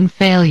quarantine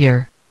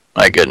failure.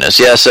 My goodness.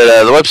 Yeah,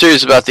 so the web series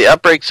is about the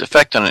outbreak's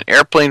effect on an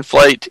airplane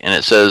flight, and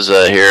it says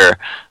here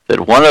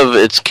that one of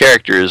its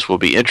characters will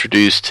be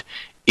introduced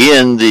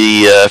in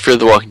the Fear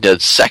the Walking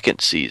Dead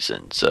second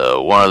season.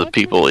 So one of the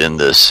people in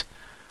this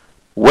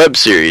web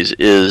series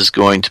is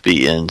going to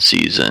be in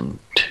season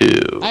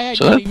 2. I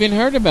hadn't even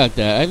heard about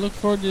that. I look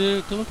forward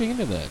to looking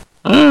into that.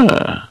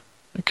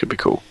 That could be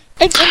cool.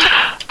 And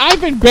I've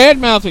been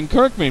bad-mouthing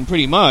Kirkman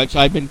pretty much.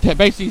 I've been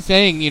basically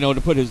saying,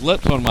 to put his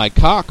lips on my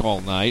cock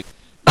all night.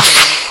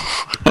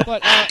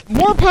 But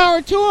more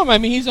power to him. I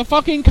mean, he's a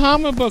fucking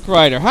comic book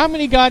writer. How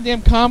many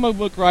goddamn comic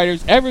book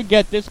writers ever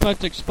get this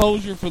much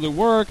exposure for the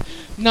work,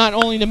 not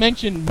only to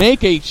mention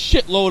make a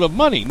shitload of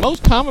money?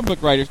 Most comic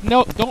book writers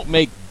don't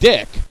make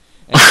dick.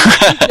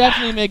 And he's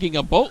definitely making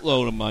a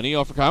boatload of money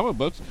off of comic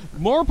books.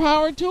 More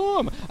power to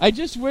him. I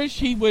just wish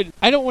he would.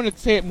 I don't want to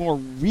say it more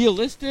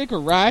realistic or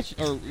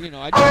rational, or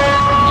I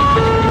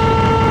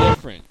just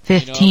different.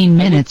 15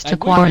 minutes to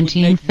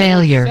quarantine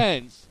failure.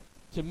 Sense.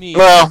 To me,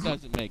 well, it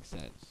doesn't make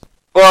sense.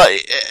 Well,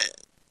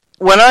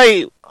 when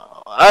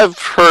I've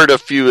heard a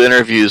few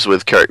interviews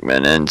with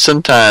Kirkman, and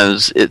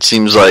sometimes it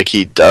seems like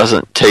he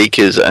doesn't take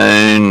his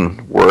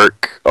own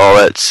work all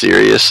that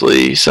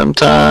seriously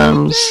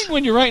sometimes.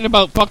 When you're writing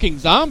about fucking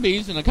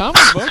zombies in a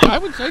comic book, I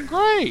would say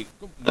great.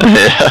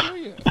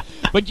 Yeah.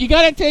 But you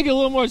gotta take it a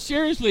little more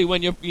seriously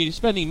when you're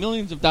spending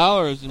millions of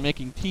dollars and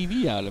making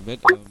TV out of it.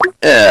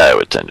 Yeah, I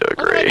would tend to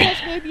agree. I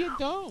guess maybe you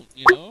don't,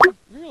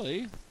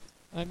 really.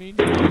 I mean,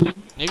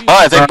 maybe. Oh,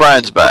 I think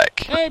Brian's back.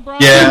 Hey,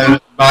 Brian. Yeah,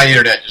 my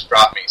internet just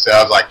dropped me, so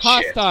I was like,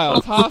 shit.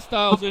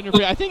 Hostiles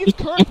interfere. I think it's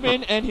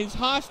Kirkman and his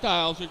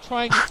hostiles are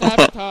trying to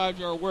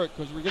sabotage our work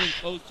because we're getting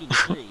close to the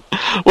truth.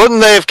 Wouldn't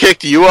they have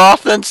kicked you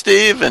off then,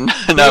 Steve? And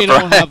they not don't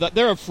Brian? have that.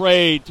 They're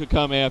afraid to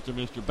come after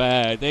Mr.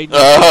 Bad. They,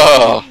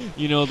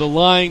 the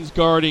lines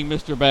guarding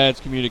Mr. Bad's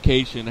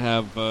communication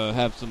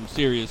have some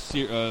serious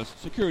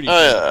security.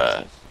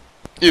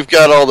 You've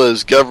got all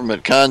those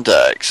government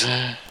contacts.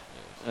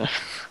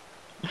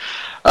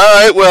 All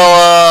right,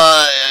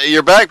 well,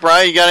 you're back,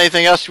 Brian. You got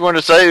anything else you want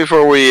to say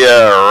before we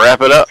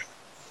wrap it up?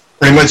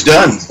 Pretty much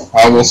done.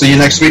 We'll see you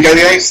next week, I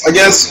guess.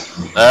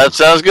 That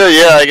sounds good.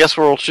 Yeah, I guess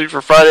we'll shoot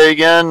for Friday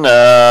again.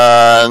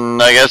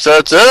 And I guess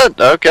that's it.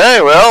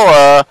 Okay,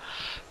 well,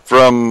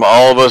 from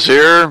all of us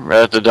here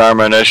at the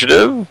Dharma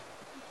Initiative,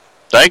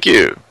 thank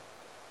you.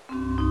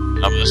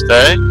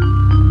 Namaste.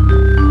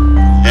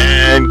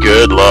 And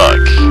good luck.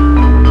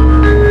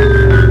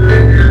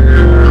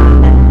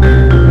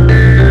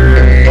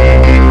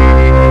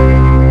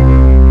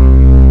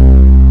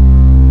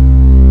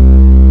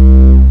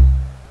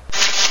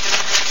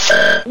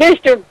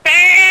 Mr.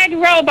 Bad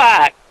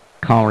Robot.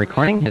 Call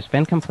recording has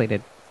been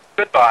completed.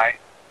 Goodbye.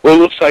 Well, it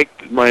looks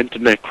like my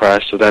internet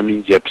crashed, so that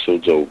means the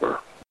episode's over.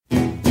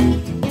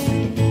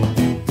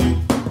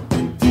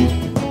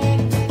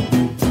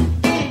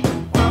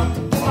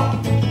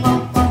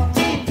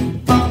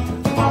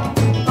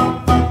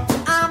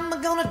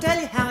 I'm gonna tell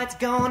you how it's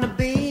gonna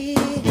be.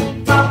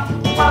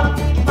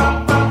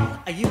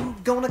 Are you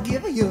gonna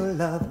give your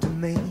love to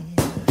me?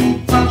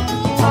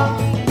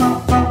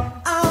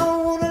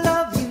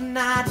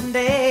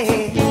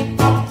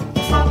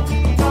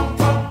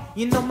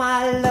 You know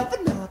my love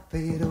will not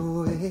fade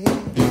away.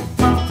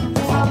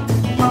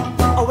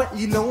 Oh, well,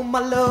 you know my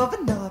love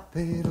will not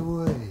fade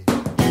away.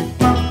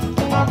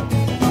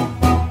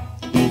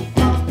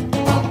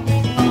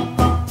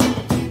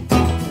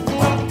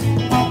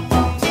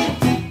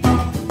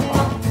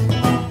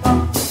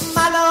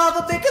 My love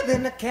is bigger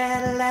than a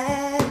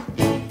Cadillac.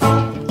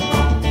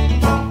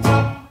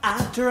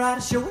 I try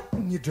to show it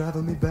and you're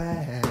driving me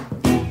back.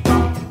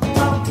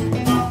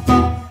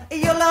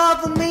 Your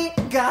love for me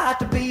got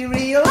to be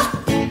real,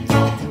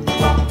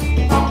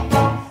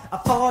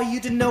 for you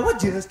to know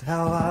just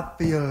how I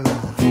feel.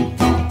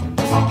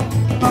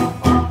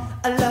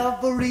 A love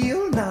for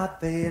real,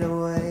 not fade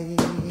away.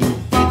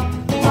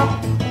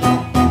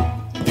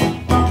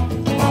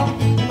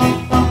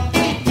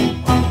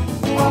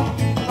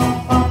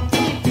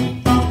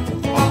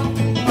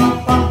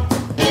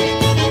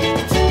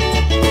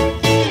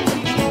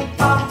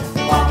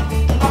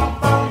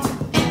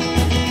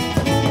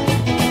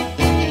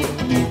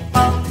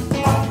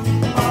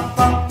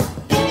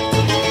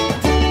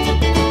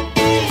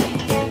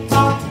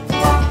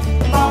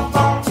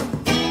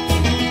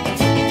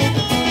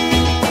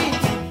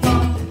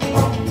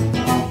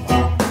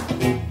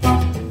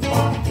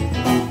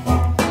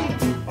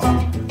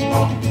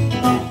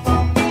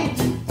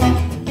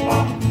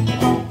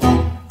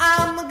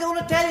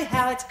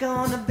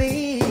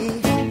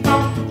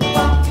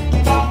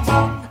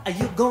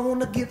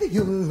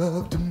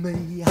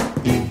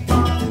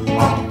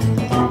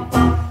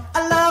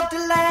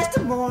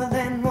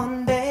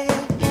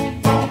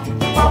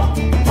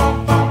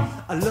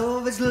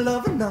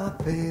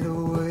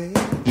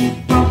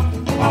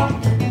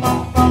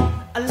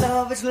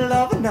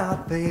 Love,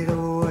 not fade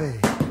away.